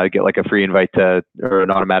get like a free invite to or an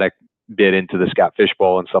automatic bid into the Scott Fish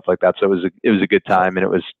Bowl and stuff like that. So it was a good time, and it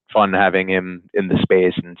was fun having him in the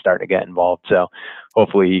space and starting to get involved. So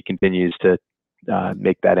hopefully he continues to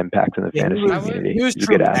make that impact in the fantasy community. He was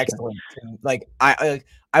truly excellent. Like I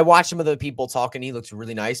watched some of the people talking. He looked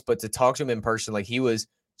really nice, but to talk to him in person, like he was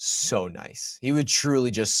so nice. He was truly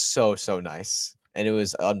just so nice, and it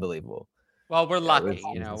was unbelievable. Well, we're lucky,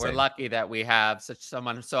 insane. We're lucky that we have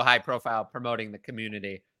someone so high profile promoting the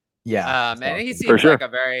community. Yeah, and he seems like a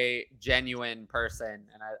very genuine person,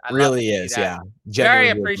 and I really love to is. see that. Yeah, very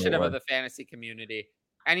appreciative of the fantasy community,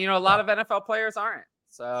 and a lot of NFL players aren't.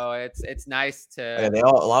 So it's nice to. Yeah, a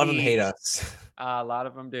lot of them hate us. A lot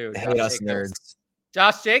of them do. They hate us nerds.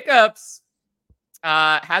 Josh Jacobs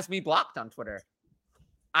has me blocked on Twitter.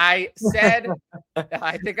 I said,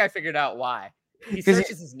 I think I figured out why. He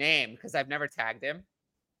searches his name because I've never tagged him.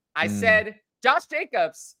 I said Josh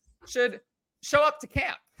Jacobs should show up to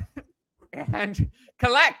camp and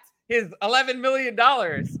collect his $11 million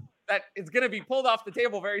that is going to be pulled off the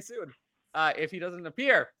table very soon if he doesn't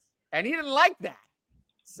appear. And he didn't like that.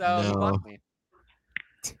 So he blocked me.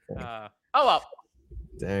 Oh, well.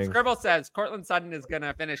 Dang. Scribble says Cortland Sutton is going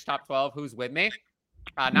to finish top 12. Who's with me?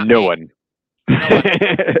 Not no me. one. No one.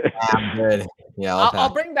 I'm good. Yeah,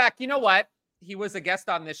 I'll bring back. You know what? He was a guest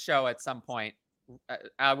on this show at some point.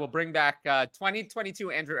 I will bring back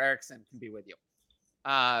 2022. Andrew Erickson can be with you.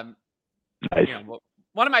 Nice.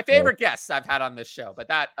 One of my favorite guests I've had on this show. But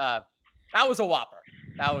that was a whopper.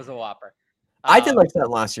 That was a whopper. I did like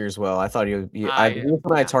that last year as well. I thought he would be.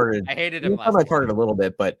 I targeted. I hated him. I targeted a little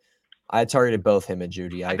bit, but I targeted both him and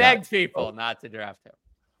Judy. I begged people not to draft him.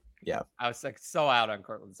 Yeah, I was like so out on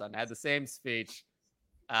Cortland Sutton. I had the same speech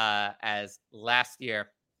as last year,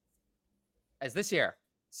 as this year.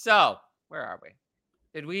 So where are we?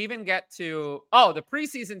 Did we even get to? Oh, the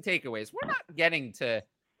preseason takeaways. We're not getting to. I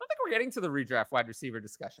don't think we're getting to the redraft wide receiver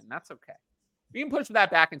discussion. That's okay. We can push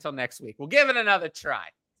that back until next week. We'll give it another try.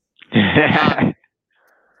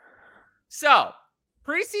 So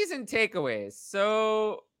preseason takeaways.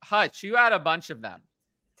 So Hutch, you had a bunch of them.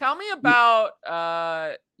 Tell me about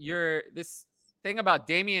this thing about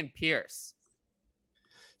Dameon Pierce.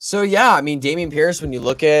 So yeah, I mean Dameon Pierce, when you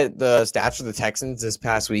look at the stats for the Texans this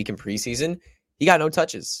past week in preseason, he got no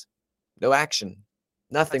touches, no action,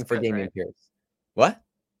 nothing for Dameon Pierce. What?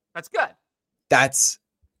 That's good.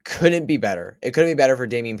 Couldn't be better. It couldn't be better for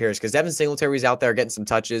Dameon Pierce because Devin Singletary was out there getting some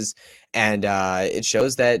touches, and it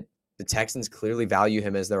shows that the Texans clearly value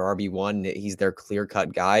him as their RB1. He's their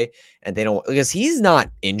clear-cut guy, and they don't, because he's not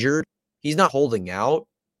injured. He's not holding out.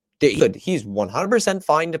 He's 100%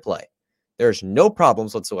 fine to play. There's no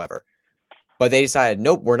problems whatsoever. But they decided,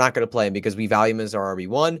 nope, we're not going to play him because we value him as our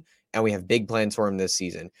RB1, and we have big plans for him this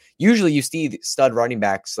season. Usually you see stud running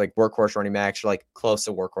backs, like workhorse running backs, or like close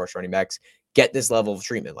to workhorse running backs, get this level of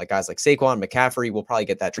treatment. Like guys like Saquon, McCaffrey will probably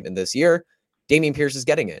get that treatment this year. Dameon Pierce is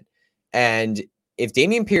getting it. And if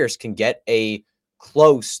Dameon Pierce can get a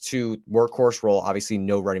close to workhorse role, obviously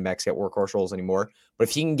no running backs get workhorse roles anymore, but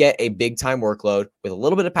if he can get a big time workload with a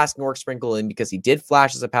little bit of passing work sprinkled in, because he did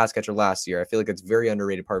flash as a pass catcher last year. I feel like it's a very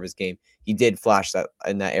underrated part of his game. He did flash that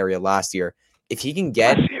in that area last year. If he can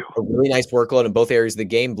get a really nice workload in both areas of the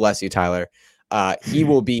game, bless you, Tyler, he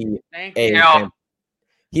will be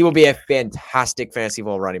he will be a fantastic fantasy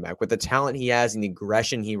football running back with the talent he has and the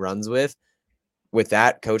aggression he runs with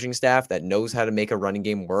that coaching staff that knows how to make a running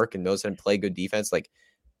game work and knows how to play good defense. Like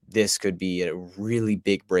this could be a really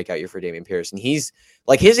big breakout year for Dameon Pierce. And he's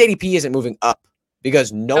like, his ADP isn't moving up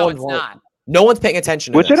because no one's paying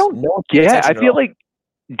attention to Which this. I don't get. I feel like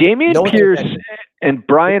Dameon Pierce and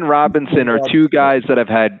Brian Robinson are two guys that have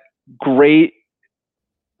had great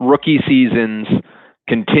rookie seasons,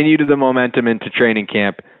 continue to the momentum into training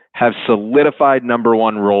camp, have solidified number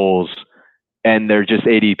one roles, and their just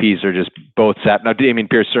ADPs are just both set. Now, Dameon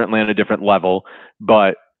Pierce certainly on a different level,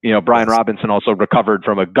 but Brian Robinson also recovered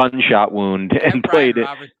from a gunshot wound and played it.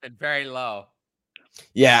 Robinson very low.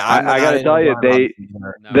 Yeah, I got to tell you,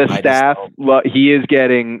 the staff, he is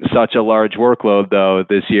getting such a large workload though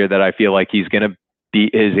this year that I feel like he's going to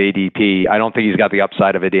beat his ADP. I don't think he's got the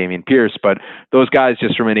upside of a Dameon Pierce, but those guys,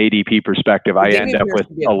 just from an ADP perspective, I end up with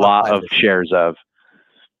a lot of shares of.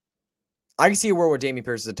 I can see a world where Dameon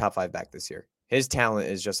Pierce is a top 5 back this year. His talent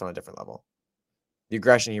is just on a different level. The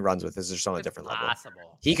aggression he runs with is just on a different level.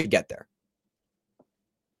 He could get there.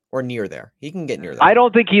 Or near there. He can get near there. I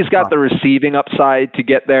don't think he's got the receiving upside to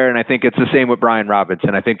get there, and I think it's the same with Brian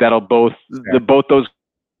Robinson. I think that'll both those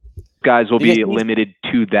guys will be limited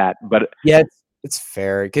to that. But yeah, it's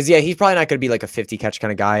fair because he's probably not going to be like a 50 catch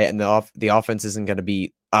kind of guy, and the offense isn't going to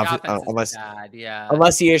be unless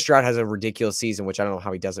CJ Stroud has a ridiculous season, which I don't know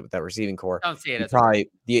how he does it with that receiving core. Don't see it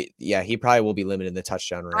he probably will be limited in the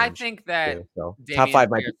touchdown range. I think that too, so. top five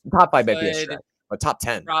might be a stretch, but top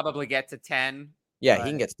 10 probably get to 10. Yeah,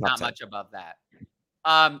 he can get to top 10. Not much above that.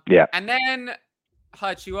 Yeah, and then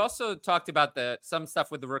Hutch, you also talked about some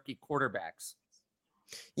stuff with the rookie quarterbacks.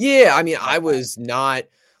 Yeah, I mean, I was not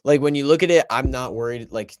like when you look at it, I'm not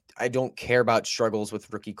worried. Like, I don't care about struggles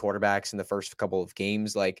with rookie quarterbacks in the first couple of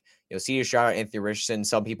games. Like, CJ Stroud, Anthony Richardson,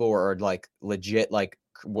 some people were like legit like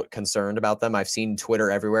concerned about them. I've seen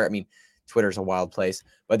Twitter everywhere. I mean, Twitter's a wild place,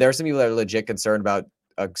 but there are some people that are legit concerned about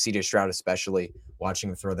CJ Stroud, especially watching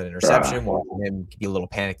him throw that interception, watching him be a little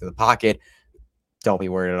panicked in the pocket. Don't be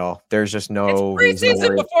worried at all. There's just no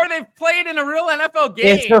preseason before they've played in a real NFL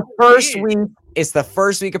game. It's the first week. It's the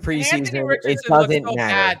first week of preseason. Anthony Richardson it doesn't so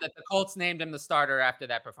matter. bad that the Colts named him the starter after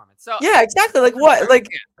that performance. So yeah, exactly. Like what? Like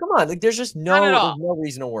come on. Like there's just no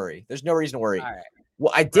reason to worry. There's no reason to worry. All right.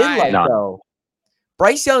 Well, I did though.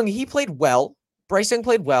 Bryce Young, he played well.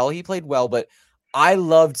 He played well, but I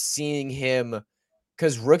loved seeing him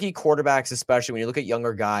because rookie quarterbacks, especially when you look at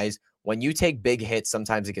younger guys, when you take big hits,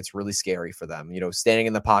 sometimes it gets really scary for them. Standing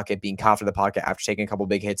in the pocket, being confident in the pocket after taking a couple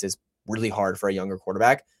big hits is really hard for a younger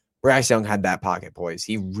quarterback. Bryce Young had that pocket poise.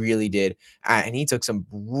 He really did. And he took some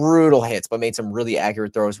brutal hits, but made some really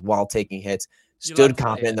accurate throws while taking hits. Stood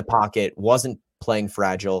confident in the pocket, wasn't playing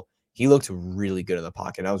fragile. He looked really good in the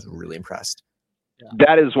pocket. I was really impressed. Yeah.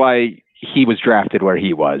 That is why he was drafted where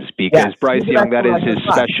he was, because Bryce Young, that is his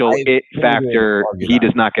special it factor. He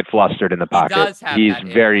does not get flustered in the pocket. He's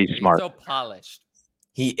very smart. He's so polished.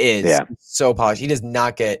 He is so polished. He does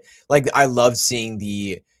not get I love seeing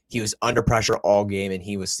he was under pressure all game and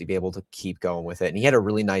he was to be able to keep going with it. And he had a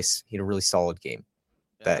really solid game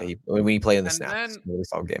when he played in the snaps. Really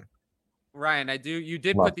solid game. Ryan, you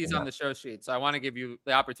did put these on the show sheet, so I want to give you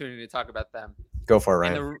the opportunity to talk about them. Go for it,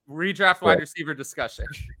 Ryan. And the redraft wide receiver discussion,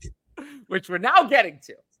 which we're now getting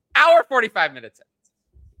to. Hour 45 minutes in.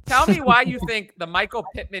 Tell me why you think the Michael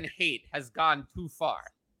Pittman hate has gone too far.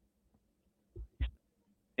 I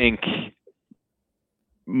think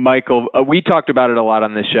Michael, we talked about it a lot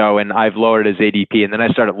on the show, and I've lowered his ADP, and then I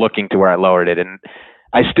started looking to where I lowered it, and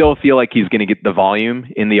I still feel like he's going to get the volume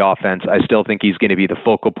in the offense. I still think he's going to be the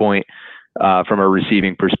focal point from a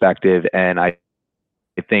receiving perspective, and I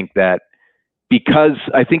think that because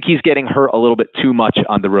I think he's getting hurt a little bit too much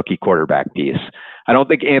on the rookie quarterback piece. I don't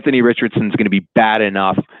think Anthony Richardson's going to be bad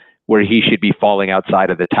enough where he should be falling outside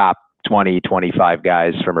of the top 20, 25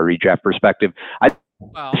 guys from a redraft perspective. I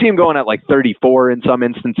see him going at 34 in some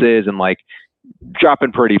instances and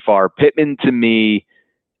dropping pretty far. Pittman, to me,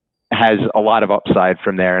 has a lot of upside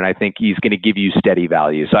from there, and I think he's going to give you steady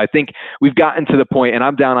value. So I think we've gotten to the point, and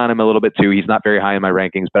I'm down on him a little bit too. He's not very high in my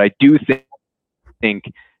rankings, but I do think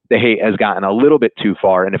the hate has gotten a little bit too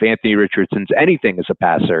far. And if Anthony Richardson's anything as a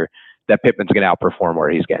passer, that Pittman's going to outperform where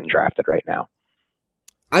he's getting drafted right now.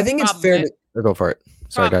 I think it's fair to go for it.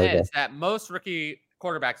 Sorry, guys. Is that most rookie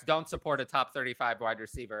quarterbacks don't support a top 35 wide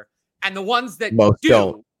receiver, and the ones that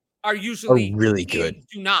are usually really good.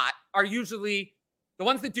 The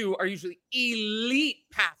ones that do are usually elite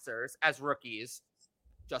passers as rookies,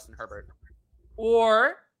 Justin Herbert,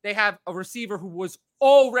 or they have a receiver who was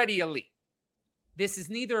already elite. This is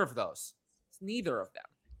neither of those. It's neither of them.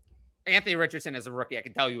 Anthony Richardson as a rookie, I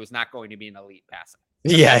can tell you, is not going to be an elite passer.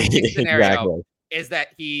 Exactly. Is that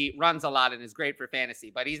he runs a lot and is great for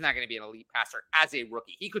fantasy, but he's not going to be an elite passer as a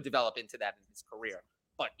rookie. He could develop into that in his career.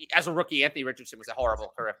 But as a rookie, Anthony Richardson was a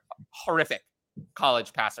horrific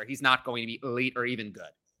college passer. He's not going to be elite or even good.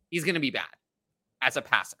 He's going to be bad as a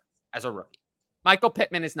passer, as a rookie. Michael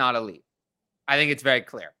Pittman is not elite. I think it's very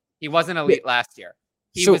clear. He wasn't elite last year.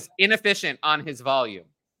 He was inefficient on his volume.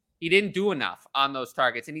 He didn't do enough on those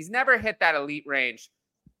targets, and he's never hit that elite range.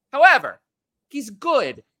 However, he's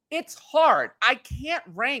good. It's hard. I can't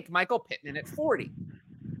rank Michael Pittman at 40.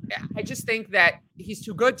 I just think that he's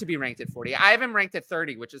too good to be ranked at 40. I have him ranked at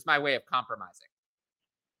 30, which is my way of compromising.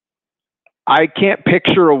 I can't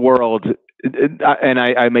picture a world, and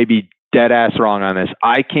I may be dead ass wrong on this.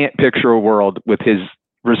 I can't picture a world with his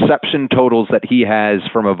reception totals that he has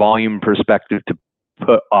from a volume perspective to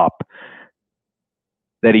put up,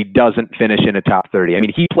 that he doesn't finish in a top 30. I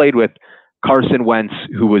mean, he played with Carson Wentz,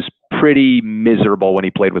 who was pretty miserable when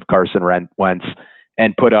he played with Carson Wentz,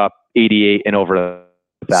 and put up 88 and over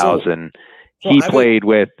 1,000. He played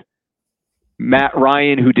with Matt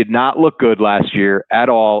Ryan, who did not look good last year at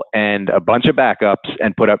all, and a bunch of backups,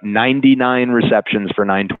 and put up 99 receptions for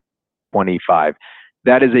 925.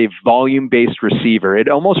 That is a volume-based receiver. It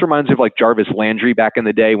almost reminds me of like Jarvis Landry back in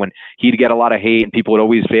the day when he'd get a lot of hate and people would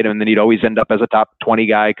always fade him, and then he'd always end up as a top 20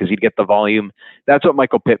 guy because he'd get the volume. That's what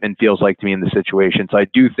Michael Pittman feels like to me in the situation. So I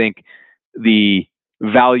do think the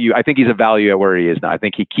value, I think he's a value at where he is now. I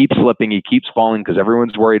think he keeps slipping, he keeps falling because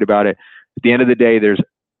everyone's worried about it. At the end of the day, there's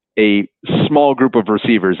a small group of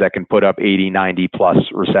receivers that can put up 80, 90 plus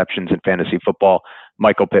receptions in fantasy football.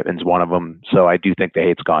 Michael Pittman's one of them. So I do think the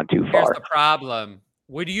hate's gone too far. Here's the problem.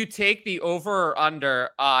 Would you take the over or under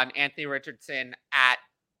on Anthony Richardson at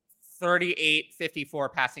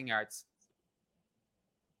 38.54 passing yards?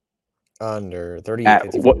 Under 38.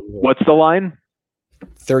 What's the line?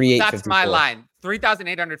 38. That's my line.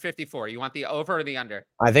 3,854. You want the over or the under?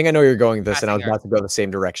 I think I know where you're going with this, Passing and I was yards. about to go the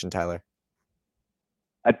same direction, Tyler.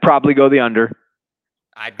 I'd probably go the under.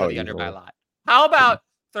 I'd go the under by a lot. How about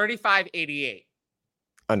 35.88?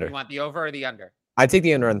 Under. You want the over or the under? I'd take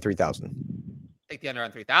the under on 3,000. Take the under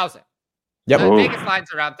on 3,000. Yep. The Vegas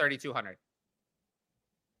line's around 3,200.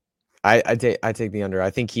 I take the under. I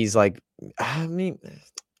think he's like, I think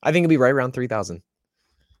he'll be right around 3,000.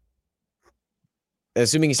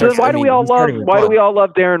 Assuming he starts. So why do we all love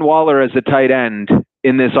Darren Waller as a tight end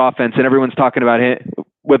in this offense, and everyone's talking about him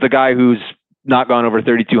with a guy who's not gone over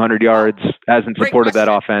 3,200 yards, hasn't supported that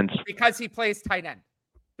offense? Because he plays tight end.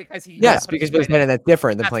 Because he because plays tight end, that's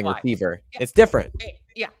different than playing receiver. Yeah. It's different.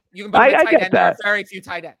 Yeah, you can play tight end. There are that. very few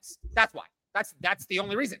tight ends. That's why. That's the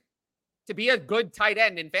only reason. To be a good tight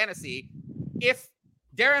end in fantasy, if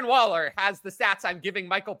Darren Waller has the stats I'm giving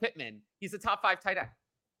Michael Pittman, he's a top 5 tight end.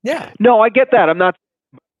 Yeah. No, I get that. I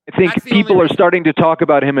think people are starting to talk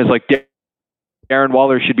about him as like Darren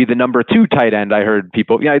Waller should be the number 2 tight end. I heard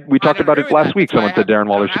people. Yeah, we talked about it last week. Someone said Darren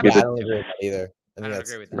Waller should be I don't agree with that either. I think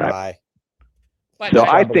that's high. But so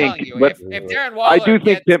I think, if Darren Waller, I do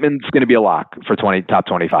think Pittman's going to be a lock for top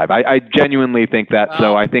 25. I genuinely think that.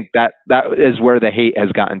 So I think that is where the hate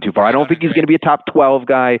has gotten too far. I don't think he's going to be a top 12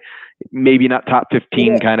 guy, maybe not top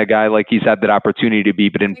 15 kind of guy like he's had that opportunity to be.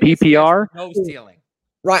 But in PPR, no ceiling.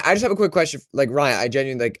 Ryan, I just have a quick question. Like Ryan, I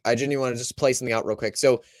genuinely want to just play something out real quick.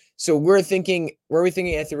 So we're thinking, where are we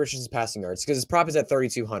thinking Anthony Richardson's passing yards? Because his prop is at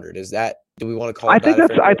 3,200. Is that? Do we want to call? I think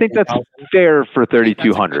that's fair for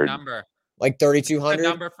 3,200. Like 3,200?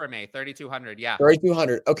 Number for me, 3,200. Yeah,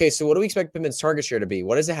 3,200. Okay, so what do we expect Pittman's target share to be?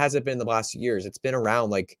 What has it been in the last few years? It's been around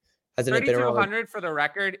like, hasn't it been around? 3,200 for the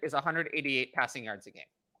record is 188 passing yards a game,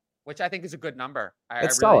 which I think is a good number. I really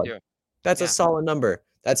solid. do. That's a solid number.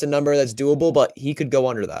 That's a number that's doable, but he could go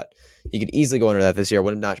under that. He could easily go under that this year.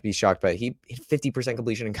 Wouldn't not be shocked by it. He hit 50%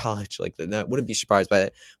 completion in college. Like that, wouldn't be surprised by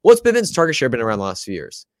it. What's Pittman's target share been around the last few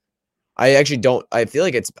years? I actually don't. I feel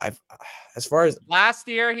like as far as last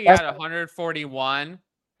year, he had 141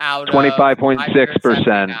 out of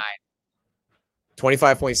 25.6%.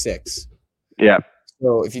 25.6. Yeah.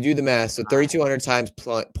 So if you do the math, so 3,200 times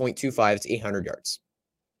 0.25, it's 800 yards.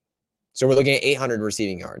 So we're looking at 800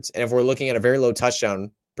 receiving yards. And if we're looking at a very low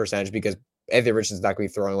touchdown percentage, because Anthony Richardson's not going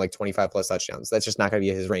to be throwing like 25 plus touchdowns, that's just not going to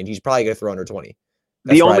be his range. He's probably going to throw under 20.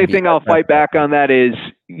 The only thing I'll fight back on that is,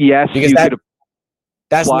 yes, because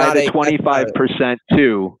that's not the 25%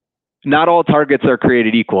 too. Not all targets are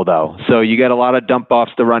created equal, though. So you get a lot of dump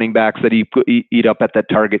offs to running backs that eat up at that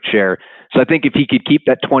target share. So I think if he could keep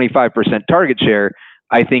that 25% target share,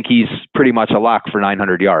 I think he's pretty much a lock for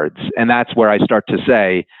 900 yards. And that's where I start to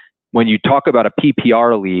say, when you talk about a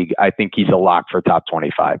PPR league, I think he's a lock for top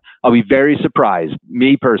 25. I'll be very surprised,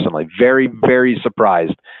 me personally, very, very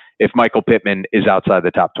surprised if Michael Pittman is outside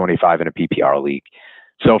the top 25 in a PPR league.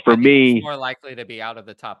 So for me, he's more likely to be out of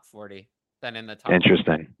the top 40 than in the top.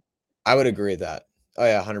 Interesting. 40. I would agree with that. Oh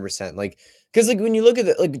yeah, 100%. Like, because like when you look at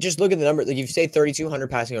the just look at the number, like you say 3,200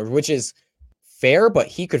 passing yards, which is fair, but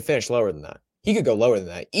he could finish lower than that. He could go lower than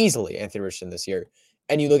that easily, Anthony Richardson this year.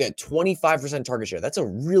 And you look at 25% target share. That's a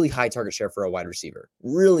really high target share for a wide receiver.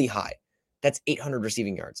 Really high. That's 800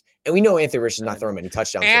 receiving yards. And we know Anthony Richardson's not throwing many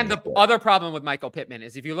touchdowns. And the other problem with Michael Pittman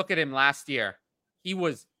is if you look at him last year, he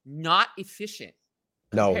was not efficient.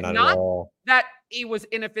 No, not at all. That he was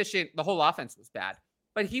inefficient. The whole offense was bad.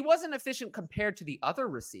 But he wasn't efficient compared to the other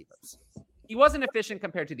receivers.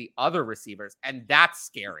 And that's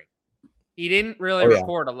scary. He didn't really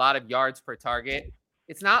record a lot of yards per target.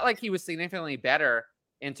 It's not like he was significantly better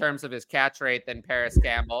in terms of his catch rate than Paris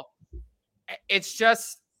Campbell. It's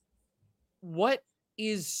just, what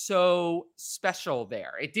is so special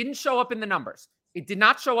there? It didn't show up in the numbers. It did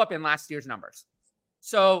not show up in last year's numbers.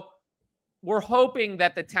 So we're hoping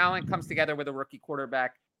that the talent comes together with a rookie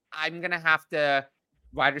quarterback. I'm going to have to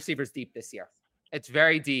wide receivers deep this year. It's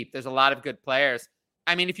very deep. There's a lot of good players.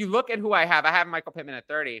 I mean, if you look at who I have Michael Pittman at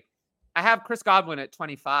 30. I have Chris Godwin at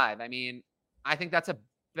 25. I mean, I think that's a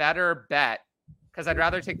better bet because I'd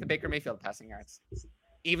rather take the Baker Mayfield passing yards,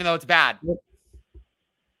 even though it's bad.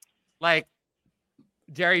 Like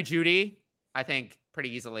Jerry Jeudy, I think pretty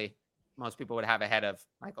easily most people would have ahead of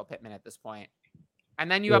Michael Pittman at this point.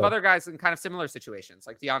 And then you have other guys in kind of similar situations,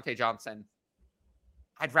 like Deontay Johnson.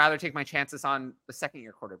 I'd rather take my chances on the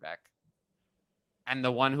second-year quarterback and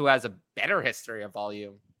the one who has a better history of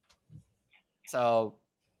volume. So,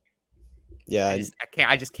 yeah, I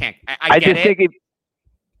just can't. I just think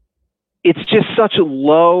it's just such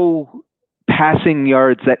low passing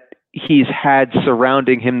yards that he's had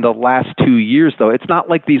surrounding him the last 2 years, though. It's not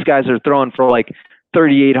like these guys are throwing for like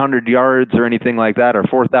 3,800 yards or anything like that, or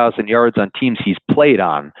 4,000 yards on teams he's played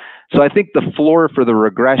on. So I think the floor for the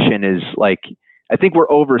regression is like, I think we're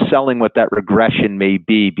overselling what that regression may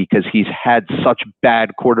be because he's had such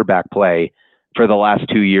bad quarterback play for the last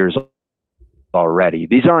 2 years already.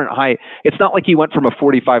 These aren't high. It's not like he went from a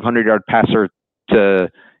 4,500 yard passer to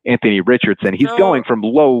Anthony Richardson. He's going from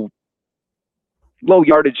low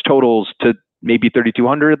yardage totals to maybe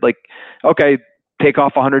 3,200. Like, okay, take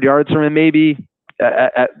off 100 yards from him maybe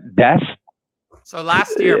at best. So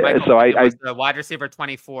last year, Michael was the wide receiver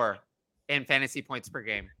 24 in fantasy points per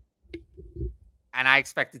game. And I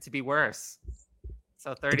expect it to be worse.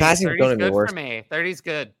 So 30 is good for me. 30 is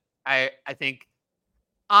good. I think,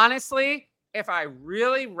 honestly, if I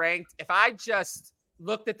just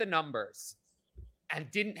looked at the numbers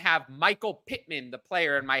and didn't have Michael Pittman, the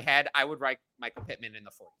player, in my head, I would rank Michael Pittman in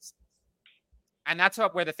the 40s. And that's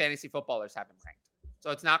where the fantasy footballers have him ranked.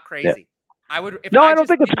 So it's not crazy. Yeah. I don't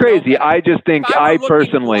think it's crazy. I just think I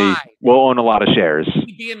personally will own a lot of shares.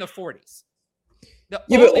 He'd be in the 40s. The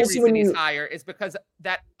only reason he's higher is because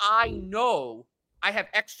that I know I have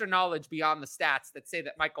extra knowledge beyond the stats that say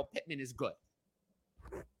that Michael Pittman is good.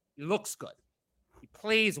 He looks good. He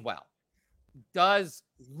plays well. He does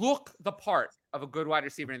look the part of a good wide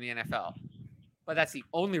receiver in the NFL. But that's the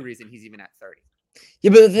only reason he's even at 30.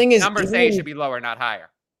 Yeah, but the thing is, numbers say he should be lower, not higher.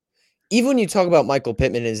 Even when you talk about Michael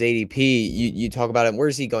Pittman and his ADP, you talk about him. Where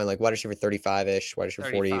is he going? Like wide receiver 35-ish, wide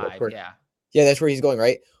receiver 40. Yeah, that's where he's going,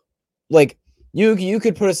 right? Like you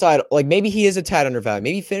could put aside, like maybe he is a tad undervalued.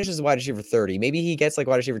 Maybe he finishes as wide receiver 30. Maybe he gets like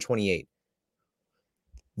wide receiver 28.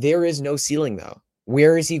 There is no ceiling though.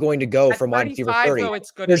 Where is he going to go from wide receiver 30? Though,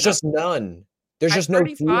 it's good There's enough. Just none. There's just no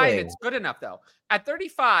ceiling. 35, it's good enough though. At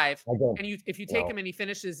 35, and if you take him and he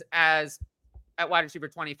finishes at wide receiver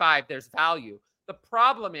 25, there's value. The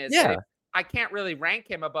problem is that I can't really rank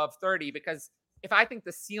him above 30 because if I think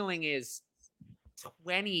the ceiling is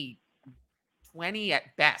 20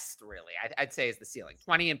 at best, really, I'd say is the ceiling.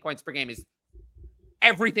 20 in points per game is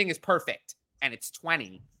everything is perfect and it's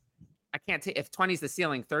 20. I can't take, if 20 is the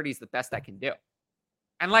ceiling, 30 is the best I can do.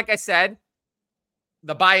 And like I said,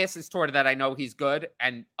 the bias is toward that I know he's good.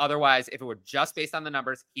 And otherwise, if it were just based on the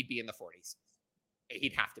numbers, he'd be in the 40s.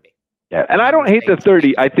 He'd have to be. Yeah, and I don't hate the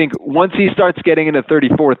 30. I think once he starts getting into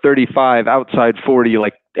 34, 35, outside 40,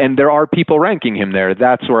 and there are people ranking him there,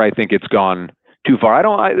 that's where I think it's gone too far.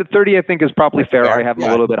 30 I think is probably fair. I have him a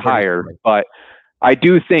little bit higher, but I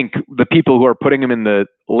do think the people who are putting him in the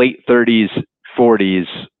late 30s, 40s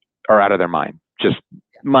are out of their mind. Just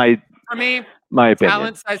my opinion.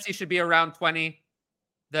 Talent says he should be around 20.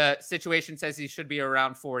 The situation says he should be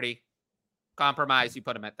around 40. Compromise, you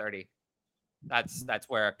put him at 30. That's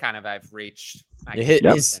where kind of I've reached.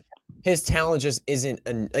 His talent just isn't.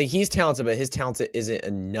 He's talented, but his talent isn't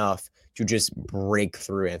enough to just break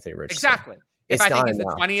through Anthony Richardson. Exactly. If I think he's the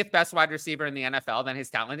 20th best wide receiver in the NFL, then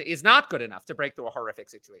his talent is not good enough to break through a horrific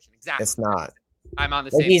situation. Exactly. It's not. I'm on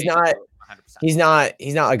the same. He's not. 100%.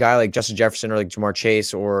 He's not a guy like Justin Jefferson or like Jamar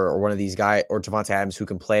Chase or one of these guys or Devontae Adams who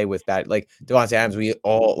can play with that. Like Devontae Adams, we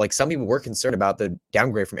all like. Some people were concerned about the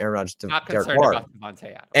downgrade from Aaron Rodgers to Derek Carr,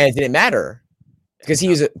 and it didn't matter. Because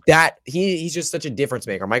he's just such a difference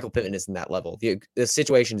maker. Michael Pittman isn't that level. The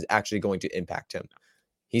situation is actually going to impact him.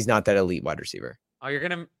 He's not that elite wide receiver. Oh,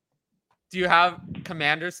 do you have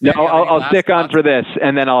Commanders? No, I'll stick on for this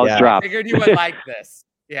and then I'll drop. I figured you would like this.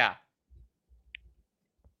 Yeah.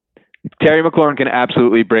 Terry McLaurin can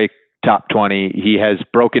absolutely break top 20. He has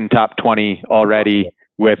broken top 20 already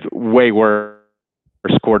with way worse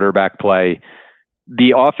quarterback play.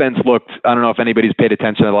 The offense looked, I don't know if anybody's paid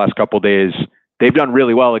attention to the last couple of days. they've done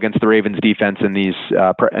really well against the Ravens defense in these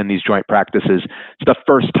joint practices. It's the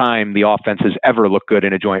first time the offense has ever looked good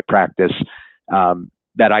in a joint practice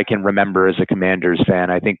that I can remember as a Commanders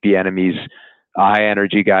fan. I think the enemy's a high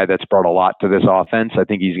energy guy that's brought a lot to this offense. I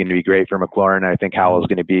think he's going to be great for McLaurin. I think Howell's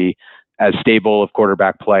going to be as stable of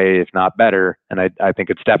quarterback play, if not better. And I think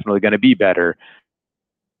it's definitely going to be better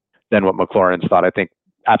than what McLaurin's thought. I think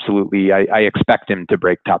absolutely, I expect him to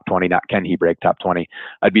break top 20. Not can he break top 20.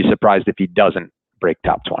 I'd be surprised if he doesn't break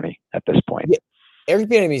top 20 at this point. Yeah. Eric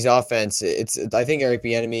Bieniemy's offense, I think Eric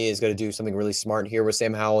Bieniemy is going to do something really smart here with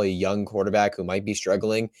Sam Howell, a young quarterback who might be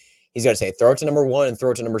struggling. He's got to say, throw it to number 1 and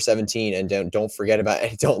throw it to number 17, and don't forget about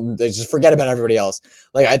just forget about everybody else.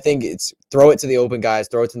 Like, I think it's throw it to the open guys,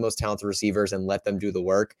 throw it to the most talented receivers, and let them do the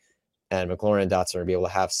work. And McLaurin and Dotson will be able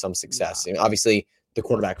to have some success. And obviously, the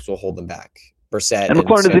quarterbacks will hold them back. Brissett and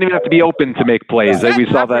McLaurin doesn't even have to be open to make plays. Brissett We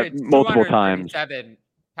saw that multiple times. 7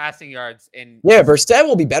 passing yards in. Yeah, Brissett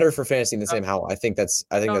will be better for fantasy than Sam Howell. I think that's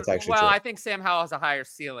actually true. I think Sam Howell has a higher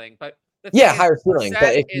ceiling, but higher ceiling,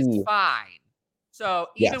 but if is fine. So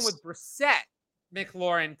even with Brissett,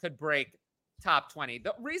 McLaurin could break top 20.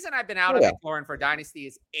 The reason I've been out of McLaurin for Dynasty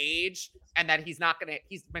is age, and that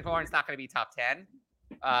McLaurin's not gonna be top 10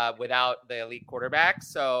 without the elite quarterback.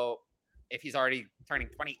 So if he's already turning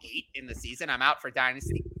 28 in the season, I'm out for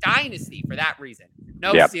Dynasty for that reason.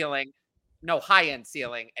 No ceiling, no high-end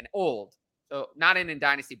ceiling, and old. So not in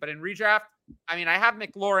Dynasty, but in Redraft, I mean, I have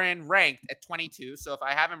McLaurin ranked at 22. So if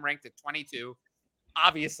I have him ranked at 22,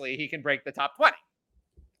 obviously he can break the top 20.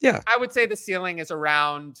 Yeah. I would say the ceiling is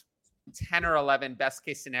around 10 or 11. Best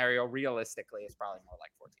case scenario, realistically, is probably more like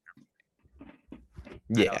 14 or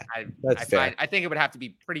 15. That's fair. I think it would have to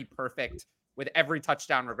be pretty perfect with every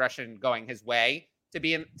touchdown regression going his way to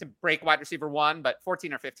break wide receiver 1, but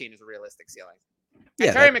 14 or 15 is a realistic ceiling.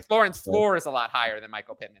 And Terry McLaurin's floor is a lot higher than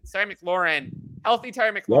Michael Pittman's. Healthy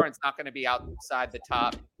Terry McLaurin's not going to be outside the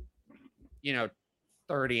top,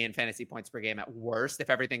 30 in fantasy points per game at worst. If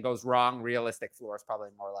everything goes wrong, realistic floor is probably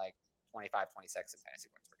more like 25, 26 in fantasy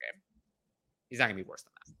points per game. He's not going to be worse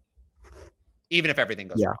than that, even if everything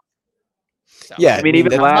goes wrong. So, yeah, I mean,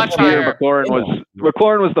 even last year, McLaurin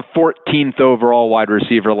was the 14th overall wide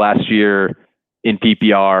receiver last year in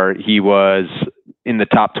PPR. He was in the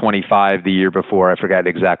top 25 the year before. I forgot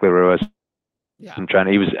exactly where it was. Yeah.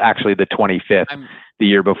 He was actually the 25th the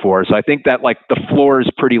year before. So I think that the floor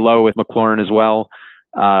is pretty low with McLaurin as well.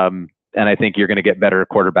 And I think you're going to get better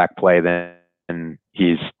quarterback play than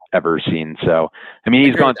he's ever seen. So, I mean,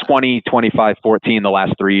 he's gone 20, 25, 14 the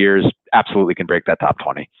last 3 years. Absolutely can break that top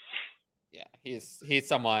 20. Yeah, he's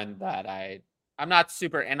someone that I'm not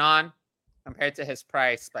super in on compared to his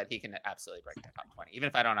price, but he can absolutely break the top 20, even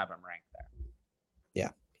if I don't have him ranked there. Yeah,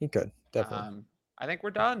 he could definitely. I think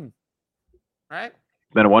we're done. Right?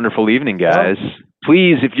 It's been a wonderful evening, guys.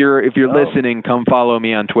 Please, if you're listening, come follow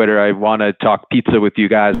me on Twitter. I want to talk pizza with you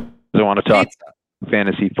guys. I want to talk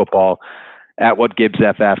fantasy football at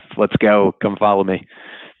WhatGibbsFF. Let's go. Come follow me.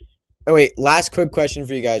 Oh wait, last quick question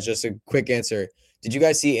for you guys. Just a quick answer. Did you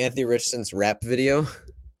guys see Anthony Richardson's rap video? No.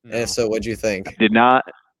 And if so, what'd you think? Did not.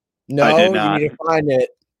 No, I did not. You need to find it.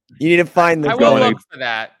 You need to find the. I will look for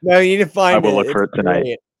that. No, you need to find it. I will look for it tonight.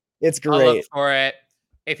 Great. It's great. I'll look for it.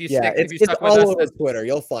 If you it's all over Twitter.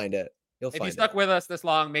 You'll find it. If you stuck with us this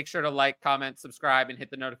long, make sure to like, comment, subscribe, and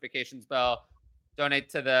hit the notifications bell. Donate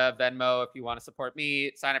to the Venmo if you want to support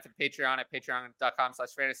me. Sign up for the Patreon at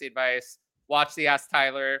patreon.com/fantasyadvice. Watch the Ask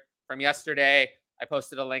Tyler from yesterday. I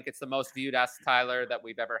posted a link. It's the most viewed Ask Tyler that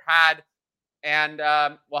we've ever had. And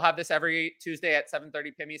we'll have this every Tuesday at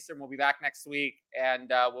 7:30 p.m. Eastern. We'll be back next week,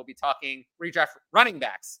 and we'll be talking redraft running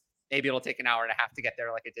backs. Maybe it'll take an hour and a half to get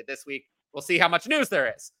there like it did this week. We'll see how much news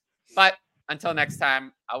there is. But until next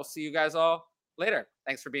time, I will see you guys all later.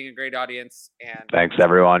 Thanks for being a great audience. And thanks,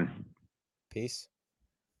 everyone. Peace.